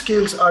energy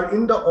scales are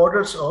in the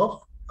orders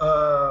of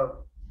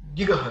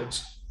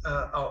gigahertz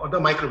or the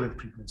microwave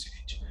frequency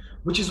range,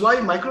 which is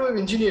why microwave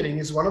engineering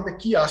is one of the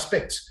key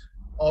aspects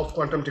of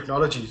quantum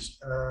technologies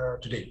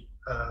today.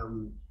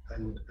 And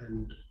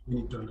we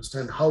need to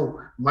understand how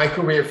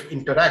microwave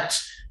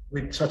interacts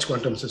with such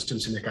quantum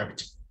systems in a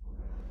cavity.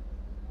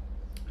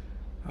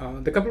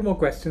 A couple more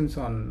questions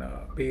on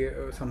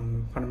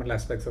some fundamental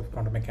aspects of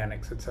quantum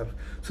mechanics itself.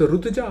 So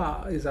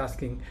Rutuja is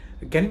asking,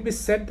 can it be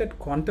said that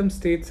quantum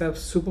states have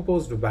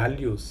superposed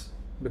values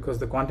because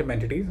the quantum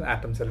entities,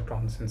 atoms,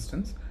 electrons,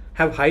 instance,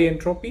 have high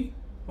entropy,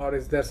 or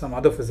is there some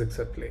other physics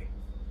at play?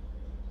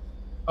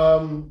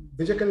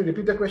 Vijay, can you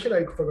repeat the question?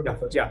 I forgot the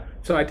first. Yeah.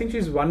 So I think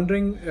she's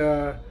wondering,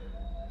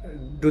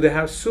 do they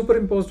have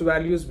superimposed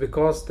values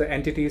because the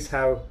entities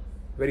have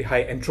very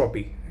high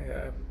entropy?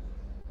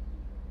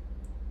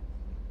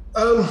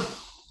 I'm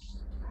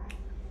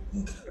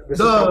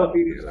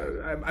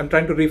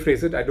trying to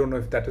rephrase it. I don't know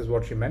if that is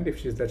what she meant. If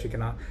she's that, she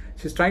can.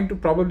 She's trying to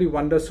probably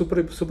wonder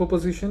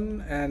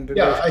superposition and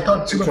I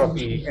thought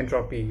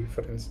entropy,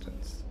 for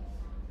instance.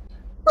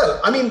 Well,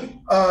 I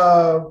mean,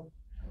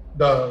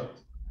 the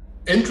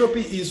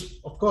entropy is,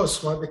 of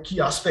course, one of the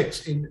key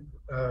aspects in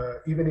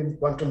even in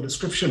quantum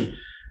description.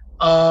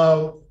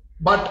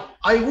 But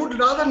I would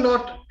rather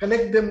not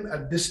connect them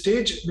at this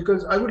stage,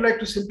 because I would like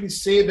to simply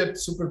say that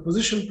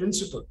superposition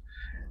principle,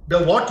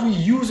 what we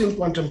use in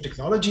quantum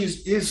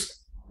technologies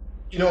is,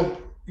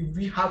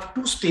 we have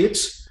two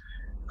states,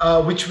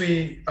 which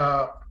we,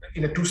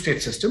 in a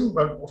two-state system,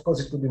 but of course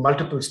it could be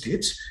multiple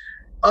states.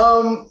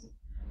 And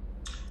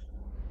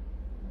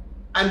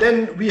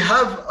then we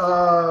have,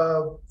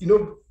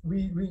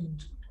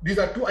 these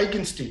are two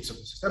eigenstates of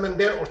the system, and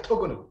they're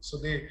orthogonal, so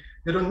they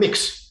don't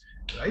mix,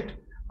 right?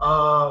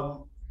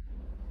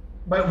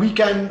 But we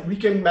can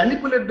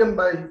manipulate them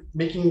by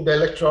making the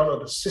electron or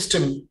the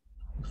system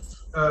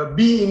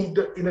be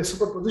in a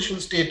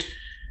superposition state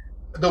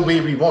the way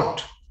we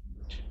want.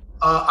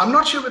 I'm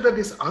not sure whether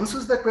this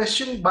answers the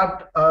question,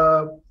 but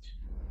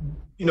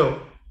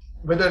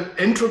whether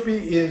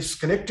entropy is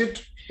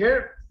connected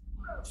here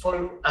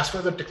as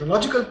for the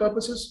technological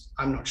purposes,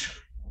 I'm not sure.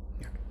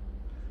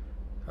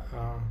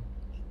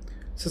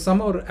 So some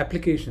more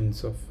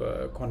applications of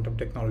quantum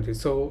technology.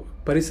 So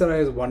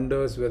Parisaraya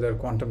wonders whether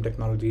quantum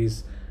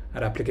technologies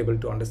are applicable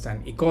to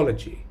understand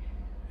ecology,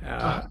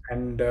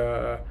 and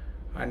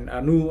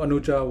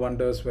Anuja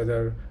wonders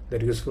whether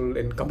they're useful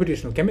in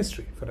computational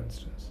chemistry, for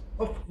instance.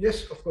 Oh,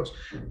 yes, of course.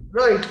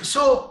 Right.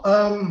 So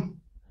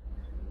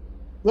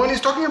one is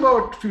talking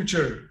about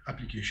future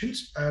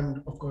applications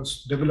and, of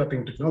course,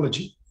 developing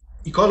technology,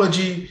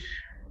 ecology,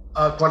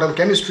 quantum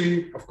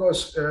chemistry. Of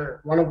course,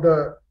 one of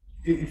the,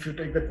 if you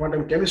take the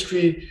quantum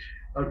chemistry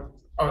or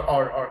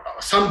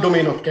some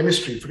domain of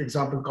chemistry, for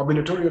example,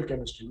 combinatorial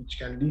chemistry, which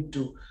can lead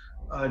to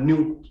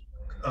new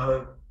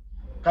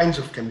kinds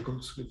of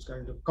chemicals, which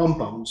kind of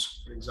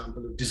compounds, for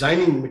example,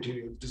 designing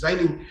materials,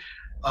 designing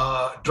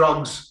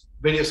drugs,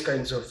 various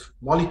kinds of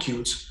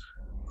molecules.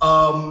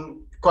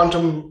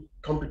 Quantum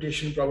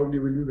computation probably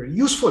will be very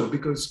useful,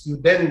 because you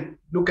then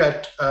look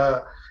at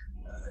the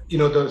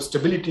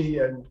stability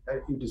and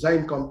you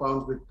design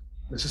compounds with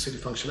necessary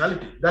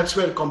functionality. That's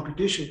where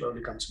computation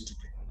probably comes into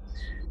play.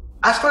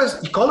 As far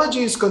as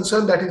ecology is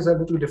concerned, that is a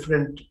little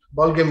different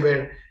ballgame,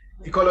 where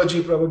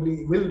ecology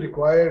probably will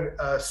require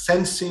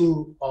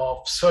sensing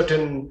of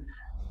certain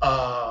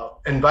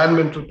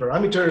environmental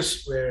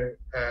parameters, where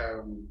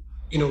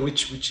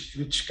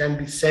which can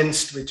be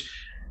sensed, which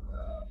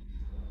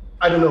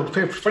I don't know.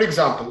 For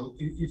example,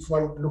 if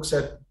one looks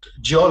at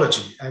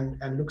geology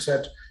and looks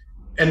at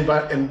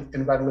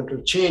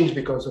environmental change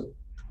because of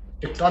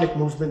tectonic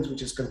movements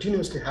which is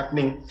continuously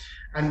happening.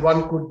 And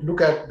one could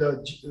look at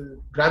the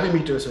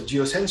gravimeters or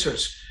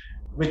geosensors,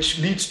 which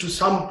leads to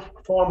some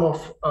form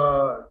of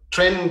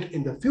trend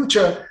in the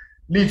future,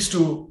 leads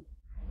to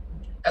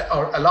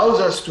or allows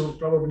us to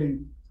probably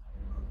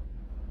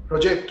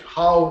project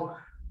how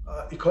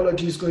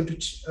ecology is going to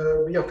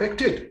be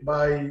affected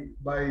by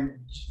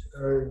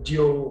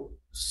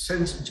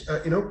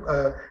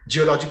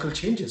geological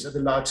changes at the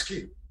large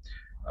scale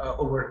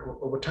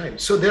over time.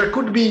 So there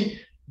could be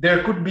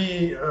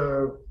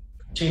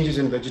changes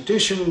in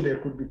vegetation, there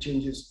could be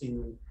changes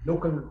in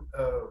local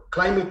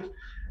climate.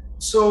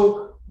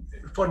 So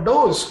for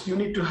those, you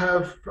need to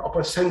have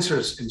proper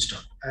sensors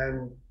installed,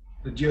 and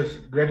the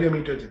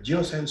gradiometers, the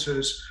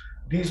geosensors,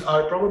 these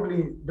are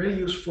probably very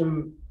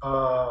useful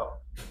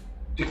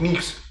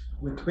techniques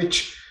with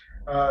which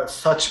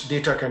such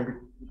data can be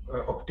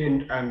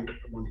obtained and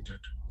monitored.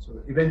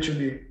 So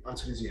eventually,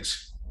 answer is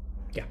yes.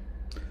 Yeah.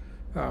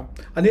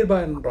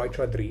 Anirban and Roy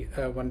Chaudhary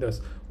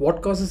wonders,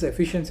 what causes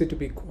efficiency to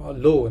be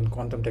low in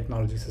quantum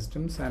technology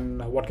systems,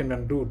 and what can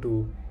one do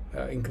to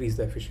increase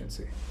the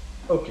efficiency?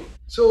 Okay,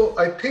 so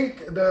I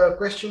think the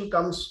question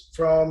comes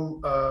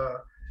from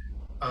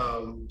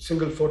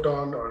single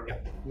photon or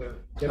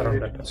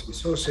generated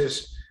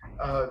resources.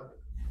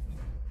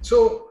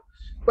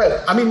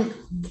 Well, I mean,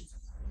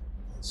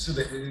 so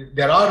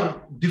there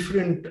are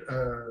different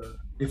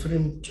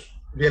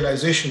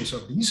realizations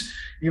of these.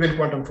 Even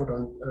quantum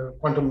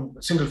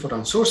single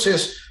photon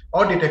sources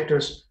or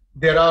detectors,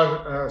 there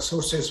are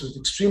sources with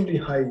extremely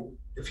high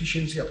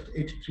efficiency, up to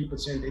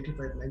 83%,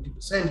 85,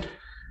 90%.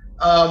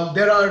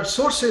 There are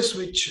sources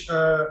which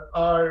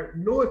are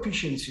low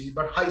efficiency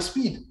but high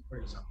speed, for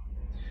example.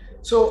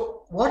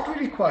 So what we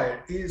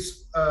require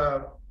is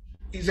a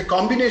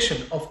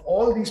combination of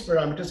all these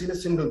parameters in a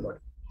single body.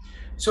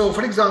 So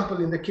for example,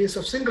 in the case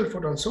of single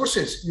photon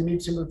sources, you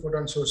need single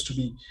photon source to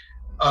be,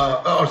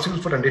 or single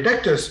photon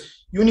detectors,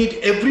 you need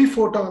every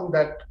photon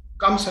that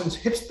comes and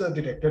hits the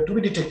detector to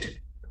be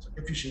detected. So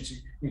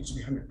efficiency needs to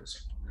be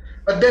 100%.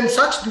 But then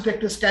such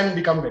detectors can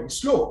become very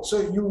slow. So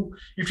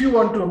if you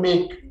want to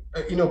make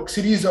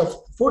series of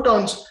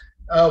photons,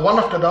 one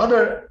after the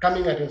other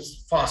coming at a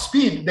fast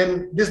speed,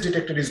 then this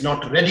detector is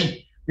not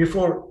ready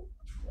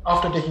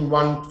after taking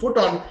one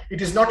photon,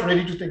 it is not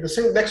ready to take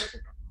the next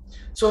photon.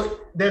 So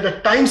there the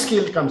time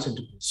scale comes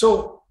into play.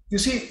 So you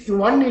see,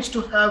 one needs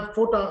to have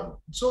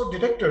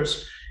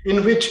detectors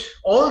in which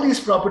all these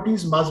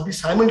properties must be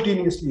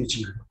simultaneously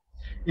achieved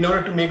in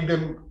order to make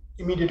them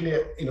immediately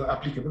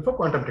applicable for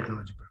quantum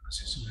technology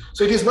purposes.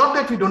 So it is not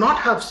that we do not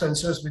have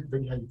sensors with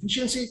very high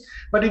efficiency,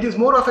 but it is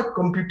more of a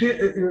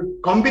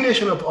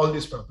combination of all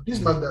these properties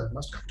that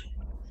must come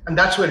together. And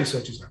that's where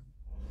research is done.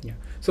 Yeah.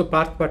 So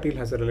Parth Patil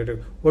has a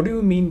relative. What do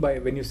you mean by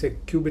when you say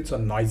qubits are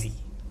noisy?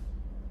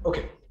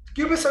 Okay.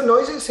 Qubits are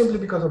noisy simply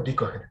because of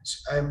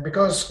decoherence. And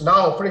because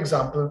now, for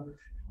example,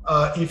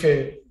 if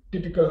a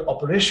typical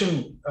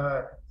operation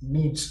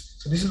needs,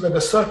 so this is where the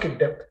circuit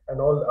depth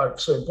and all are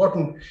so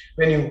important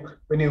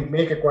when you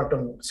make a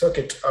quantum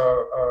circuit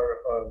or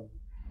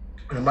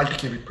a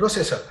multi-qubit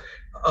processor,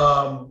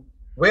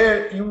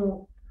 where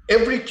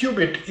every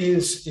qubit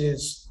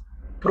is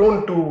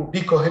prone to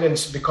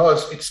decoherence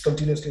because it's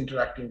continuously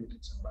interacting with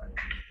its environment.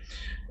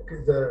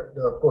 Okay,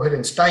 the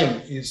coherence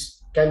time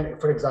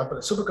for example, a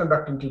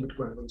superconducting qubit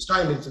coherence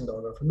time is in the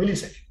order of a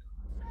millisecond.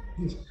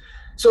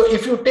 So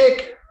if you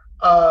take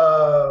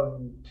a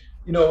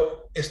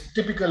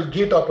typical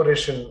gate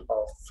operation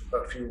of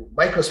a few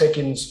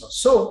microseconds or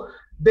so,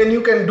 then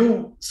you can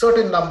do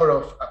certain number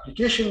of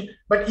application.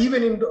 But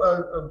even in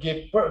the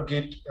gate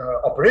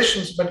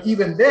operations, but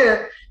even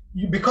there,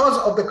 because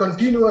of the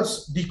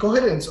continuous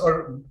decoherence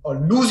or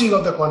losing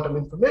of the quantum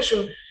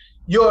information,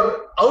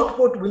 your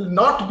output will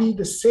not be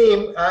the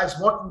same as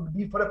what would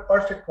be for a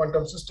perfect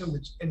quantum system,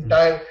 which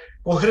entire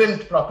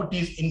coherent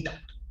properties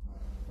intact.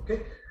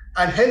 Okay,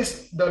 and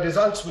hence the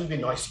results will be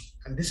noisy.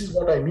 And this is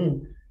what I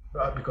mean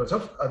because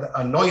of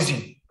a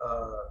noisy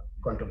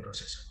quantum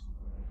processor.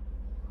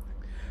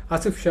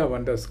 Asif Shah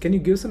wonders, can you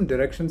give some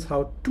directions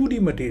how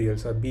 2D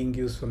materials are being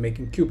used for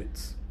making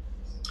qubits?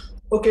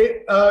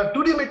 Okay,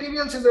 2D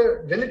materials is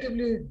a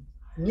relatively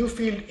new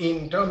field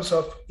in terms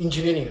of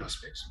engineering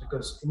aspects,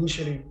 because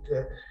initially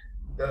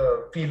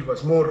the field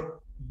was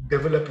more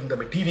developing the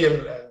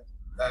material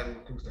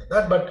and things like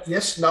that. But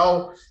yes,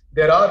 now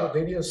there are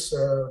various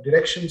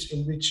directions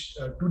in which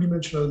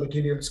two-dimensional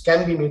materials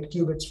can be made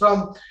qubits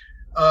from.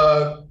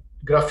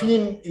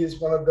 Graphene is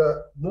one of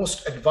the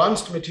most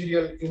advanced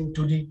material in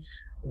 2D,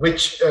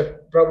 which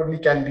probably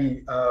can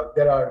be.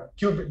 There are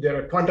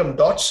quantum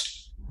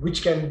dots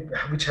which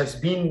has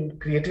been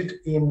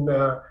created with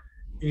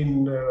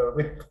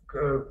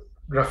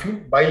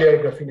graphene,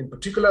 bilayer graphene in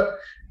particular,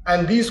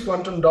 and these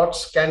quantum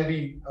dots can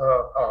be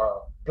a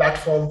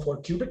platform for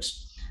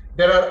qubits.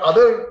 There are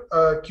other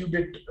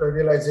qubit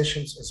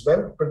realizations as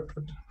well.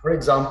 For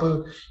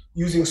example,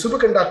 using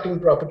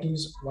superconducting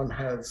properties, one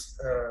has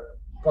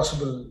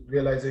possible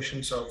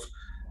realizations of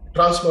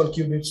transmon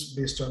qubits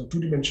based on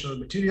two-dimensional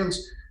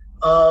materials.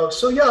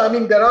 So yeah, I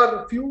mean, there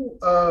are a few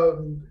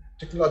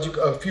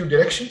technological, few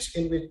directions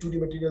in which 2D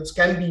materials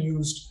can be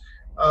used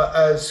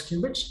as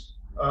qubits,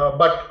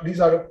 but these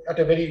are at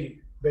a very,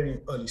 very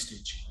early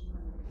stage.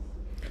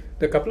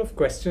 There are a couple of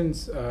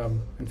questions,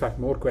 in fact,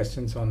 more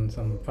questions on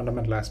some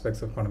fundamental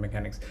aspects of quantum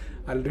mechanics.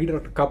 I'll read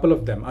out a couple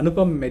of them.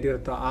 Anupam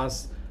Mediratha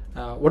asks,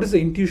 what is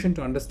the intuition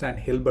to understand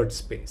Hilbert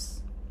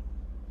space?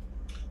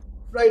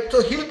 Right.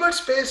 So Hilbert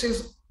space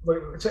is,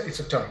 well, it's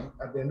a term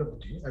at the end of the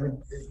day. I mean,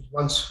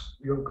 once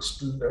you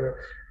so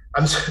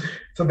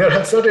there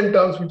are certain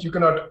terms which you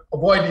cannot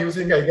avoid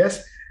using, I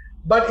guess.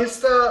 But it's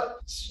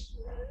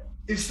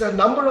the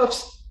number of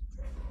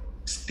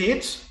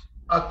states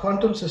a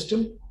quantum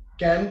system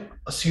can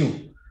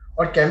assume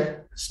or can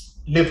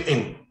live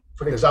in.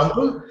 For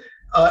example,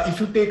 if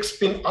you take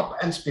spin up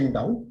and spin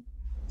down,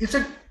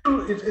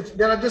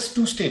 there are just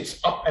two states,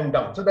 up and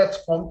down. So that's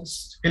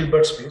forms the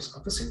Hilbert space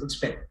of a single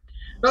spin.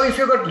 Now, if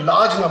you've got a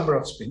large number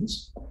of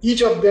spins,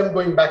 each of them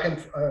going back and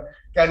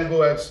can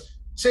go as,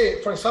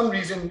 say, for some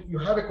reason, you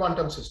have a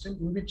quantum system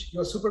in which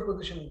your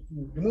superposition,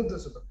 you remove the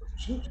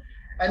superposition,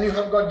 and you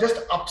have got just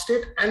up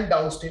state and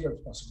down state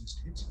of possible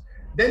states.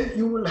 Then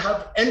you will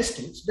have n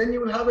states. Then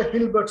you will have a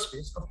Hilbert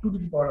space of 2 to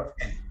the power of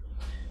n.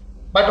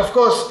 But of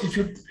course,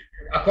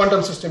 a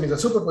quantum system is a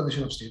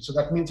superposition of states, so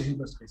that means a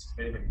Hilbert space is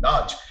very, very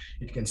large.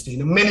 It can stay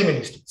in many,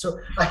 many states. So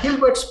a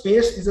Hilbert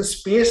space is a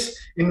space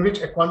in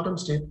which a quantum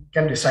state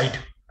can reside.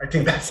 I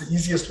think that's the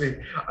easiest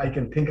way I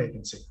can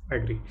say. I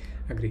agree.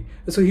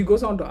 So he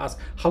goes on to ask,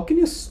 how can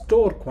you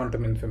store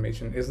quantum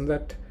information? Isn't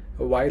that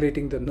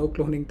violating the no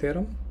cloning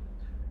theorem?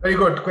 Very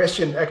good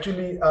question.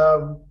 Actually,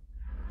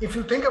 if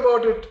you think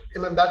about it,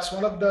 that's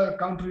one of the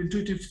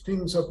counterintuitive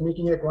things of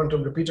making a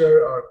quantum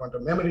repeater or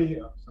quantum memory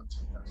or something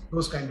like that.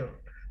 Those kind of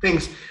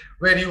things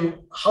where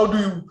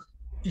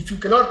if you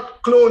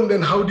cannot clone,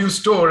 then how do you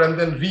store and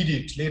then read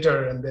it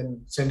later and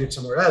then send it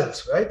somewhere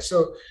else, right?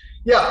 So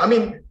yeah, I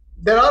mean,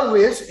 there are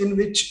ways in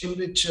which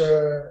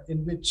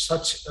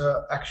such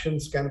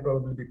actions can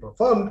probably be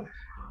performed.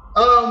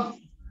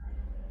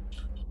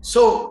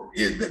 So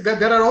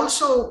there are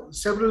also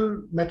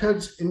several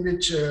methods in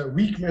which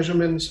weak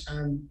measurements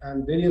and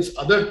various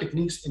other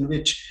techniques in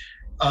which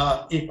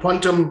a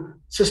quantum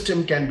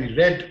system can be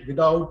read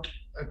without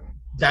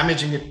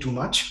damaging it too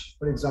much,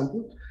 for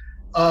example.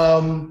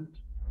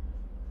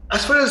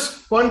 As far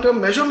as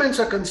quantum measurements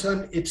are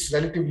concerned, it's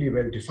relatively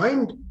well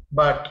defined.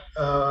 But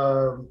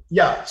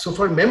yeah, so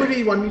for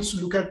memory, one needs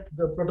to look at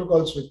the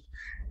protocols with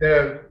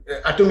their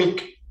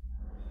atomic,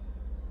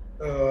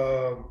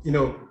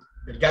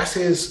 the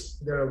gases.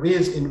 There are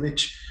ways in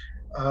which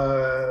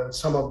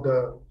some of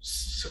the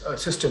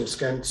systems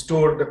can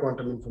store the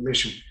quantum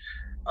information.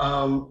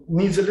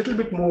 Needs a little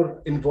bit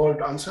more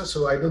involved answer,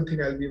 so I don't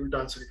think I'll be able to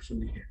answer it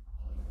fully here.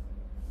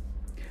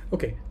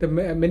 Okay, there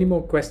are many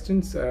more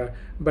questions,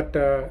 but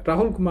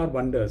Rahul Kumar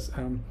wonders,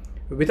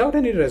 without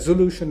any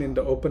resolution in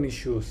the open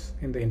issues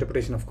in the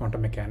interpretation of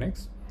quantum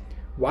mechanics,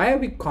 why are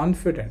we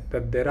confident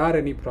that there are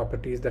any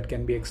properties that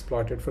can be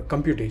exploited for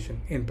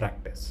computation in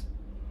practice?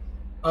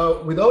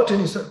 Without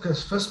any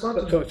first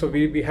part? So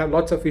we have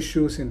lots of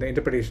issues in the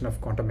interpretation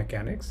of quantum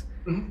mechanics,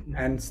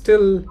 and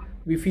still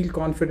we feel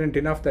confident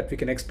enough that we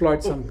can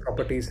exploit some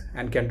properties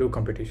and can do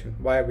computation.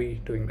 Why are we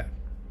doing that?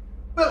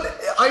 Well,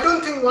 I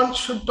don't think one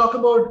should talk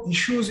about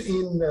issues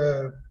in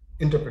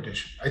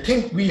interpretation. I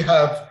think we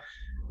have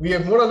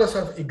more or less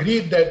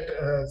agreed that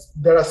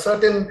there are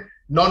certain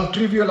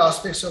non-trivial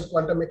aspects of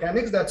quantum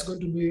mechanics that's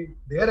going to be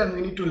there, and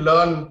we need to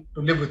learn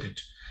to live with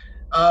it.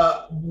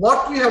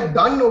 What we have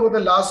done over the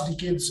last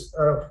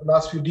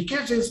few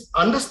decades is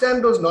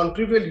understand those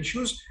non-trivial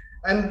issues,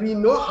 and we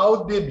know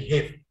how they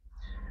behave.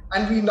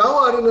 And we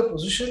now are in a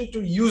position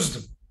to use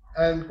them,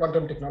 and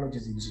quantum technology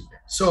is using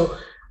them. So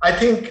I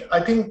think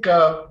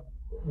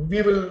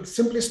we will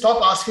simply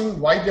stop asking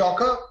why they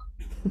occur,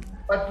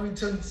 but we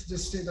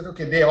just say that,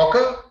 okay, they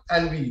occur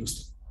and we use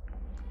them.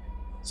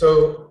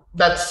 So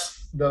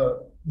that's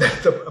the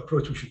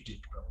approach we should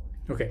take.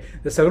 Okay,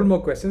 there's several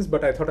more questions,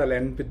 but I thought I'll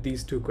end with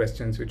these two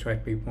questions, which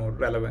might be more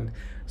relevant.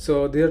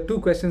 So there are two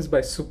questions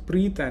by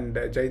Supreet and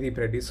Jaideep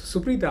Reddy. So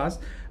Supreet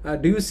asks,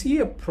 do you see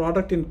a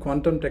product in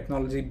quantum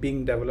technology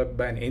being developed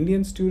by an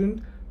Indian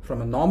student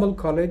from a normal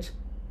college,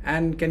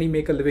 and can he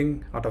make a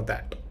living out of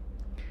that?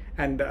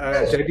 And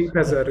Jaideep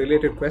has a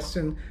related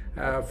question.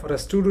 For a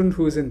student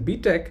who is in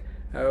BTech,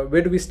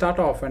 where do we start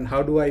off, and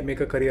how do I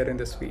make a career in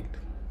this field?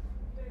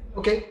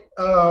 Okay,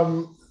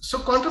 so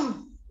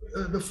quantum,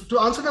 to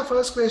answer the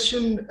first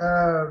question,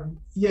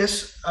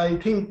 yes, I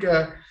think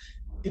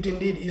it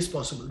indeed is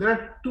possible. There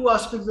are two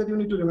aspects that you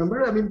need to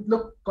remember. I mean,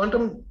 look,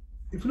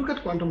 if you look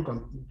at quantum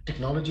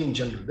technology in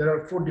general, there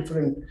are 4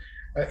 different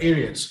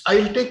areas.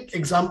 I'll take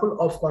example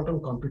of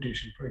quantum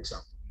computation, for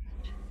example.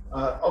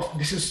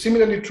 This is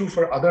similarly true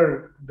for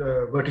other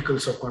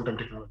verticals of quantum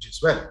technology as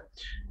well.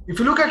 If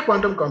you look at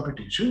quantum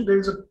computation,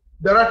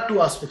 there are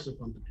 2 aspects of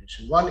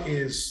computation. One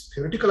is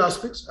theoretical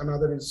aspects,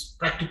 another is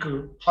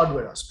practical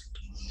hardware aspect.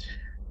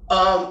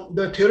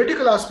 The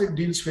theoretical aspect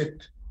deals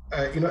with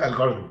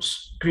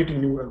algorithms,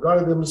 creating new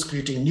algorithms,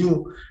 creating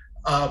new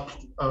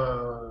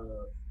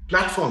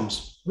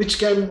platforms which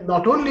can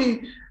not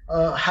only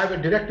have a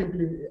direct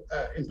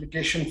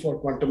implication for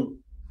quantum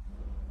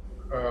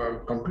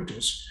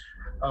computers,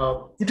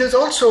 it is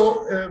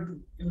also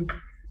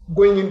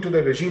going into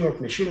the regime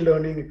of machine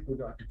learning,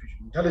 with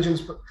artificial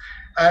intelligence,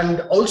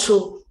 and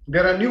also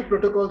there are new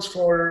protocols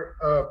for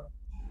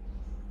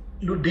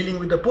dealing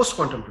with the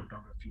post-quantum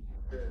cryptography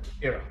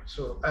era.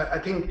 So I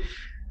think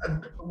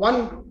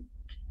one,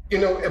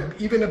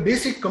 even a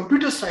basic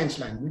computer science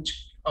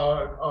language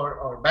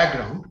or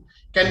background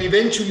can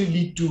eventually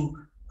lead to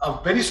a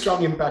very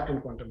strong impact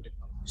in quantum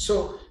technology.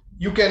 So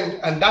you can,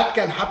 and that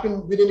can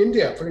happen within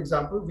India. For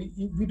example,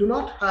 we do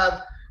not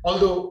have,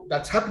 although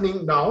that's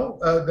happening now,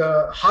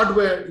 the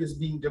hardware is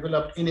being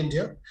developed in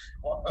India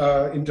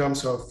in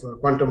terms of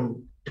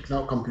quantum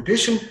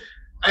computation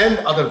and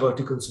other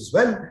verticals as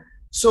well.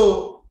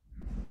 So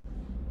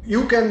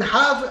you can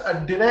have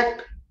a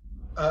direct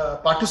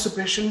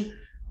participation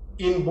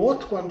in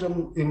both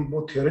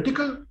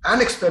theoretical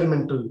and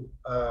experimental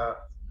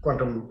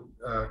quantum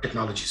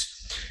technologies.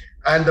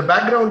 And the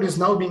background is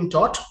now being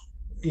taught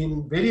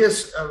in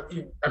various,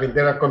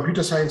 there are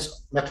computer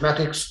science,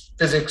 mathematics,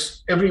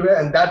 physics everywhere,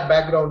 and that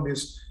background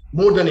is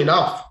more than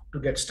enough to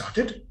get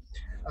started.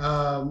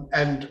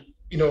 And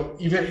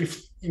even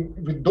if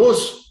with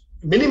those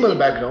minimal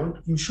background,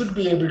 you should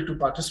be able to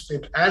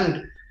participate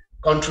and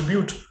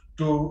contribute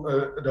to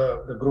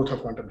the growth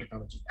of quantum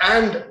technology.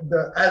 And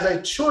as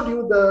I showed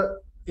you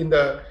in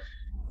the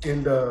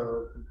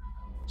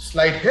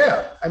slide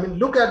here,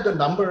 look at the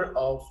number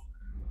of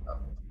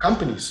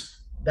companies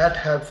that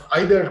have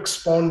either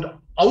spawned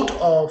out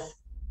of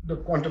the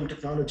quantum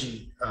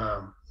technology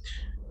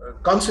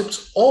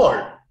concepts,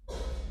 or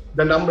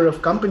the number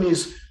of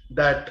companies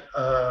that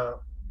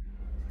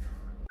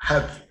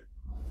have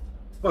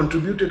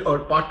contributed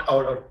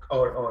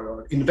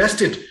or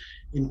invested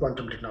in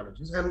quantum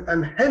technologies.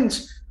 And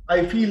hence,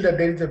 I feel that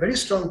there is a very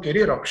strong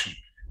career option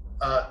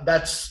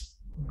that's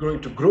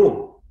going to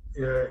grow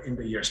in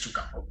the years to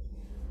come.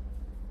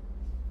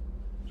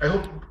 I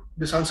hope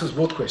this answers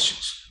both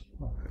questions.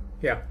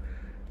 Yeah,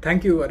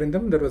 thank you,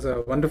 Arindam. That was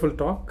a wonderful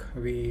talk.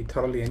 We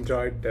thoroughly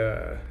enjoyed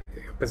your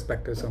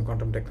perspectives on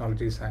quantum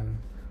technologies and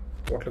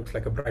what looks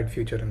like a bright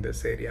future in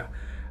this area.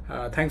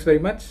 Thanks very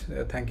much.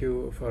 Thank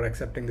you for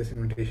accepting this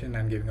invitation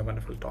and giving a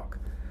wonderful talk.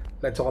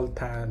 Let's all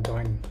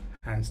join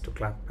hands to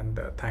clap and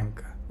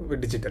thank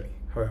digitally,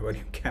 however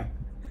you can.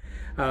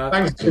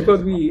 Thanks. Before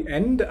we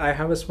end, I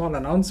have a small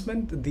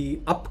announcement.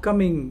 The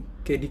upcoming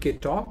KDK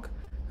talk,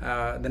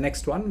 the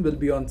next one will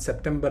be on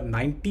September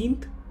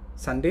 19th,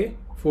 Sunday,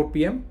 4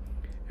 p.m.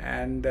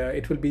 and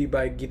it will be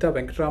by Geeta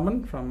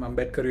Venkatraman from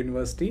Ambedkar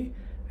University,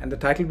 and the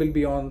title will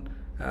be on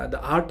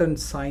the art and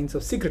science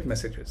of secret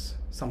messages,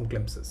 some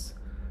glimpses.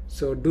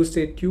 So do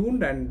stay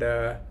tuned and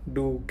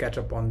do catch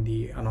up on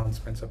the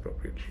announcements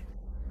appropriately.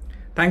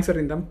 Thanks,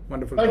 Arindam.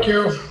 Wonderful. Thank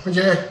you,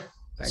 Vijay.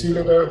 See you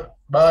later.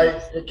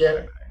 Bye. Take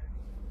care.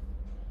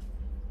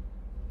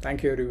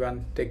 Thank you,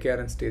 everyone. Take care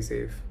and stay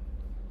safe.